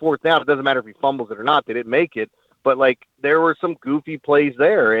Lamar's fourth down, it doesn't matter if he fumbles it or not, they didn't make it. But, like, there were some goofy plays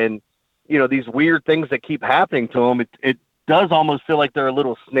there, and, these weird things that keep happening to them, it does almost feel like they're a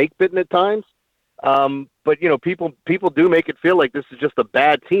little snake bitten at times. But, people do make it feel like this is just a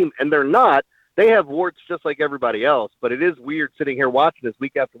bad team, and they're not. They have warts just like everybody else, but it is weird sitting here watching this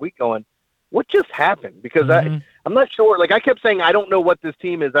week after week going, what just happened? Because I'm not sure. Like, I kept saying, I don't know what this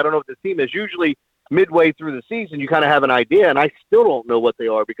team is. I don't know what this team is. Usually midway through the season, you kind of have an idea, and I still don't know what they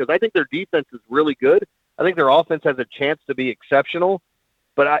are, because I think their defense is really good. I think their offense has a chance to be exceptional,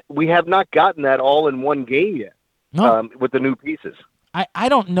 but we have not gotten that all in one game yet with the new pieces. I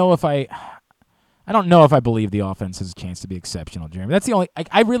don't know if I believe the offense has a chance to be exceptional, Jeremy. That's the only.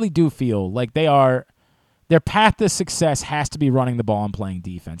 I really do feel like their path to success has to be running the ball and playing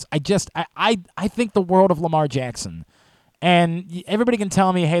defense. I think the world of Lamar Jackson, and everybody can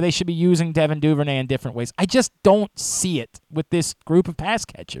tell me, hey, they should be using Devin Duvernay in different ways. I just don't see it with this group of pass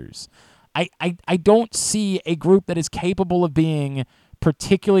catchers. I don't see a group that is capable of being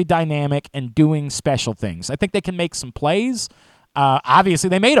particularly dynamic and doing special things. I think they can make some plays. Obviously,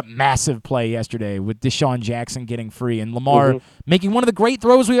 they made a massive play yesterday with Deshaun Jackson getting free and Lamar making one of the great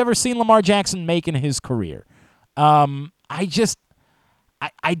throws we've ever seen Lamar Jackson make in his career. I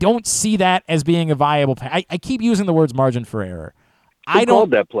I don't see that as being a viable play. I keep using the words margin for error. Who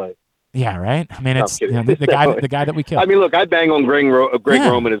called that play? Yeah, right. I mean, No, it's I'm the guy that we killed. I mean, look, I bang on Greg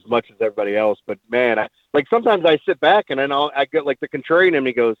Roman as much as everybody else, but man, sometimes I sit back and then I get like the contrarian in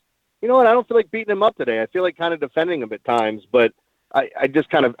me goes, you know what? I don't feel like beating him up today. I feel like kind of defending him at times, but I just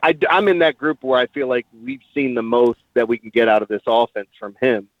kind of I'm in that group where I feel like we've seen the most that we can get out of this offense from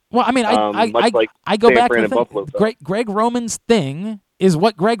him. Well, I mean, I go back to the thing. Greg Roman's thing is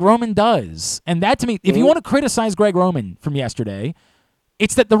what Greg Roman does, and that to me, if you want to criticize Greg Roman from yesterday,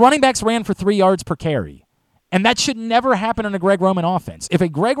 it's that the running backs ran for 3 yards per carry, and that should never happen in a Greg Roman offense. If a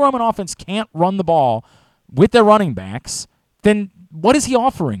Greg Roman offense can't run the ball with their running backs, then what is he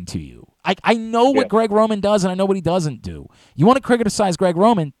offering to you? I know what Greg Roman does, and I know what he doesn't do. You want to criticize Greg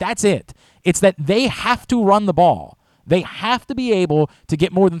Roman, that's it. It's that they have to run the ball. They have to be able to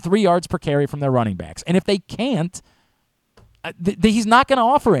get more than 3 yards per carry from their running backs. And if they can't, he's not going to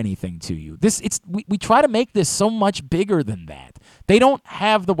offer anything to you. We try to make this so much bigger than that. They don't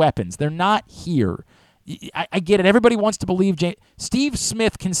have the weapons. They're not here. I get it. Everybody wants to believe Steve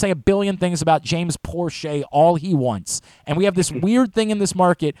Smith can say a billion things about James Proche all he wants. And we have this weird thing in this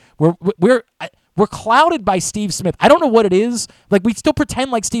market where we're clouded by Steve Smith. I don't know what it is. Like, we still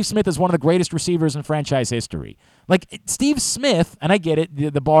pretend like Steve Smith is one of the greatest receivers in franchise history. Like, Steve Smith, and I get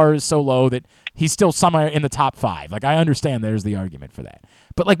it, the bar is so low that he's still somewhere in the top 5. Like, I understand there's the argument for that.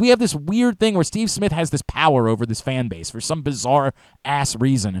 But, like, we have this weird thing where Steve Smith has this power over this fan base for some bizarre-ass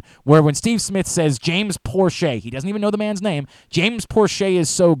reason, where when Steve Smith says James Proche, he doesn't even know the man's name, James Proche is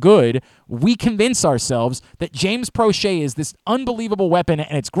so good, we convince ourselves that James Proche is this unbelievable weapon,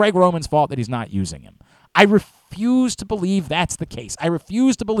 and it's Greg Roman's fault that he's not using him. I refuse to believe that's the case. I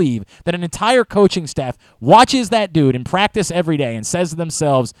refuse to believe that an entire coaching staff watches that dude in practice every day and says to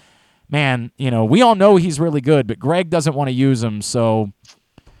themselves, man, we all know he's really good, but Greg doesn't want to use him, so,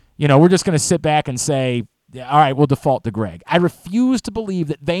 we're just going to sit back and say, all right, we'll default to Greg. I refuse to believe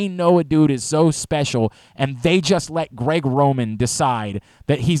that they know a dude is so special and they just let Greg Roman decide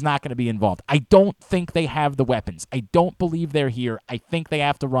that he's not going to be involved. I don't think they have the weapons. I don't believe they're here. I think they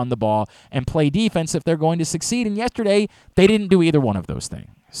have to run the ball and play defense if they're going to succeed. And yesterday, they didn't do either one of those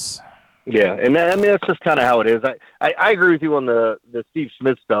things. Yeah, and that's just kind of how it is. I agree with you on the Steve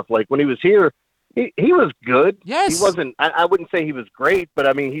Smith stuff. Like, when he was here, he was good. Yes. He wasn't, I wouldn't say he was great, but,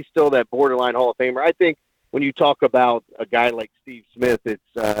 I mean, he's still that borderline Hall of Famer. I think when you talk about a guy like Steve Smith, it's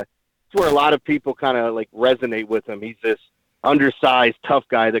where a lot of people kind of like resonate with him. He's this undersized, tough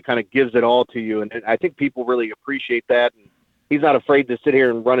guy that kind of gives it all to you, and I think people really appreciate that. And he's not afraid to sit here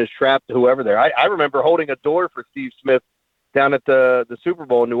and run his trap to whoever there. I remember holding a door for Steve Smith down at the Super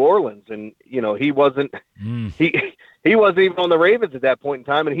Bowl in New Orleans, and he wasn't he wasn't even on the Ravens at that point in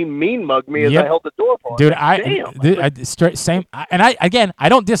time, and he mean mugged me as I held the door for him. Dude, I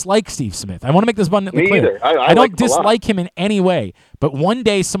don't dislike Steve Smith. I want to make this abundantly clear. I don't dislike him in any way. But one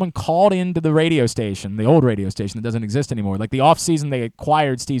day, someone called into the radio station, the old radio station that doesn't exist anymore, like the off season they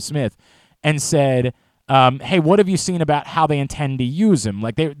acquired Steve Smith, and said, "Hey, what have you seen about how they intend to use him?"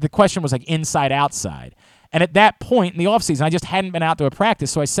 Like the question was like inside outside. And at that point in the offseason, I just hadn't been out to a practice,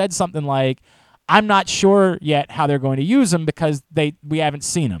 so I said something like, I'm not sure yet how they're going to use him because we haven't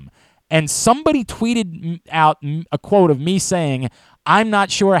seen him. And somebody tweeted out a quote of me saying, I'm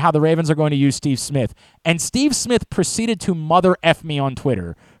not sure how the Ravens are going to use Steve Smith. And Steve Smith proceeded to mother F me on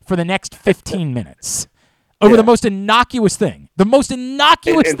Twitter for the next 15 minutes. Over the most innocuous thing. The most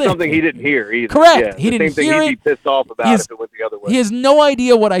innocuous and thing. Something he didn't hear either. Correct. Yeah, he didn't hear it. He'd be pissed off about if it went the other way. He has no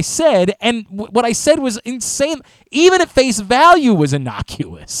idea what I said, and what I said was insane. Even at face value was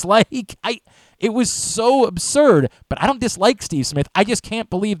innocuous. It was so absurd. But I don't dislike Steve Smith. I just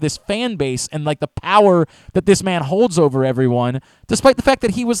can't believe this fan base and like the power that this man holds over everyone, despite the fact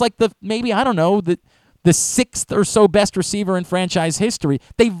that he was like the sixth or so best receiver in franchise history.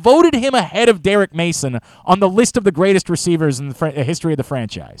 They voted him ahead of Derek Mason on the list of the greatest receivers in the history of the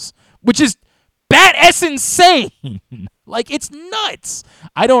franchise, which is bat-ass insane. Like, it's nuts.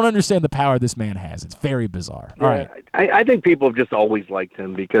 I don't understand the power this man has. It's very bizarre. Yeah, all right. I think people have just always liked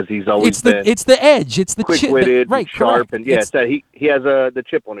him because he's always it's the edge. It's the quick-witted, right, sharp, correct. and it's that he has the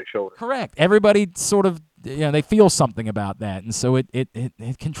chip on his shoulder. Correct. Everybody sort of, they feel something about that, and so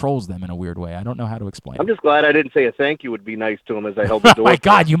it controls them in a weird way. I don't know how to explain I'm it. just glad I didn't say a thank you would be nice to him as I held the door. Oh my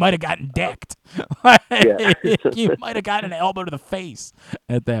God, you might have gotten decked. Yeah. You might have gotten an elbow to the face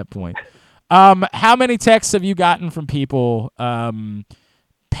at that point. How many texts have you gotten from people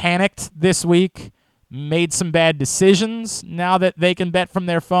panicked this week, made some bad decisions now that they can bet from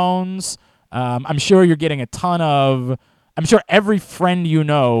their phones? I'm sure you're getting a ton of I'm sure every friend you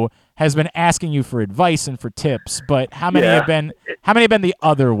know has been asking you for advice and for tips, but how many have been the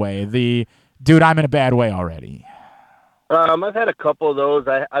other way? The dude, I'm in a bad way already. I've had a couple of those.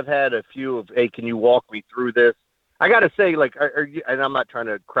 I've had a few of, hey, can you walk me through this? I got to say, like, and I'm not trying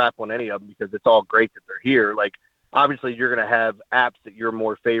to crap on any of them because it's all great that they're here. Like, obviously, you're going to have apps that you're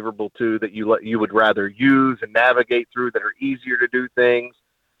more favorable to that you would rather use and navigate through that are easier to do things.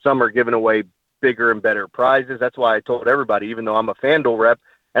 Some are giving away bigger and better prizes. That's why I told everybody, even though I'm a FanDuel rep,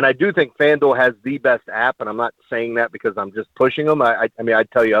 and I do think FanDuel has the best app, and I'm not saying that because I'm just pushing them. I mean,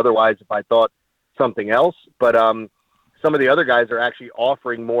 I'd tell you otherwise if I thought something else. But some of the other guys are actually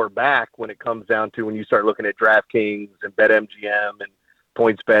offering more back when it comes down to when you start looking at DraftKings and BetMGM and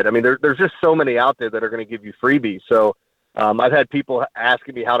PointsBet. I mean, there's just so many out there that are going to give you freebies. So I've had people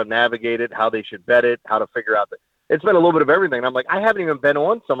asking me how to navigate it, how they should bet it, how to figure out that. It's been a little bit of everything. And I'm like, I haven't even been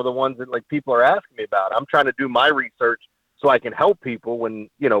on some of the ones that like people are asking me about. I'm trying to do my research so I can help people when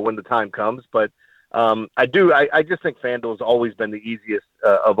the time comes. But I just think FanDuel has always been the easiest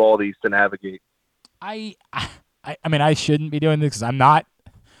of all these to navigate. I mean, I shouldn't be doing this because I'm not.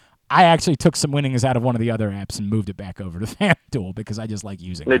 I actually took some winnings out of one of the other apps and moved it back over to FanDuel because I just like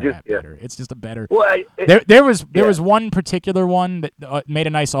using that app better. It's just a better. Well, there was one particular one that made a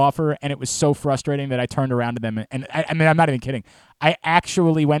nice offer, and it was so frustrating that I turned around to them and I mean, I'm not even kidding. I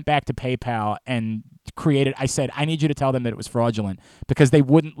actually went back to PayPal and I said, I need you to tell them that it was fraudulent because they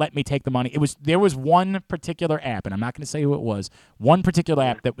wouldn't let me take the money. There was one particular app, and I'm not going to say who it was. One particular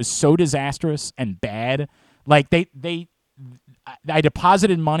app that was so disastrous and bad, like I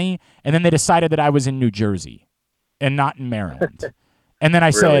deposited money, and then they decided that I was in New Jersey and not in Maryland. And then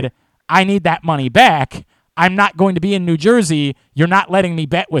I said, I need that money back. I'm not going to be in New Jersey. You're not letting me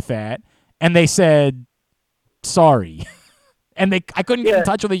bet with that. And they said, sorry. And I couldn't get in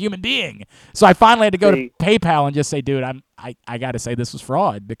touch with a human being. So I finally had to go to PayPal and just say, dude, I got to say this was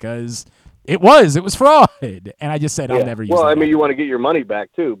fraud because it was fraud. And I just said, I'll never use it. Well, I mean, you want to get your money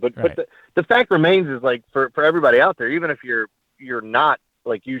back too. But the fact remains is like for everybody out there, even if you're not,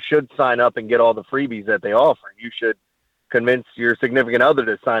 like, you should sign up and get all the freebies that they offer. You should convince your significant other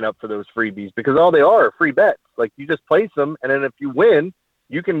to sign up for those freebies because all they are free bets. Like, you just place them, and then if you win,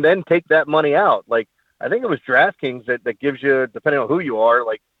 you can then take that money out. Like, I think it was DraftKings that gives you, depending on who you are,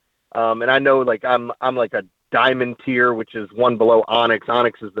 like, and I know, like, I'm like a diamond tier, which is one below Onyx.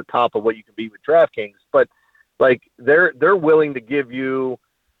 Onyx is the top of what you can be with DraftKings, but like they're willing to give you,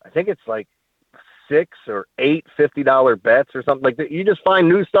 I think it's like 6 or 8 $50 bets or something like that. You just find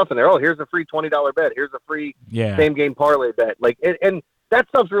new stuff in there. Oh, here's a free $20 bet. Here's a free same game parlay bet. Like, and that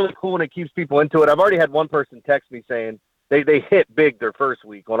stuff's really cool and it keeps people into it. I've already had one person text me saying they hit big their first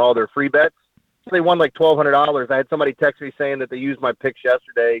week on all their free bets. So they won like $1,200. I had somebody text me saying that they used my picks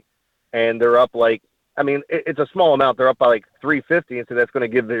yesterday and they're up like, I mean, it's a small amount. They're up by like $350, and so that's going to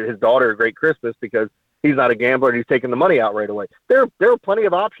give his daughter a great Christmas because he's not a gambler and he's taking the money out right away. There are plenty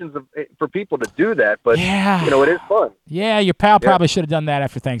of options for people to do that, but it is fun. Yeah, your pal probably should have done that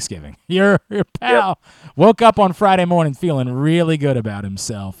after Thanksgiving. Your pal woke up on Friday morning feeling really good about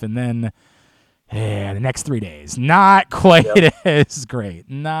himself, and then the next 3 days not quite as great.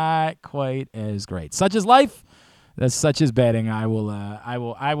 Not quite as great. Such is life. That's such as betting. I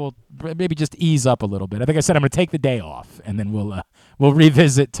will maybe just ease up a little bit. I think I said I'm going to take the day off, and then we'll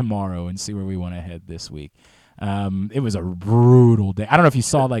revisit tomorrow and see where we want to head this week. It was a brutal day. I don't know if you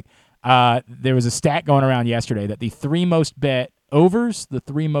saw, like, there was a stat going around yesterday that the 3 most bet overs, the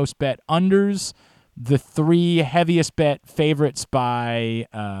 3 most bet unders, the 3 heaviest bet favorites by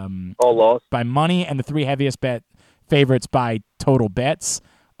all lost by money, and the 3 heaviest bet favorites by total bets.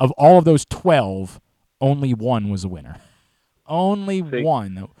 Of all of those 12. Only one was a winner. Only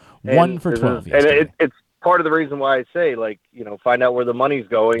one. One for 12. And it's part of the reason why I say, like, find out where the money's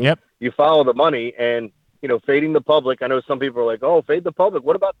going. Yep. You follow the money and, fading the public. I know some people are like, oh, fade the public.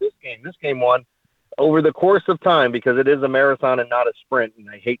 What about this game? This game won. Over the course of time, because it is a marathon and not a sprint, and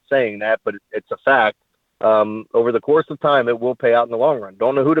I hate saying that, but it's a fact. Over the course of time, it will pay out in the long run.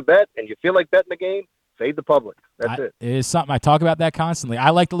 Don't know who to bet, and you feel like betting the game, fade the public. That's it. It is something. I talk about that constantly.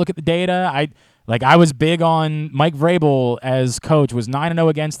 I like to look at the data. I was big on Mike Vrabel as coach, was 9-0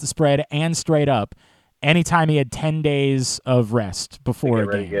 against the spread and straight up anytime he had 10 days of rest before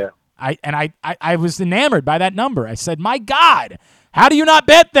a game. I was enamored by that number. I said, my God, how do you not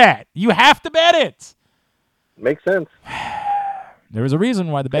bet that? You have to bet it. Makes sense. There was a reason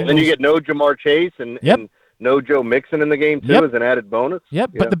why the Bengals... And then you get no Jamar Chase and no Joe Mixon in the game, too, as an added bonus.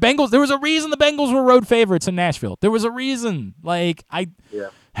 Yep, but the Bengals... There was a reason the Bengals were road favorites in Nashville. There was a reason.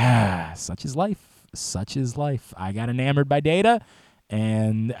 Such is life. Such is life. I got enamored by data,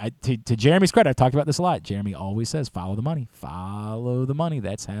 And to Jeremy's credit, I've talked about this a lot. Jeremy always says, follow the money. Follow the money.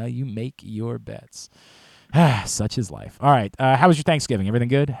 That's how you make your bets. Such is life. All right. How was your Thanksgiving? Everything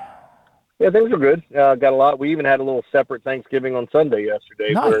good? Yeah, things were good. Got a lot. We even had a little separate Thanksgiving on Sunday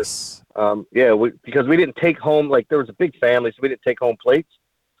yesterday. Nice. Where, because we didn't take home, like there was a big family, so we didn't take home plates.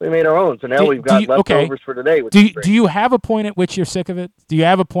 So we made our own. So now we've got leftovers for today. Do you have a point at which you're sick of it? Do you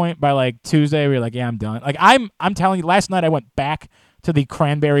have a point by like Tuesday where you're like, yeah, I'm done? Like I'm telling you, last night I went back to the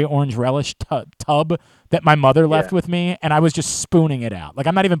cranberry orange relish tub that my mother left with me, and I was just spooning it out. Like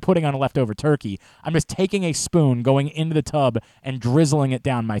I'm not even putting on a leftover turkey. I'm just taking a spoon, going into the tub, and drizzling it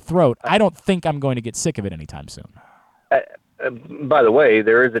down my throat. I don't think I'm going to get sick of it anytime soon. By the way,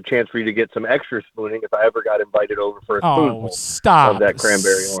 there is a chance for you to get some extra spooning if I ever got invited over for a spoonful of that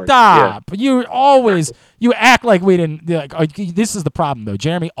cranberry orange. Stop. Yeah. You act like we didn't. Like, this is the problem, though.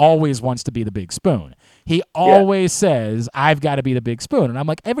 Jeremy always wants to be the big spoon. He always says, I've got to be the big spoon. And I'm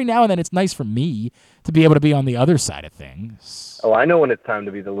like, every now and then it's nice for me to be able to be on the other side of things. Oh, I know when it's time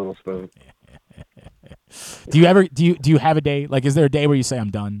to be the little spoon. Do you have a day? Like, is there a day where you say, I'm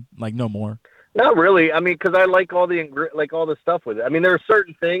done? Like, no more? Not really. I mean, because I like all the stuff with it. I mean, there are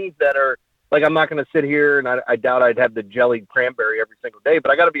certain things that are like I'm not going to sit here and I doubt I'd have the jellied cranberry every single day.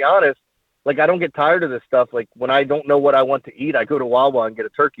 But I got to be honest, like I don't get tired of this stuff. Like when I don't know what I want to eat, I go to Wawa and get a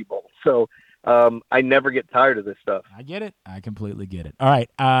turkey bowl. So I never get tired of this stuff. I get it. I completely get it. All right.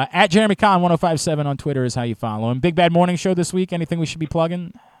 At Jeremy Conn 1057 on Twitter is how you follow him. Big Bad Morning Show this week. Anything we should be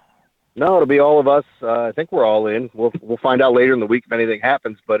plugging? No, it'll be all of us. I think we're all in. We'll find out later in the week if anything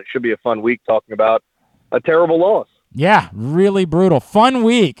happens, but it should be a fun week talking about a terrible loss. Yeah, really brutal. Fun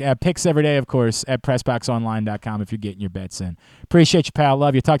week. Picks every day, of course, at PressBoxOnline.com if you're getting your bets in. Appreciate you, pal.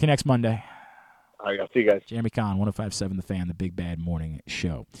 Love you. Talk to you next Monday. All right, I'll see you guys. Jeremy Conn, 1057 The Fan, the Big Bad Morning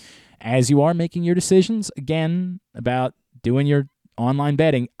Show. As you are making your decisions, again, about doing your online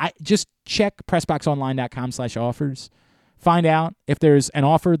betting, just check PressBoxOnline.com/offers. Find out if there's an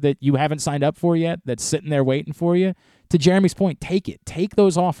offer that you haven't signed up for yet that's sitting there waiting for you. To Jeremy's point, take it. Take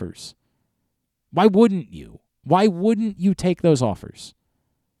those offers. Why wouldn't you? Why wouldn't you take those offers?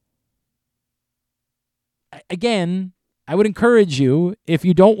 Again, I would encourage you, if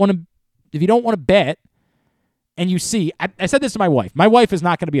you don't want to bet, and you see, I said this to my wife. My wife is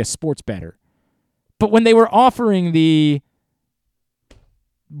not going to be a sports bettor. But when they were offering the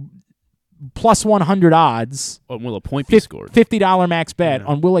plus 100 odds on will a point be scored, $50 max bet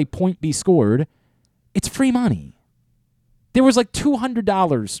on will a point be scored, it's free money. There was like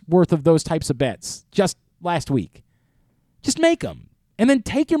 $200 worth of those types of bets just last week. Just make them and then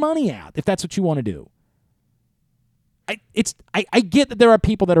take your money out if that's what you want to do. I get that there are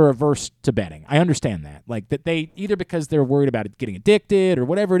people that are averse to betting. I understand that. Like that they either because they're worried about it getting addicted or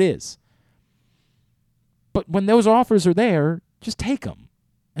whatever it is. But when those offers are there, just take them.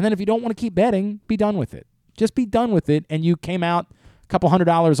 And then if you don't want to keep betting, be done with it. Just be done with it, and you came out a couple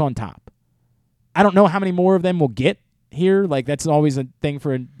 $100 on top. I don't know how many more of them we'll get here. Like, that's always a thing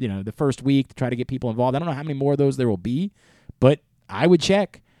for, the first week to try to get people involved. I don't know how many more of those there will be, but I would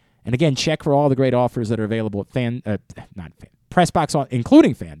check. And again, check for all the great offers that are available at PressBox,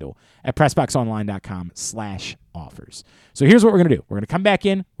 including FanDuel, at PressBoxOnline.com/offers. So here's what we're going to do. We're going to come back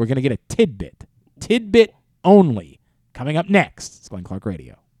in. We're going to get a tidbit only, coming up next. It's Glenn Clark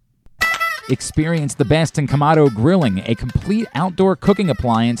Radio. Experience the best in Kamado Grilling, a complete outdoor cooking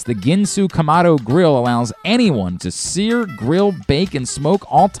appliance. The Ginsu Kamado Grill allows anyone to sear, grill, bake, and smoke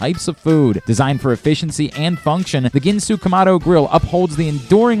all types of food. Designed for efficiency and function, the Ginsu Kamado Grill upholds the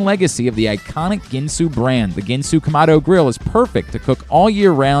enduring legacy of the iconic Ginsu brand. The Ginsu Kamado Grill is perfect to cook all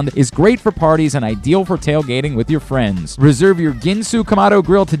year round, is great for parties, and ideal for tailgating with your friends. Reserve your Ginsu Kamado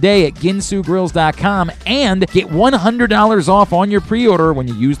Grill today at ginsugrills.com and get $100 off on your pre-order when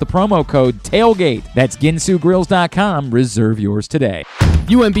you use the promo code TAILGATE. That's ginsugrills.com. Reserve yours today.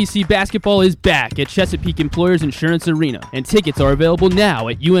 UMBC basketball is back at Chesapeake Employers Insurance Arena, and tickets are available now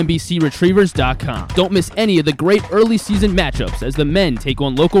at umbcretrievers.com. Don't miss any of the great early season matchups as the men take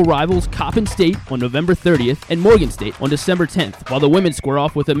on local rivals Coppin State on November 30th and Morgan State on December 10th, while the women square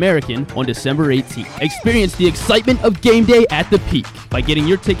off with American on December 18th. Experience the excitement of game day at the Peak by getting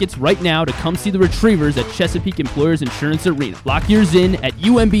your tickets right now to come see the Retrievers at Chesapeake Employers Insurance Arena. Lock yours in at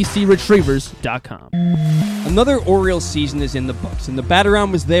UMBC Retrievers. waivers.com. Another Orioles season is in the books, and the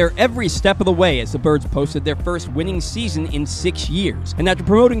Bat-Around was there every step of the way as the Birds posted their first winning season in 6 years. And after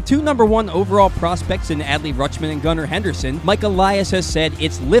promoting 2 #1 overall prospects in Adley Rutschman and Gunnar Henderson, Mike Elias has said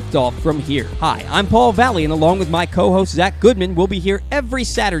it's liftoff from here. Hi, I'm Paul Valley, and along with my co-host Zach Goodman, we'll be here every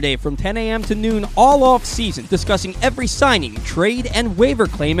Saturday from 10 a.m. to noon all off season, discussing every signing, trade, and waiver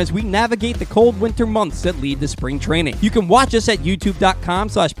claim as we navigate the cold winter months that lead to spring training. You can watch us at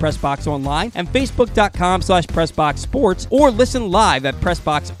youtube.com/PressBoxOnline and Facebook.com/PressBoxSports, or listen live at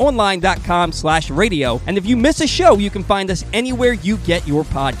PressBoxOnline.com/radio. And if you miss a show, you can find us anywhere you get your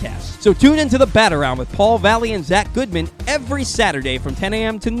podcasts. So tune into the Bat-Around with Paul Valley and Zach Goodman every Saturday from 10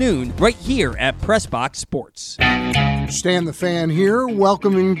 a.m. to noon right here at PressBox Sports. Stan the Fan here,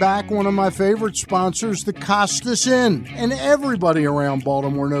 welcoming back one of my favorite sponsors, the Costas Inn. And everybody around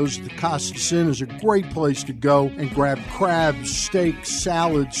Baltimore knows the Costas Inn is a great place to go and grab crabs, steaks,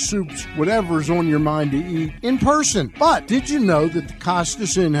 salads, soups, whatever's on your mind to eat in person. But did you know that the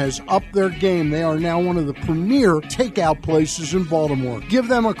Costas Inn has upped their game? They are now one of the premier takeout places in Baltimore. Give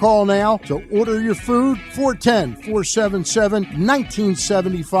them a call now to order your food,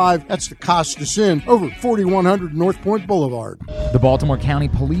 410-477-1975. That's the Costas Inn, over 4100 North Point Boulevard. The Baltimore County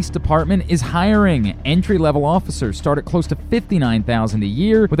Police Department is hiring. Entry-level officers start at close to $59,000 a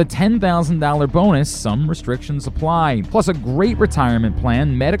year with a $10,000 bonus. Some restrictions apply. Plus a great retirement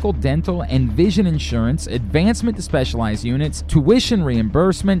plan, medical, dental, and vision insurance, advancement to specialized units, tuition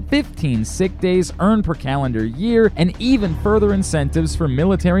reimbursement, 15 sick days earned per calendar year, and even further incentives for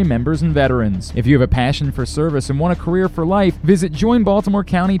military members and veterans. If you have a passion for service and want a career for life, visit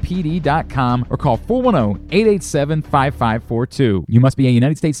joinbaltimorecountypd.com or call 410-887-5542. You must be a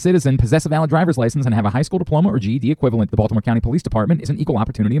United States citizen, possess a valid driver's license, and have a high school diploma or GED equivalent. The Baltimore County Police Department is an equal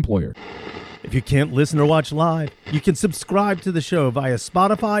opportunity employer. If you can't listen or watch live, you can subscribe to the show via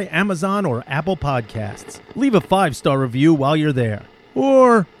Spotify, Amazon, or Apple Podcasts. Leave a 5-star review while you're there.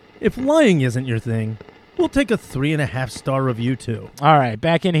 Or, if lying isn't your thing, we'll take a 3.5-star review too. All right,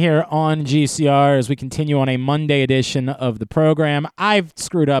 back in here on GCR as we continue on a Monday edition of the program. I've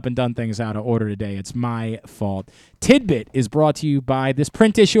screwed up and done things out of order today. It's my fault. Tidbit is brought to you by this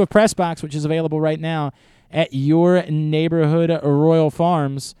print issue of PressBox, which is available right now at your neighborhood Royal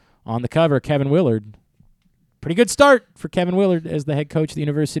Farms. On the cover, Kevin Willard. Pretty good start for Kevin Willard as the head coach of the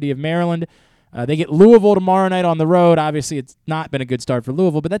University of Maryland. They get Louisville tomorrow night on the road. Obviously, it's not been a good start for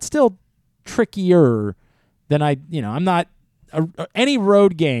Louisville, but that's still trickier than I'm not any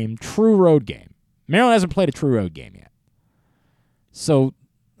road game, true road game. Maryland hasn't played a true road game yet. So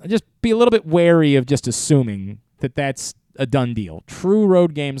just be a little bit wary of just assuming that that's a done deal. True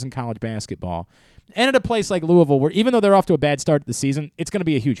road games in college basketball. And at a place like Louisville, where even though they're off to a bad start to the season, it's going to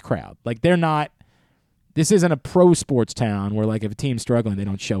be a huge crowd. Like, this isn't a pro sports town where, like, if a team's struggling, they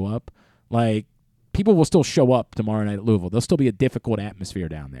don't show up. Like, people will still show up tomorrow night at Louisville. There'll still be a difficult atmosphere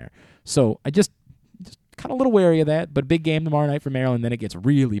down there. So I just kind of a little wary of that, but big game tomorrow night for Maryland. Then it gets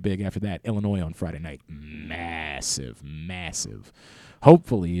really big after that. Illinois on Friday night. Massive, massive.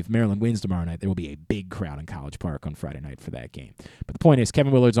 Hopefully, if Maryland wins tomorrow night, there will be a big crowd in College Park on Friday night for that game. But the point is,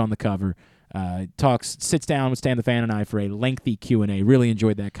 Kevin Willard's on the cover. Sits down with Stan the Fan and I for a lengthy Q&A. Really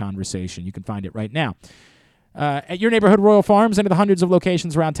enjoyed that conversation. You can find it right now at your neighborhood Royal Farms and at the hundreds of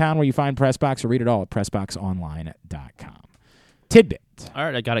locations around town where you find PressBox, or read it all at PressBoxOnline.com. Tidbit. All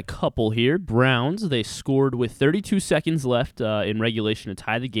right, I got a couple here. Browns, they scored with 32 seconds left in regulation to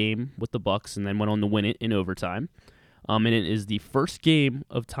tie the game with the Bucs, and then went on to win it in overtime. And it is the first game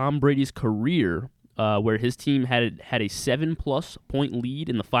of Tom Brady's career where his team had a 7+ point lead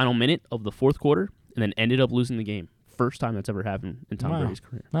in the final minute of the fourth quarter and then ended up losing the game. First time that's ever happened in Tom Brady's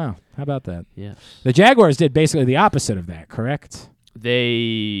career. Wow, how about that? Yes. The Jaguars did basically the opposite of that, correct?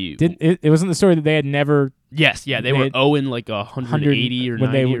 They did. It wasn't the story that they had never. Yes, yeah, they were 0 like 180 or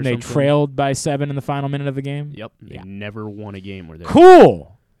 90 when they trailed by 7 in the final minute of the game. Yep, they never won a game where they.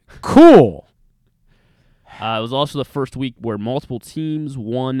 Cool. It was also the first week where multiple teams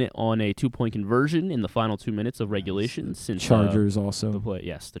won on a 2-point conversion in the final 2 minutes of regulation. Since Chargers also.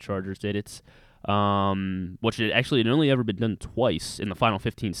 The Chargers did it. Which it only ever been done twice in the final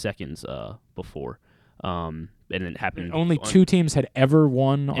 15 seconds before. And it happened. Only two teams had ever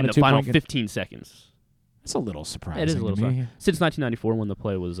won on in a the 2 final point 15 seconds. It's a little surprising. It is a little surprising. Since 1994, when the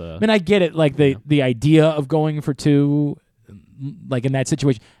play was. I mean, I get it. Like the idea of going for two, like in that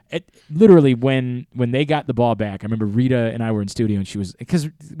situation. Literally, when they got the ball back, I remember Rita and I were in studio, and she was, because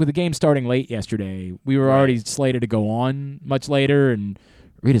with the game starting late yesterday, we were already slated to go on much later, and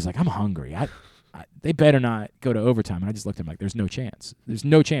Rita's like, "I'm hungry. They better not go to overtime." And I just looked at him like, "There's no chance. There's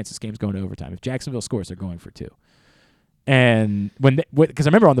no chance this game's going to overtime. If Jacksonville scores, they're going for two." And because I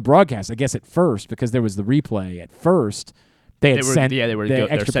remember on the broadcast, I guess at first, because there was the replay, at first they sent they were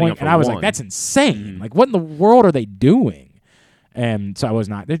the extra setting point, up for and I was one. like, that's insane. Like, what in the world are they doing? And so I was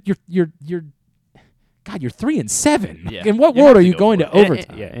not. You're 3-7. Yeah. In what You world have are to you go going for to it.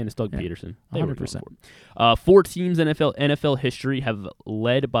 overtime? And it's Doug Peterson. They were 100%. going for it. 4 teams in NFL history have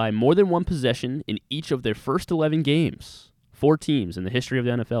led by more than one possession in each of their first 11 games. 4 teams in the history of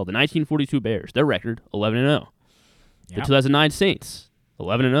the NFL. The 1942 Bears, their record 11-0. The Yep. 2009 Saints,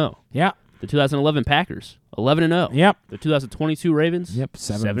 11-0. Yeah. The 2011 Packers, 11-0. Yep. The 2022 Ravens, Yep.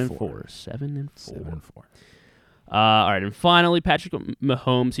 7-4. 7-4. All right, and finally, Patrick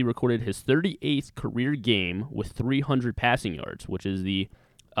Mahomes, he recorded his 38th career game with 300 passing yards, which is the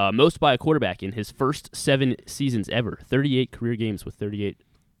most by a quarterback in his first 7 seasons ever. 38 career games with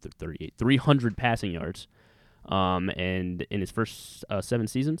 300 passing yards. And in his first 7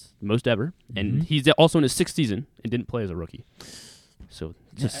 seasons, most ever. And he's also in his 6th season and didn't play as a rookie. So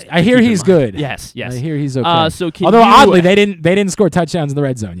just I hear keep in he's mind. good. Yes. I hear he's okay. So can although you, oddly they didn't score touchdowns in the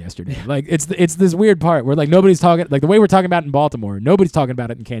red zone yesterday. Like it's this weird part where like nobody's talking, like the way we're talking about it in Baltimore, nobody's talking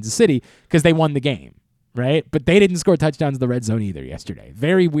about it in Kansas City because they won the game, right? But they didn't score touchdowns in the red zone either yesterday.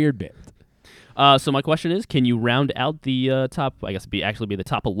 Very weird bit. So my question is, can you round out the top? I guess be the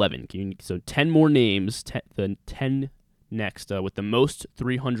top 11. So 10 more names. The 10 next with the most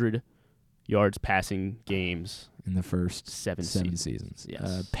 300 yards passing games in the first 7 seasons.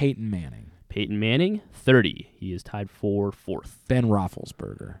 Yes. Peyton Manning. Peyton Manning, 30. He is tied for 4th. Ben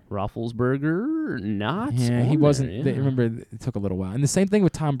Roethlisberger. Not. Yeah, he on wasn't. there, yeah. Remember, it took a little while. And the same thing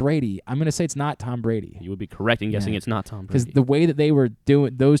with Tom Brady. I'm going to say it's not Tom Brady. You would be correct in guessing it's not Tom Because Brady. the way that they were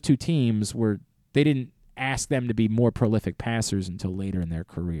doing, those two teams they didn't ask them to be more prolific passers until later in their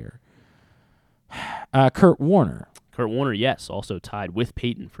career. Kurt Warner. Kurt Warner, yes, also tied with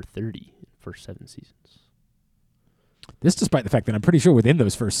Peyton for 30 for 7 seasons. This despite the fact that I'm pretty sure within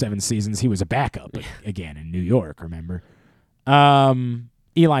those first 7 seasons he was a backup again in New York, remember?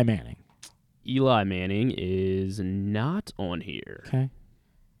 Eli Manning. Eli Manning is not on here. Okay.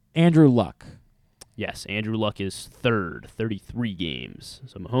 Andrew Luck. Yes, Andrew Luck is 3rd, 33 games.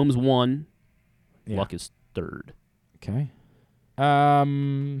 So Mahomes 1, Luck is 3rd. Okay.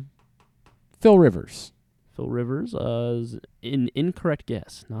 Phil Rivers. Phil Rivers is an incorrect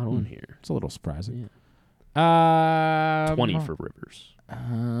guess. Not on here. It's a little surprising. Yeah. 20 for Rivers.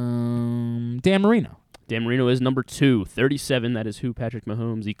 Dan Marino. Dan Marino is number 2, 37. That is who Patrick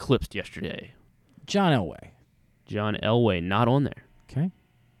Mahomes eclipsed yesterday. John Elway. John Elway, not on there. Okay.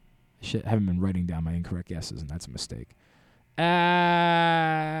 I haven't been writing down my incorrect guesses, and that's a mistake.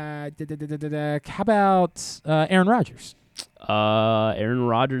 How about Aaron Rodgers? Aaron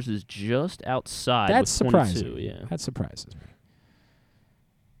Rodgers is just outside. That's with 22, surprising. Yeah. That surprises me.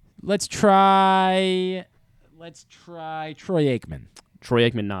 Let's try Troy Aikman. Troy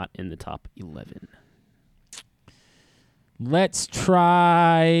Aikman not in the top 11. Let's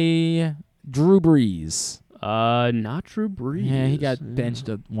try Drew Brees. Not Drew Brees. Yeah, he got benched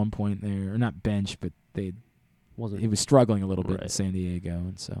at one point there, or not benched, but he was struggling a little bit in San Diego,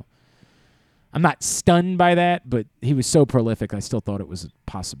 and so I'm not stunned by that, but he was so prolific, I still thought it was a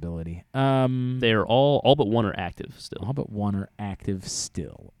possibility. They're all but one are active still. All but one are active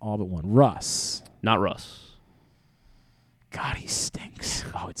still. All but one. Russ. Not Russ. God, he stinks.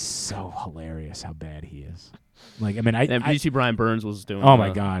 Oh, it's so hilarious how bad he is. Like, I mean, and PC Brian Burns was doing. Oh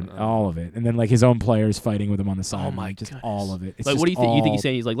my God, all of it, and then like his own players fighting with him on the side. Oh my, just all of it. It's like, what do you think? You think he's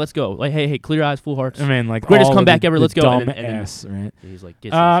saying? He's like, "Let's go." Like, hey, clear eyes, full hearts. I mean, like greatest all comeback the, ever. the Let's go. Dumb And ass, right? He's like,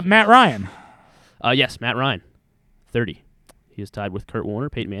 Matt Ryan. Yes, Matt Ryan, 30. He is tied with Kurt Warner,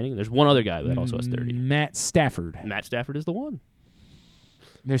 Peyton Manning. There's one other guy that also has 30. Matt Stafford. Matt Stafford is the one.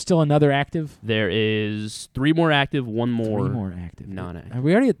 There's still another active. There is 3 more active, 1 more. 3 more active. Non-active. Are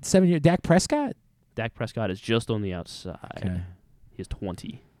we already at 7 years? Dak Prescott. Dak Prescott is just on the outside. Okay. He has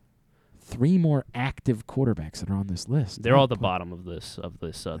 20. 3 more active quarterbacks that are on this list. They're all at the bottom of this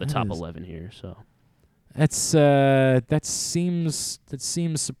the top 11 here. So that seems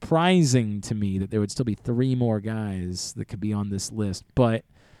surprising to me that there would still be 3 more guys that could be on this list. But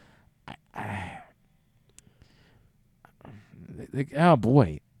oh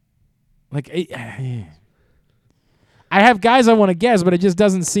boy, like I have guys I want to guess, but it just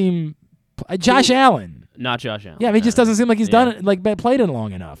doesn't seem. Josh Allen. Not Josh Allen. Yeah, I mean, it just doesn't seem like he's done it, like played it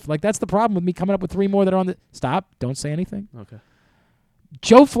long enough. Like that's the problem with me coming up with 3 more that are on the. Stop! Don't say anything. Okay.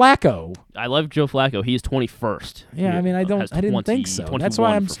 Joe Flacco. I love Joe Flacco. He is 21st. Yeah, I mean, I didn't think so. That's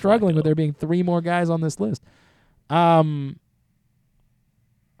why I'm struggling with there being 3 more guys on this list. There's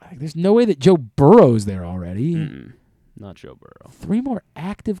no way that Joe Burrow's there already. Not Joe Burrow. 3 more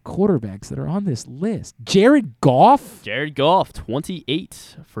active quarterbacks that are on this list. Jared Goff? Jared Goff,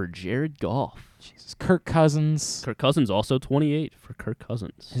 28 for Jared Goff. Jesus. Kirk Cousins. Kirk Cousins also 28 for Kirk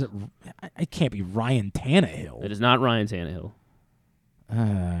Cousins. Is it? It can't be Ryan Tannehill. It is not Ryan Tannehill.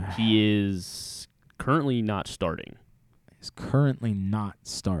 He is currently not starting. He's currently not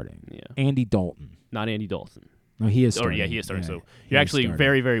starting. Yeah. Andy Dalton. Not Andy Dalton. No, he is starting. Oh, yeah, he is starting. Yeah, so he you're is actually starting.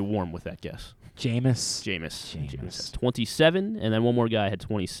 very, very warm with that guess. Jameis has 27, and then one more guy had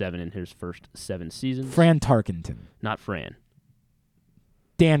 27 in his first 7 seasons. Fran Tarkenton. Not Fran.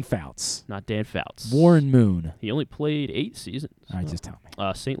 Dan Fouts. Not Dan Fouts. Warren Moon. He only played 8 seasons. All right, just tell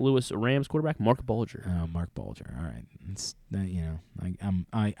me. St. Louis Rams quarterback Mark Bulger. Oh, Mark Bulger. All right, it's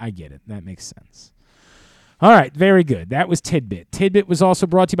I get it. That makes sense. All right, very good. That was Tidbit. Tidbit was also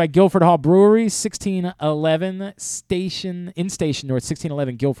brought to you by Guilford Hall Brewery, 1611 Station North,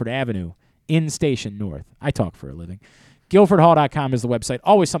 1611 Guilford Avenue in Station North. I talk for a living. GuilfordHall.com is the website.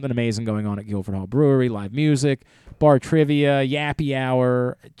 Always something amazing going on at Guilford Hall Brewery. Live music, bar trivia, yappy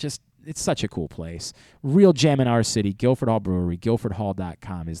hour. Just, it's such a cool place. Real gem in our city. Guilford Hall Brewery.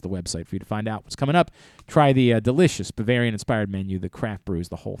 GuilfordHall.com is the website for you to find out what's coming up. Try the delicious Bavarian-inspired menu, the craft brews,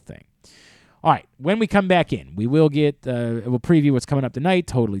 the whole thing. All right, when we come back in, we will we'll preview what's coming up tonight,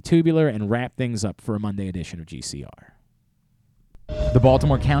 Totally Tubular, and wrap things up for a Monday edition of GCR. The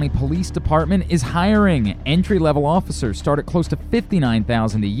Baltimore County Police Department is hiring. Entry-level officers start at close to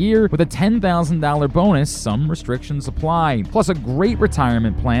 $59,000 a year with a $10,000 bonus. Some restrictions apply. Plus a great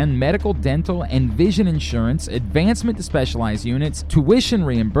retirement plan, medical, dental, and vision insurance, advancement to specialized units, tuition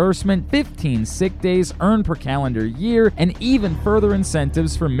reimbursement, 15 sick days earned per calendar year, and even further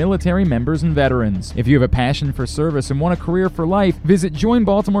incentives for military members and veterans. If you have a passion for service and want a career for life, visit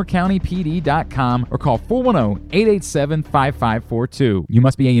joinbaltimorecountypd.com or call 410-887-5542. You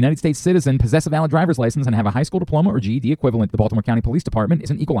must be a United States citizen, possess a valid driver's license, and have a high school diploma or GED equivalent. The Baltimore County Police Department is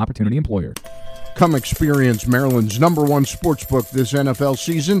an equal opportunity employer. Come experience Maryland's #1 sportsbook this NFL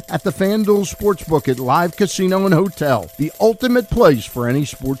season at the FanDuel Sportsbook at Live Casino and Hotel, the ultimate place for any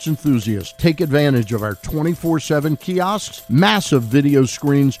sports enthusiast. Take advantage of our 24/7 kiosks, massive video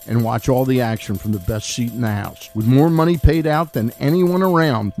screens, and watch all the action from the best seat in the house. With more money paid out than anyone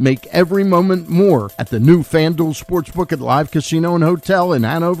around, make every moment more at the new FanDuel Sportsbook at Live Casino and Hotel in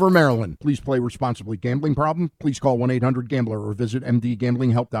Hanover, Maryland. Please play responsibly. Gambling problem? Please call 1-800-GAMBLER or visit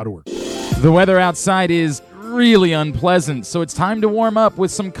mdgamblinghelp.org. The weather outside is really unpleasant, so it's time to warm up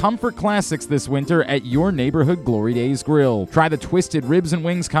with some comfort classics this winter at your neighborhood Glory Days Grill. Try the Twisted Ribs and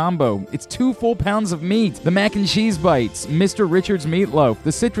Wings combo. It's 2 full pounds of meat, the mac and cheese bites, Mr. Richards meatloaf,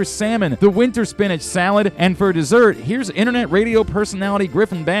 the citrus salmon, the winter spinach salad, and for dessert, here's internet radio personality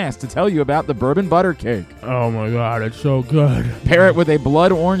Griffin Bass to tell you about the bourbon butter cake. Oh my God, it's so good. Pair it with a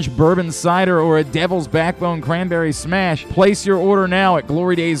blood orange bourbon cider or a devil's backbone cranberry smash. Place your order now at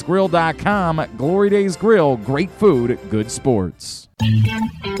glorydaysgrill.com. Glory Days Grill. Great food, good sports.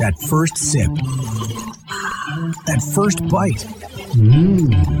 That first sip. That first bite.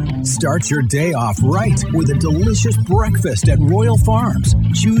 Start your day off right with a delicious breakfast at Royal Farms.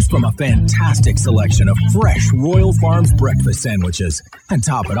 Choose from a fantastic selection of fresh Royal Farms breakfast sandwiches and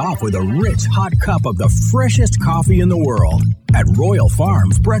top it off with a rich hot cup of the freshest coffee in the world. At Royal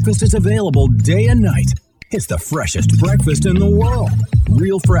Farms, breakfast is available day and night. It's the freshest breakfast in the world.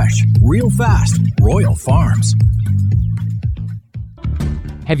 Real fresh, real fast. Royal Farms.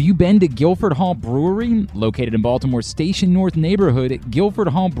 Have you been to Guilford Hall Brewery? Located in Baltimore's Station North neighborhood, Guilford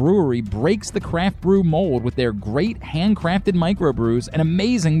Hall Brewery breaks the craft brew mold with their great handcrafted microbrews and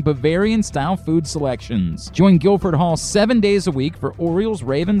amazing Bavarian-style food selections. Join Guilford Hall 7 days a week for Orioles,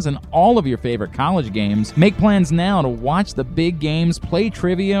 Ravens, and all of your favorite college games. Make plans now to watch the big games, play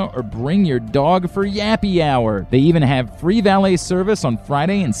trivia, or bring your dog for Yappy Hour. They even have free valet service on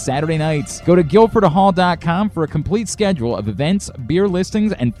Friday and Saturday nights. Go to GuilfordHall.com for a complete schedule of events, beer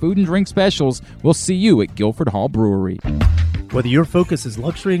listings, and food and drink specials. We'll see you at Guilford Hall Brewery. Whether your focus is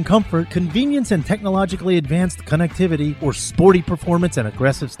luxury and comfort, convenience and technologically advanced connectivity, or sporty performance and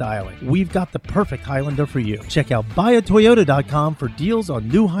aggressive styling, we've got the perfect Highlander for you. Check out buyatoyota.com for deals on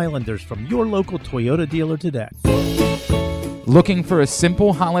new Highlanders from your local Toyota dealer today. Looking for a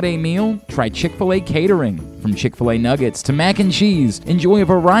simple holiday meal? Try Chick-fil-A Catering. From Chick-fil-A nuggets to mac and cheese, enjoy a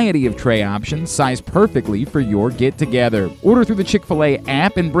variety of tray options sized perfectly for your get-together. Order through the Chick-fil-A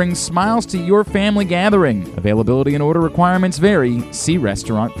app and bring smiles to your family gathering. Availability and order requirements vary. See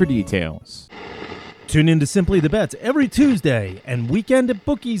restaurant for details. Tune in to Simply the Bets every Tuesday and Weekend at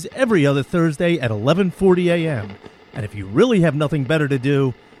Bookies every other Thursday at 11:40 a.m. And if you really have nothing better to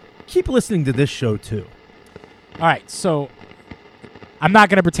do, keep listening to this show too. All right, so I'm not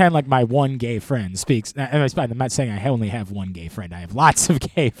going to pretend like my one gay friend speaks. I'm not saying I only have one gay friend. I have lots of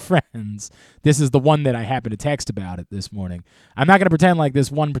gay friends. This is the one that I happened to text about it this morning. I'm not going to pretend like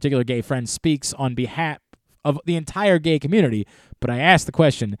this one particular gay friend speaks on behalf of the entire gay community, but I asked the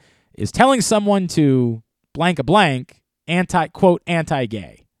question, is telling someone to blank a blank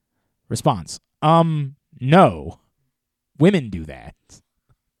anti-gay? Response, no. Women do that.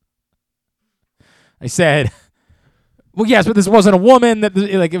 I said, well, yes, but this wasn't a woman.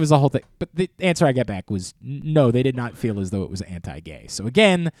 It was a whole thing. But the answer I got back was no, they did not feel as though it was anti-gay. So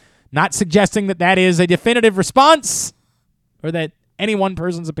again, not suggesting that is a definitive response or that any one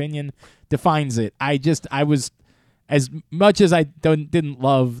person's opinion defines it. I was, as much as I didn't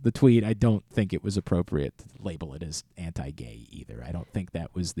love the tweet, I don't think it was appropriate to label it as anti-gay either. I don't think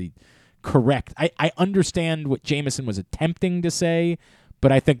that was the correct. I understand what Jameson was attempting to say,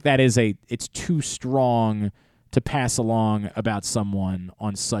 but I think that it's too strong to pass along about someone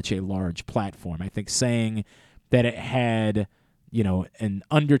on such a large platform. I think saying that it had, an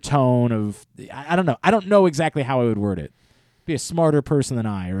undertone of, I don't know. I don't know exactly how I would word it. Be a smarter person than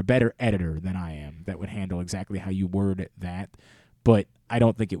I or a better editor than I am that would handle exactly how you word that. But I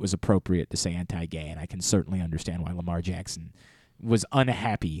don't think it was appropriate to say anti-gay, and I can certainly understand why Lamar Jackson was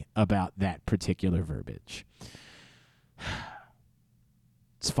unhappy about that particular verbiage.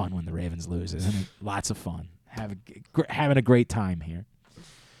 It's fun when the Ravens lose, isn't it? Lots of fun. Having a great time here.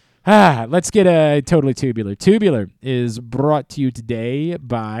 Let's get a Totally Tubular. Tubular is brought to you today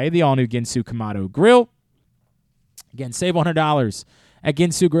by the all-new Ginsu Kamado Grill. Again, save $100 at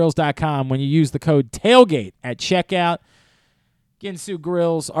ginsugrills.com when you use the code TAILGATE at checkout. Ginsu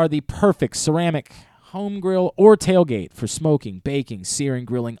Grills are the perfect ceramic home grill or tailgate for smoking, baking, searing,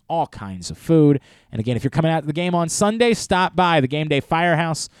 grilling, all kinds of food. And again, if you're coming out to the game on Sunday, stop by the Game Day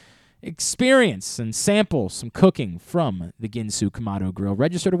Firehouse. Experience and sample some cooking from the Ginsu Kamado Grill.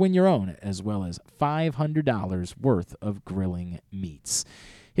 Register to win your own, as well as $500 worth of grilling meats.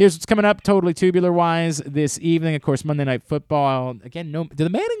 Here's what's coming up Totally Tubular-wise this evening. Of course, Monday Night Football. Again, do the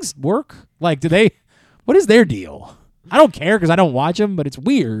Mannings work? What is their deal? I don't care because I don't watch them, but it's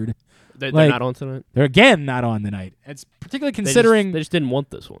weird. They're not on tonight? They're again not on tonight. It's particularly considering... They just didn't want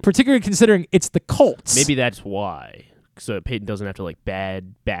this one. Particularly considering it's the Colts. Maybe that's why. So Peyton doesn't have to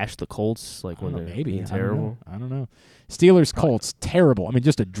bash the Colts when they're being terrible. I don't know. Steelers-Colts, terrible. I mean,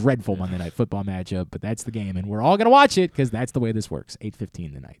 just a dreadful Monday Night Football matchup, but that's the game, and we're all going to watch it because that's the way this works.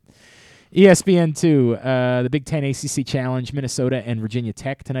 8:15 tonight. ESPN2, the Big Ten ACC Challenge, Minnesota and Virginia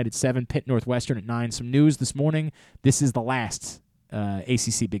Tech tonight at 7, Pitt Northwestern at 9. Some news this morning. This is the last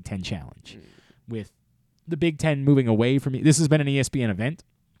ACC Big Ten Challenge, with the Big Ten moving away from it. This has been an ESPN event,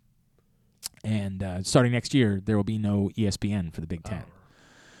 and starting next year, there will be no ESPN for the Big Ten,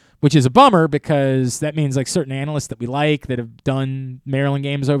 which is a bummer because that means certain analysts that we like that have done Maryland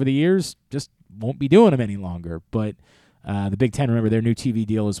games over the years just won't be doing them any longer. But the Big Ten, remember, their new TV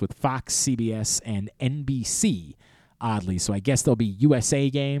deal is with Fox, CBS, and NBC, oddly. So I guess there'll be USA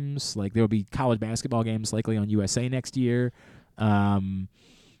games. There will be college basketball games likely on USA next year.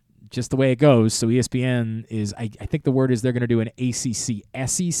 Just the way it goes. So ESPN is, I think the word is they're going to do an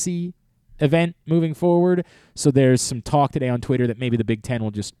ACC-SEC event moving forward. So there's some talk today on Twitter that maybe the Big Ten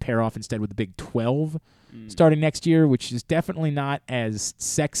will just pair off instead with the Big 12 starting next year, which is definitely not as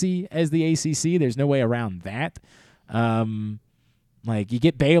sexy as the ACC. There's no way around that. You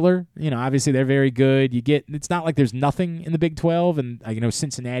get Baylor, obviously they're very good. It's not like there's nothing in the Big 12, and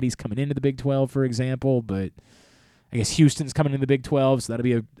Cincinnati's coming into the Big 12, for example, but I guess Houston's coming into the Big 12, so that'll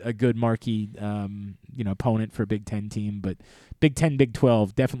be a good marquee, opponent for a Big 10 team. But Big 10, Big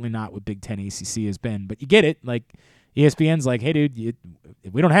 12, definitely not what Big 10 ACC has been. But you get it. ESPN's hey, dude,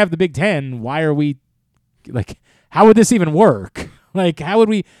 if we don't have the Big 10, why are we, how would this even work? How would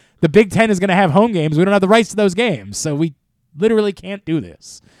we, the Big 10 is going to have home games. We don't have the rights to those games, so we literally can't do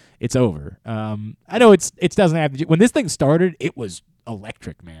this. It's over. I know it doesn't have to, when this thing started, it was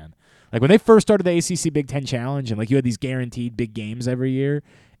electric, man. When they first started the ACC Big Ten Challenge and you had these guaranteed big games every year,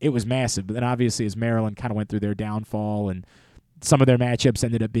 it was massive. But then obviously as Maryland kind of went through their downfall and some of their matchups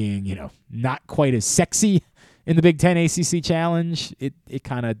ended up being, not quite as sexy in the Big Ten ACC Challenge, it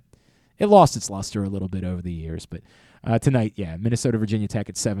lost its luster a little bit over the years. But tonight, Minnesota, Virginia Tech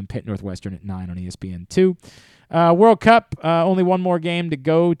at 7, Pitt Northwestern at 9 on ESPN2. World Cup, only one more game to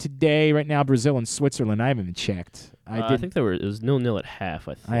go today. Right now, Brazil and Switzerland. I haven't even checked. I think it was 0-0 at half.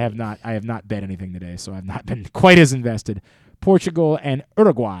 I think. I have not bet anything today, so I've not been quite as invested. Portugal and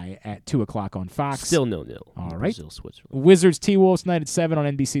Uruguay at 2 o'clock on Fox. Still 0-0. All right. Brazil, Switzerland. Wizards T-Wolves tonight at 7 on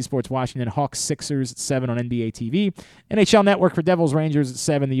NBC Sports Washington. Hawks Sixers at 7 on NBA TV. NHL Network for Devils Rangers at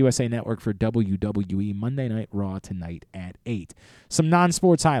 7. The USA Network for WWE. Monday Night Raw tonight at 8. Some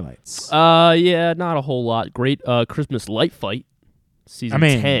non-sports highlights. Yeah, not a whole lot. Great Christmas light fight. Season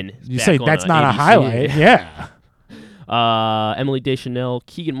 10. You say that's not a highlight. Yeah. Emily Deschanel,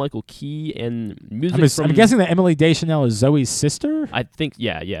 Keegan-Michael Key, and music I'm guessing that Emily Deschanel is Zoe's sister? I think,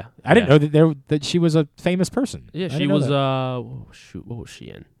 yeah. I didn't know that she was a famous person. Yeah, she was, what was she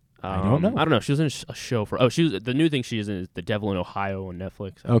in? I don't know. I don't know. She was in a show for, the new thing she is in is The Devil in Ohio on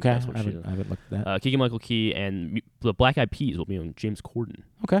Netflix. Okay. That's what I haven't looked at that. Keegan-Michael Key and the Black Eyed Peas will be on James Corden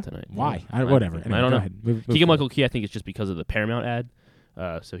tonight. Why? Whatever. Anyway, I don't know. Keegan-Michael Key, I think it's just because of the Paramount ad.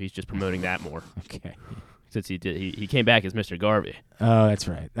 So he's just promoting that more. Okay. Since he came back as Mr. Garvey. Oh, that's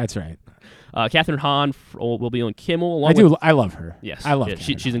right. Catherine Hahn will be on Kimmel. I love her. Yes, I love her.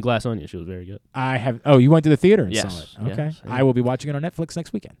 She's in Glass Onion. She was very good. I have. Oh, you went to the theater and Yes. saw it. Okay. Yes. I will be watching it on Netflix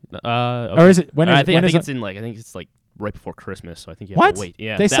next weekend. Okay. Or is it? I think it's in right before Christmas. So I think you have What? to wait.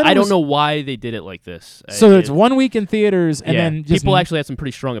 Yeah. They said I don't know why they did it like this. So it's 1 week in theaters, and then just people actually had some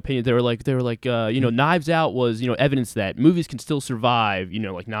pretty strong opinions. They were like, Knives Out was, evidence that movies can still survive.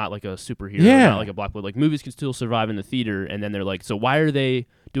 Like not like a superhero, not like a blockbuster. Like movies can still survive in the theater. And then they're like, so why are they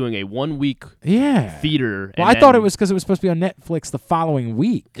doing a 1 week theater? Well, I thought it was because it was supposed to be on Netflix the following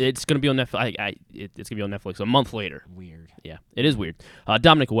week. It's going to be on Netflix. It's going to be on Netflix a month later. Weird. Yeah, it is weird.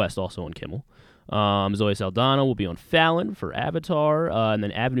 Dominic West also on Kimmel. Zoe Saldana will be on Fallon for Avatar, and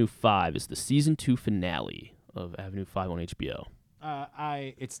then Avenue 5 is the season 2 finale of Avenue 5 on HBO.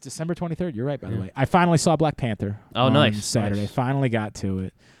 It's December 23rd. You're right, by the way. I finally saw Black Panther. On nice. Saturday. Nice. Finally got to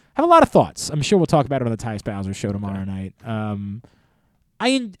it. Have a lot of thoughts. I'm sure we'll talk about it on the Tyus Bowser show tomorrow night.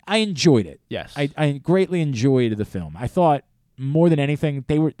 I enjoyed it. Yes. I greatly enjoyed the film. I thought more than anything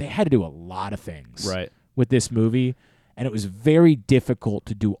they had to do a lot of things with this movie. And it was very difficult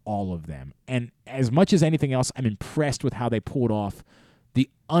to do all of them. And as much as anything else, I'm impressed with how they pulled off the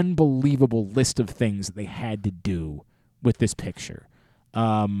unbelievable list of things that they had to do with this picture.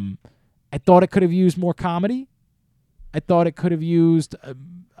 I thought it could have used more comedy. I thought it could have used a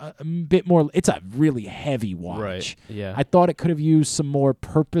bit more. It's a really heavy watch. Right. Yeah. I thought it could have used some more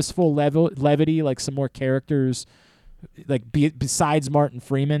purposeful levity, like some more characters, like besides Martin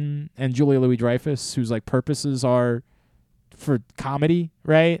Freeman and Julia Louis-Dreyfus, whose like purposes are for comedy,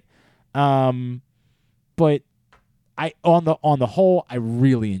 right? But I on the whole, I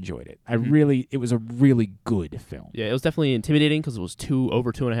really enjoyed it. It was a really good film. Yeah, it was definitely intimidating because it was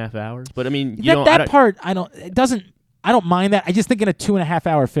over 2.5 hours. But I mean, I don't mind that. I just think in a 2.5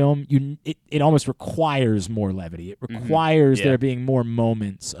 hour film, it almost requires more levity. It requires there being more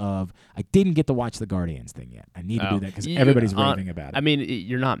moments of, I didn't get to watch the Guardians thing yet. I need to do that because everybody's raving about it. I mean,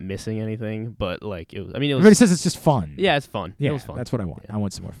 you're not missing anything, but like it was. I mean, everybody says it's just fun. Yeah, it's fun. Yeah, it was fun. That's what I want. Yeah. I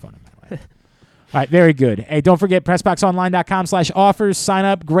want some more fun in my life. All right, very good. Hey, don't forget PressBoxOnline.com/offers. Sign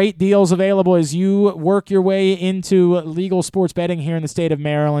up. Great deals available as you work your way into legal sports betting here in the state of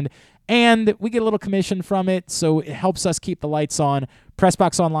Maryland. And we get a little commission from it, so it helps us keep the lights on.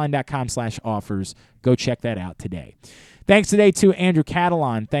 PressBoxOnline.com/offers. Go check that out today. Thanks today to Andrew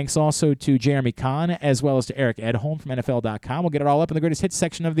Catalon. Thanks also to Jeremy Kahn, as well as to Eric Edholm from NFL.com. We'll get it all up in the greatest hits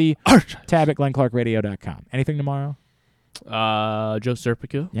section of the tab at GlennClarkRadio.com. Anything tomorrow? Joe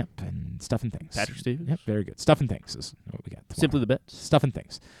Serpico. Yep, and Stuff and Things. Patrick Stevens. Yep, very good. Stuff and Things is what we got tomorrow. Simply the Bets. Stuff and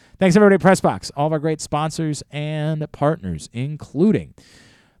Things. Thanks, everybody at PressBox. All of our great sponsors and partners, including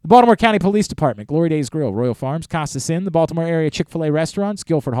the Baltimore County Police Department, Glory Days Grill, Royal Farms, Costas Inn, the Baltimore area Chick-fil-A restaurants,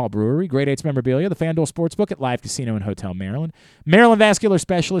 Guilford Hall Brewery, Great 8's Memorabilia, the FanDuel Sportsbook at Live Casino and Hotel Maryland, Maryland Vascular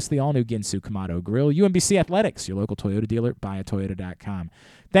Specialists, the all-new Ginsu Kamado Grill, UMBC Athletics, your local Toyota dealer, buyatoyota.com.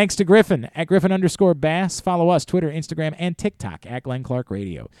 Thanks to Griffin at Griffin_Bass. Follow us, Twitter, Instagram, and TikTok at Glenn Clark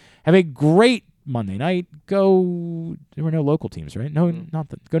Radio. Have a great Monday night. There were no local teams, right? No,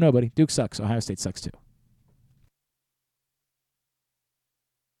 nothing. Go nobody. Duke sucks. Ohio State sucks too.